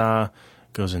chainsaw,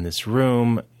 goes in this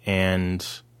room, and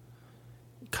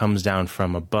comes down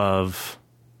from above.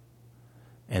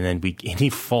 And then he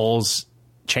falls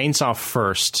chainsaw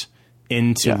first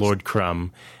into Lord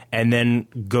Crumb, and then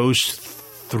goes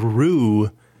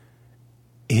through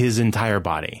his entire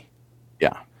body.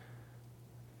 Yeah.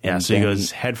 Yeah, so he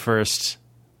goes head first.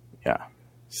 Yeah.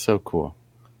 So cool.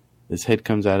 His head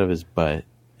comes out of his butt.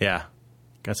 Yeah.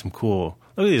 Got some cool...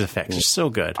 Look at these effects. They're so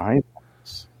good.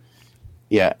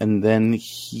 Yeah, and then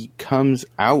he comes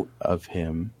out of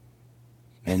him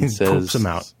and says... poops him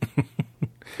out.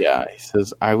 Yeah, he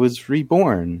says, I was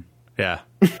reborn. Yeah.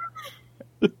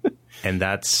 And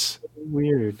that's...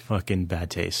 weird. Fucking bad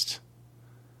taste.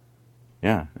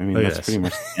 Yeah, I mean, that's pretty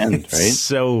much the end, right?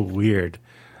 So weird.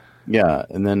 Yeah,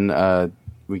 and then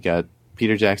we got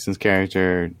Peter Jackson's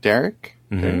character, Derek.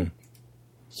 Mm-hmm.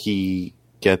 He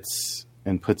gets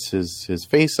and puts his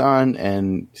face on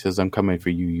and says, I'm coming for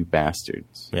you, you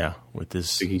bastards. Yeah, with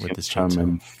this come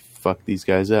and fuck these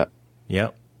guys up.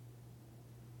 Yep.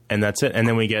 And that's it. And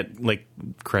then we get like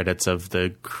credits of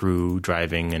the crew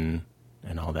driving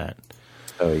and all that.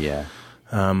 Oh, yeah.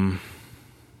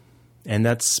 And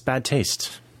that's bad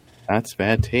taste. That's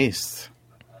bad taste.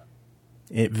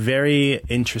 Very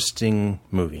interesting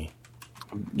movie.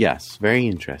 Yes, very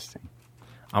interesting.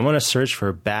 I'm going to search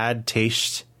for bad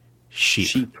taste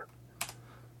sheep.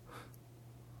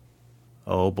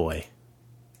 Oh, boy.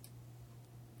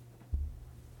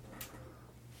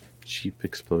 Sheep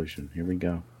explosion. Here we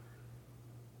go.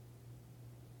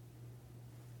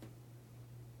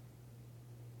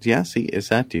 Yeah, see, it's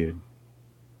that dude.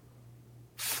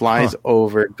 Flies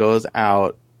over, goes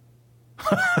out.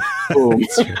 Boom.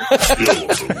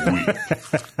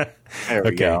 There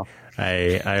we go.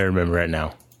 I remember it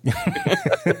now.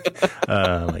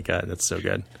 Oh my god, that's so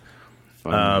good.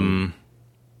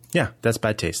 Yeah, that's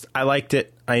bad taste. I liked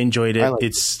it. I enjoyed it.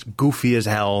 It's goofy as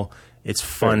hell. It's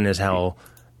fun as hell.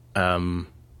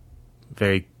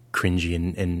 Very cringy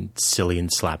and silly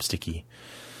and slapsticky.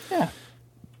 Yeah,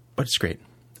 but it's great.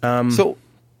 So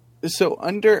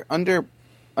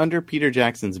under Peter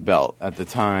Jackson's belt at the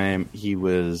time, he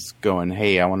was going,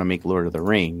 "Hey, I want to make Lord of the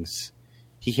Rings."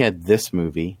 He had this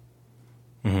movie.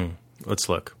 Mm-hmm. Let's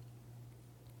look.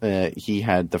 He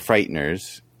had The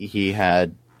Frighteners. He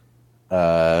had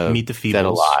Meet the Feebles. Dead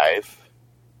Alive.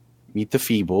 Meet the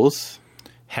Feebles.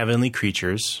 Heavenly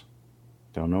Creatures.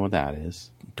 Don't know what that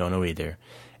is. Don't know either.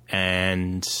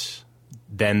 And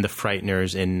then The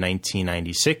Frighteners in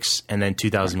 1996, and then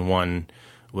 2001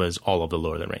 was all of the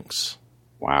Lord of the Rings.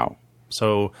 Wow.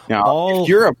 So now,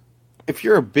 if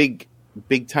you're a big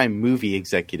time movie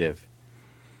executive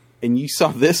and you saw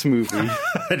this movie,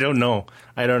 I don't know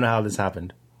how this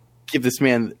happened. Give this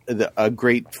man a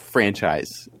great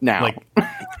franchise now. Like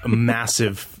a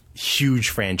massive, huge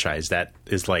franchise that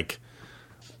is like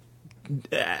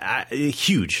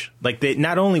huge. Like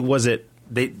not only was it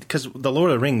because the Lord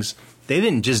of the Rings, they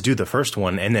didn't just do the first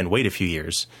one and then wait a few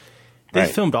years. They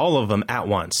filmed all of them at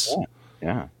once.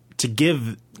 Yeah. To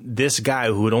give this guy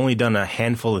who had only done a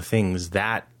handful of things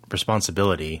that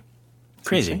responsibility,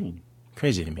 crazy to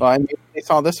me. Well, I mean, they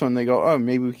saw this one, they go, oh,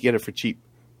 maybe we could get it for cheap.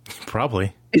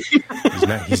 Probably.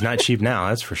 He's not cheap now,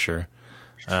 that's for sure.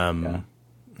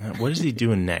 What is he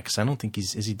doing next? I don't think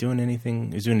is he doing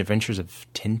anything? He's doing Adventures of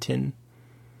Tintin.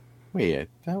 Wait,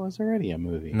 that was already a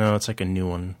movie. No, it's like a new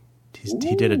one.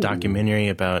 He did a documentary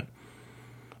about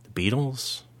the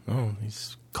Beatles. Oh,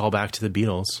 he's called back to the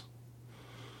Beatles.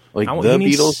 Like the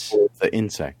Beatles or the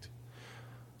insect?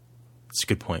 That's a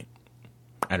good point.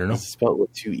 I don't know. Is it spelled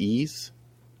with 2 E's?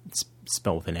 It's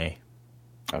spelled with an A.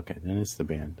 Okay, then it's the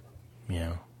band.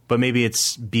 Yeah. But maybe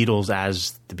it's Beatles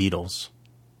as the Beatles.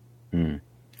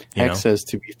 Hex says,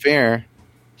 to be fair,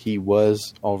 he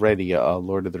was already a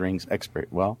Lord of the Rings expert.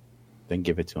 Well, then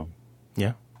give it to him.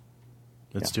 Yeah.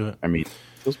 Let's do it. I mean,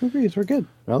 those movies were good.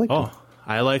 I like them.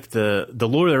 I like the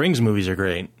Lord of the Rings movies are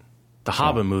great. The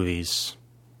Hobbit movies.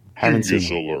 Haven't seen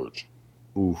Dingus alert.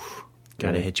 Oof.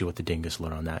 Gotta hit you with the dingus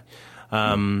alert on that.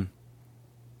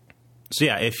 So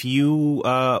yeah, if you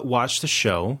watch the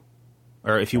show,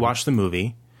 or if you watch the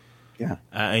movie,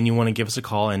 and you want to give us a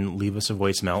call and leave us a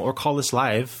voicemail, or call us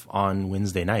live on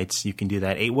Wednesday nights, you can do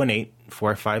that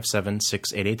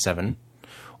 818-457-6887,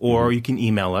 or you can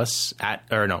email us at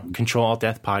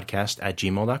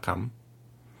controlaltdeathpodcast@gmail.com.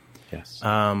 Yes.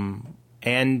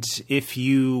 And if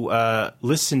you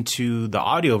listen to the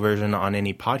audio version on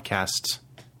any podcast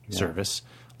service,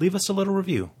 leave us a little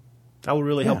review. That will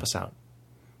really help us out.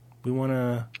 We want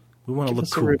to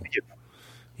look cool.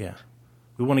 Yeah.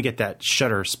 We want to get that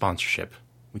Shudder sponsorship.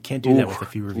 We can't do that with a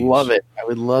few reviews. Love it. I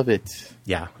would love it.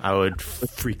 Yeah, I would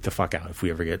freak the fuck out if we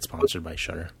ever get sponsored by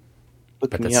Shudder.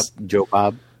 Look me up, Joe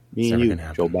Bob. Me and you,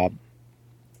 Joe Bob.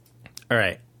 All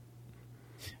right.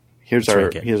 Here's our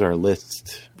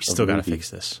list. We still got to fix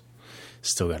this.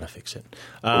 Still got to fix it.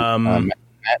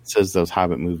 Matt says those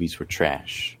Hobbit movies were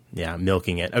trash. Yeah,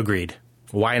 milking it. Agreed.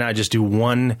 Why not just do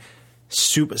one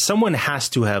someone has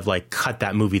to have like cut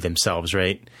that movie themselves,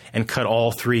 right? And cut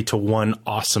all 3 to one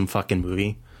awesome fucking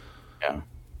movie. Yeah.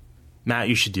 Matt,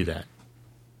 you should do that.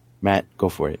 Matt, go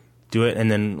for it. Do it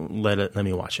and then let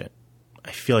me watch it.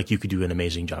 I feel like you could do an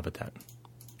amazing job at that.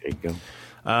 There you go.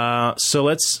 So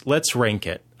let's rank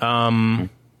it. We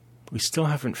still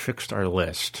haven't fixed our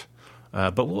list,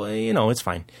 but it's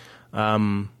fine.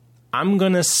 I'm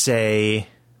gonna say,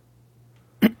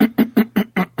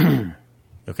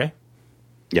 okay,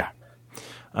 yeah.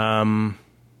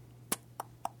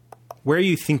 Where are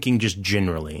you thinking, just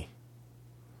generally?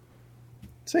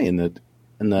 Say in the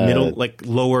middle, like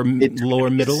lower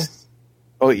middle.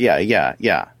 Oh yeah.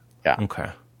 Okay.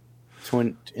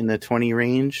 In the 20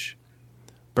 range.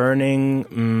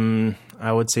 Burning,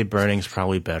 I would say Burning's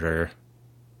probably better,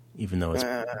 even though it's,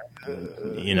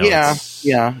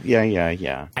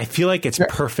 Yeah. I feel like it's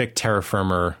perfect Terra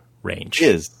Firma range.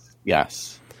 It is,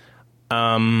 yes.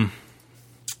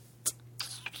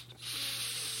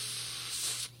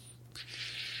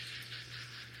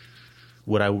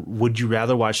 Would you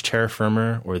rather watch Terra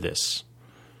Firma or this?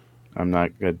 I'm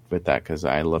not good with that because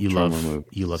I love Troma movies.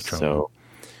 You love Troma. So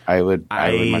I would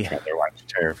much rather watch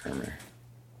Terra Firma.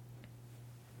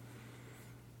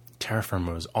 Terra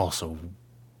Firma was also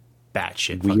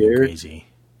batshit fucking crazy.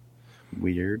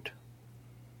 Weird.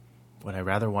 Would I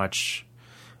rather watch...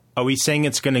 Are we saying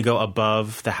it's going to go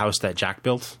above The House That Jack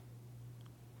Built?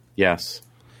 Yes.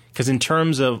 Because in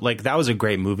terms of... like, that was a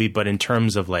great movie, but in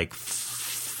terms of, like,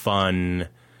 fun...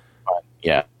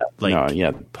 Yeah.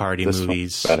 Party this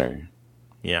movies. Better.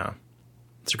 Yeah.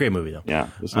 It's a great movie, though. Yeah.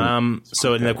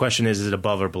 So the question is it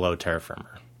above or below Terra Firma?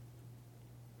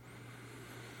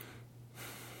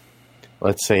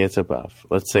 Let's say it's above.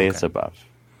 It's above.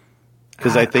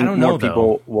 Because I think more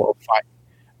people will find...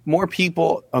 More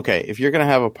people... Okay, if you're going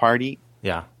to have a party...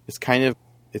 Yeah. It's kind of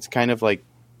like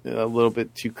a little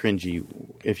bit too cringy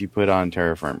if you put on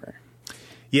Terra Firma.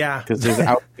 Yeah. Because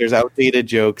there's outdated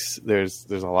jokes. There's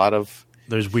a lot of...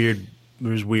 There's weird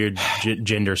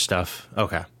gender stuff.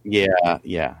 Okay. Yeah.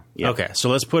 Okay,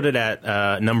 so let's put it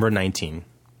at number 19.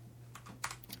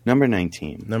 Number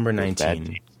 19.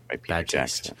 By Peter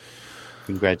Jackson.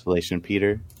 Congratulations,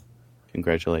 Peter.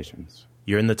 Congratulations.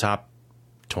 You're in the top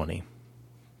 20.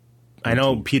 I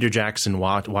know Peter Jackson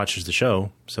watches the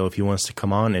show, so if he wants to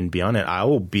come on and be on it, I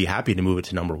will be happy to move it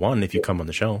to number 1 if you come on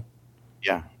the show.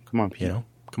 Yeah, come on, Pete.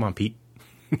 Come on, Pete.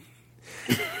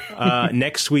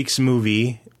 Next week's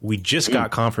movie, we just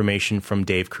got confirmation from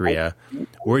Dave Correa.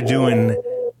 We're doing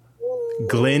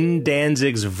Glenn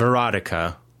Danzig's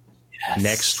Veronica.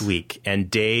 next week. And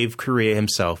Dave Correa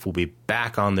himself will be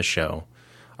back on the show.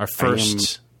 Our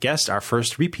first guest, our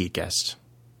first repeat guest.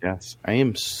 Yes, I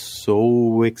am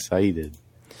so excited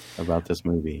about this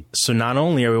movie. So not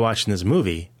only are we watching this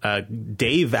movie,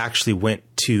 Dave actually went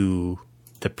to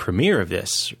the premiere of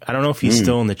this. I don't know if he's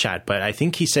still in the chat, but I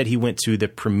think he said he went to the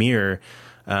premiere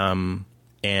and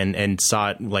saw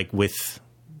it like with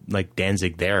like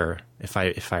Danzig there, if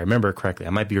I remember correctly. I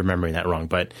might be remembering that wrong,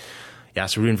 but yeah.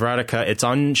 So we're doing Veronica. It's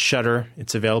on Shudder.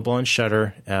 It's available on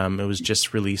Shudder. It was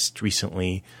just released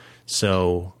recently,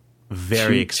 so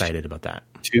very excited about that.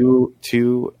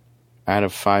 2 out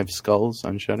of 5 skulls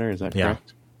on Shudder. Is that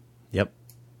correct? Yep.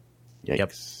 Yikes.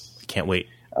 Yep. Can't wait.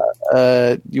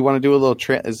 You want to do a little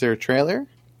is there a trailer?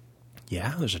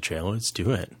 Yeah, there's a trailer. Let's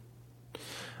do it.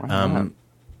 Why not?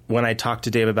 When I talked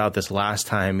to Dave about this last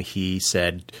time, he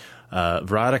said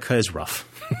Veronica is rough.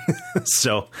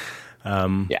 So,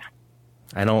 yeah.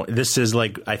 I don't. This is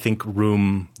like, I think,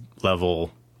 room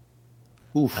level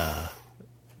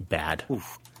bad.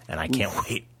 Oof. And I can't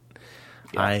wait.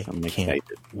 Yes, I can't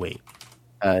wait.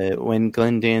 When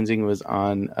Glenn Danzig was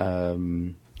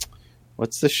on,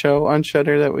 what's the show on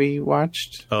Shudder that we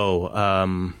watched?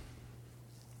 Oh,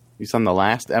 he's on the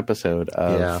last episode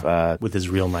of with his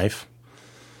real knife.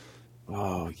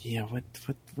 Oh yeah, what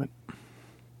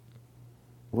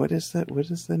is that? What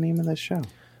is the name of that show?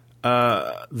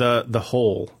 The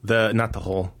hole, not the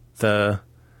hole, the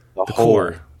hole.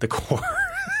 core, the core,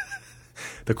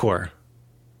 the core.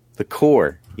 The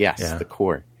Core. Yes, Yeah. The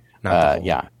Core. Not the hole.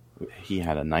 Yeah. He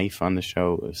had a knife on the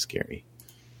show. It was scary.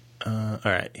 All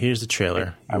right, here's the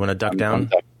trailer. You want to duck down?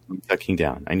 I'm ducking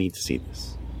down. I need to see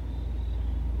this.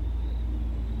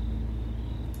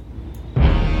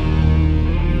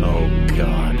 Oh,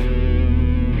 God.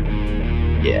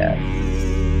 Yeah.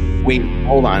 Wait,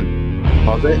 hold on.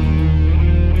 Pause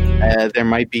it. There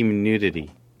might be nudity.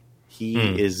 He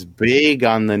is big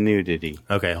on the nudity.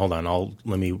 Okay, hold on.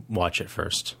 Let me watch it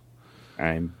first.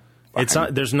 It's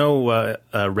not. There's no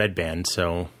red band,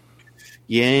 so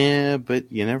yeah,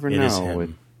 but you never It is know.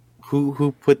 him.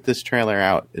 Who put this trailer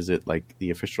out? Is it like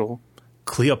the official?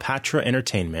 Cleopatra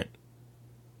Entertainment.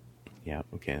 Yeah.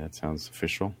 Okay, that sounds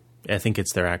official. I think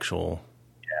it's their actual.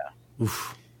 Yeah.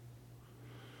 Oof.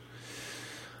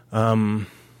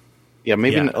 Yeah,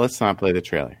 maybe let's not play the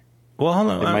trailer. Well,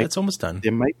 hold on. It's almost done.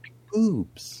 There might be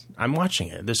boobs. I'm watching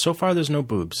it. So far, there's no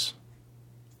boobs.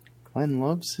 Glenn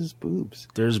loves his boobs.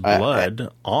 There's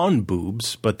blood on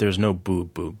boobs, but there's no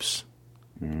boobs.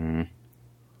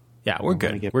 Yeah, we're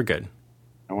good. We're good.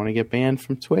 I want to get banned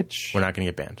from Twitch. We're not going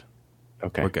to get banned.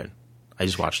 Okay. We're good. I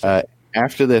just watched it.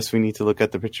 After this, we need to look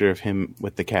at the picture of him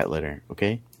with the cat litter,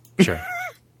 okay? Sure. All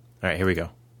right, here we go.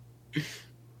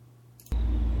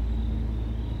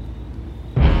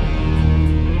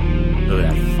 Look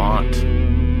at that font.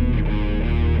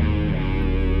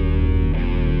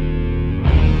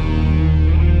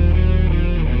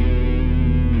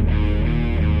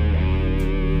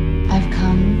 I've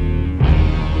come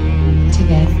to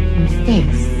get your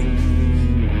face.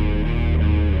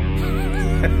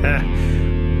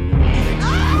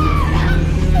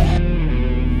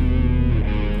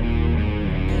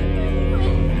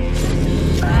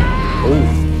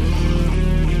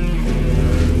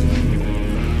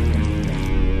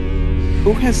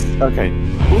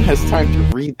 Who has time to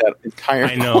read that entire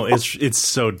I know, it's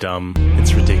so dumb.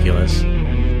 It's ridiculous.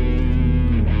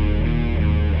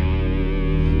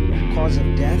 Cause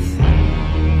of death?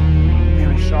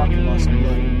 Apparent shock and loss of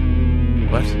blood.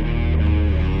 What?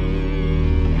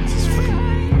 This is fucking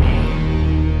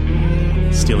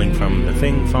stealing from the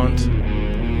Thing font.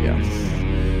 Yes.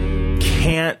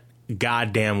 Can't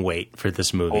goddamn wait for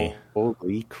this movie.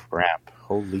 Holy crap.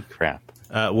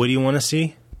 What do you want to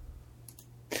see?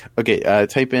 Okay,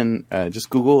 type in, just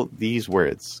Google these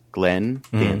words. Glenn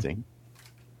Danzig.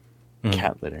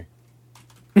 Cat litter.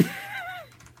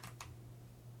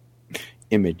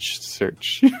 Image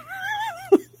search.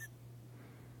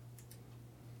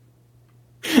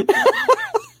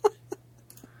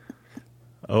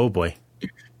 Oh boy.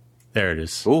 There it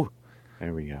is. Oh,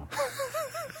 there we go.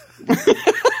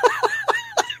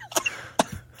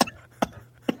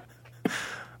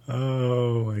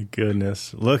 Oh my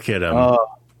goodness. Look at him.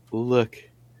 Oh, look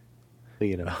at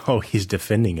him. Oh, he's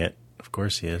defending it. Of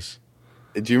course he is.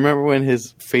 Do you remember when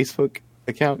his Facebook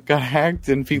account got hacked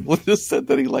and people just said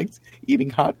that he liked eating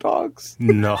hot dogs?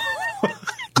 No.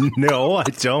 No, I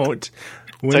don't.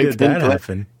 When did that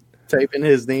happen? Type in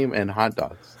his name and hot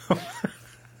dogs.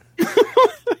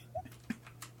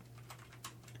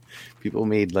 People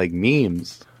made like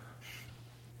memes.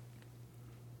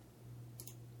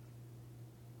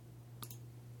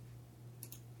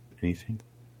 Anything?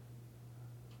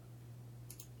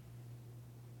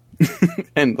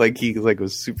 And like he like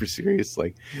was super serious.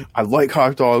 Like, I like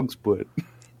hot dogs, but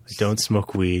I don't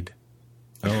smoke weed.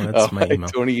 Oh, that's my email.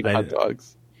 I don't eat hot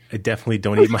dogs. I definitely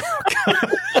don't eat my.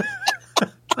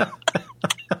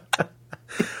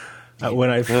 When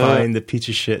I find the piece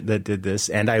of shit that did this,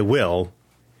 and I will,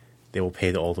 they will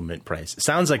pay the ultimate price. It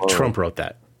sounds like Trump wrote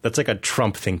that. That's like a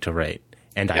Trump thing to write.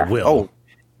 And I will. Oh,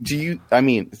 do you? I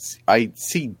mean, I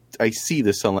see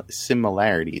the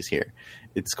similarities here.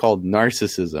 It's called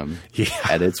narcissism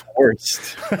at its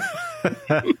worst.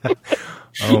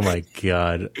 Oh my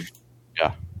god.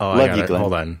 Yeah. Oh, Love you, Glenn.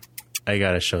 Hold on. I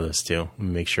gotta show this too. Let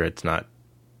me make sure it's not.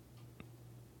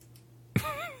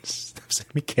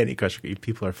 Send me Candy Crush. You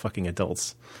people are fucking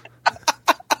adults.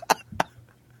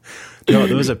 No,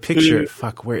 there was a picture.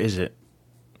 Fuck, where is it?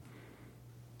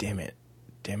 Damn it.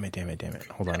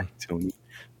 Hold on.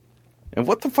 And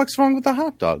what the fuck's wrong with the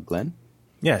hot dog, Glenn?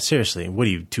 Yeah, seriously. What are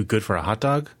you, too good for a hot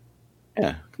dog?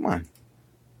 Yeah, come on.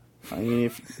 I mean,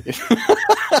 if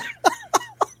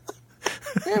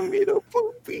I made a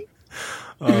poopy.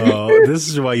 Oh, this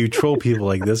is why you troll people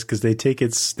like this, because they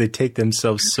take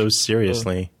themselves so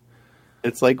seriously.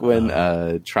 It's like when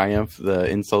Triumph, the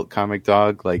insult comic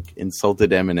dog, like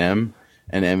insulted Eminem,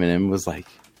 and Eminem was like,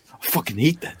 "I fucking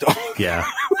hate that dog." Yeah,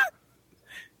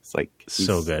 it's like he's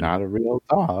so good. Not a real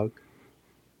dog.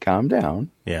 Calm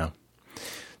down. Yeah.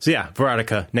 So yeah,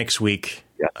 Veronica next week.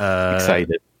 Yeah,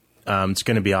 excited. It's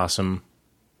going to be awesome,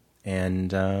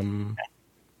 and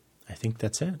I think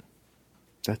that's it.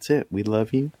 That's it. We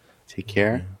love you. Take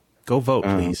care. Go vote,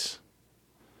 please.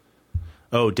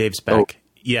 Oh, Dave's back.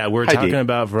 Yeah, we're talking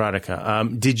about Veronica.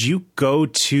 Did you go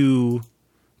to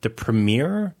the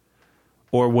premiere,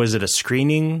 or was it a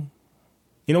screening?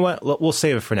 You know what? We'll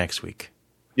save it for next week.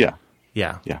 Yeah.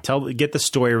 Yeah. Get the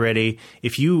story ready.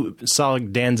 If you saw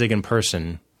Danzig in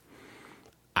person,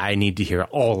 I need to hear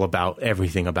all about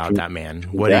everything about that man.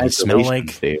 What did he smell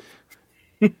like?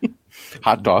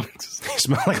 Hot dogs. They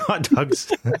smell like hot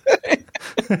dogs.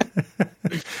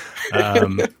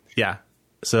 Yeah.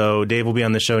 So Dave will be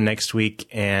on the show next week,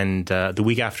 and the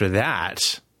week after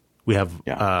that, we have.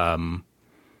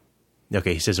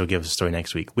 Okay, he says he'll give us a story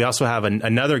next week. We also have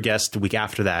another guest the week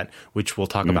after that, which we'll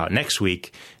talk about next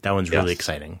week. That one's really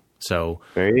exciting. So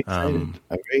very excited. I'm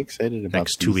very excited about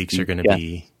next 2 weeks are going to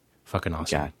be fucking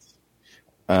awesome.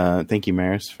 Thank you,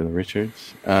 Maris, for the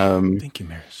Richards. Thank you,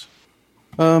 Maris.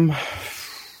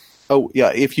 Oh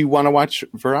yeah, if you want to watch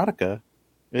Veronica,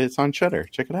 it's on Shudder.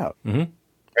 Check it out. Mm-hmm.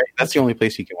 Right? That's the only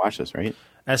place you can watch this, right?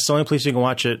 That's the only place you can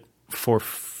watch it for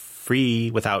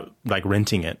free without like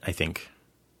renting it, I think.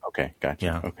 Okay, gotcha.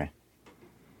 Yeah. Okay.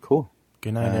 Cool.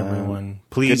 Good night, everyone.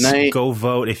 Please go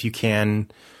vote if you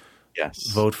can. Yes.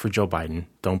 Vote for Joe Biden.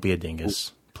 Don't be a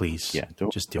dingus. Please. Yeah,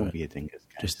 don't be a dingus,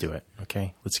 guys. Just do it.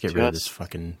 Okay? Let's get rid of this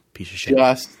fucking piece of shit.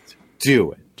 Just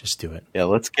do it. Just do it. Yeah,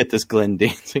 let's get this Glenn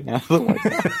dancing out of the way.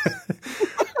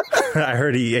 I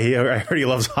heard he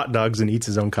loves hot dogs and eats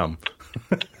his own cum.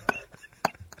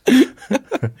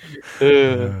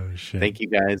 Oh, shit. Thank you,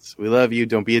 guys. We love you.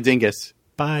 Don't be a dingus.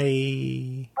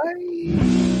 Bye. Bye.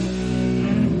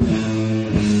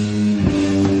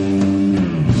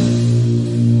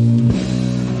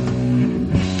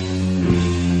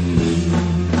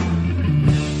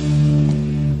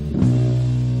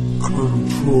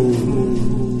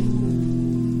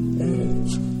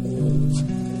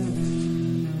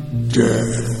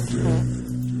 Death.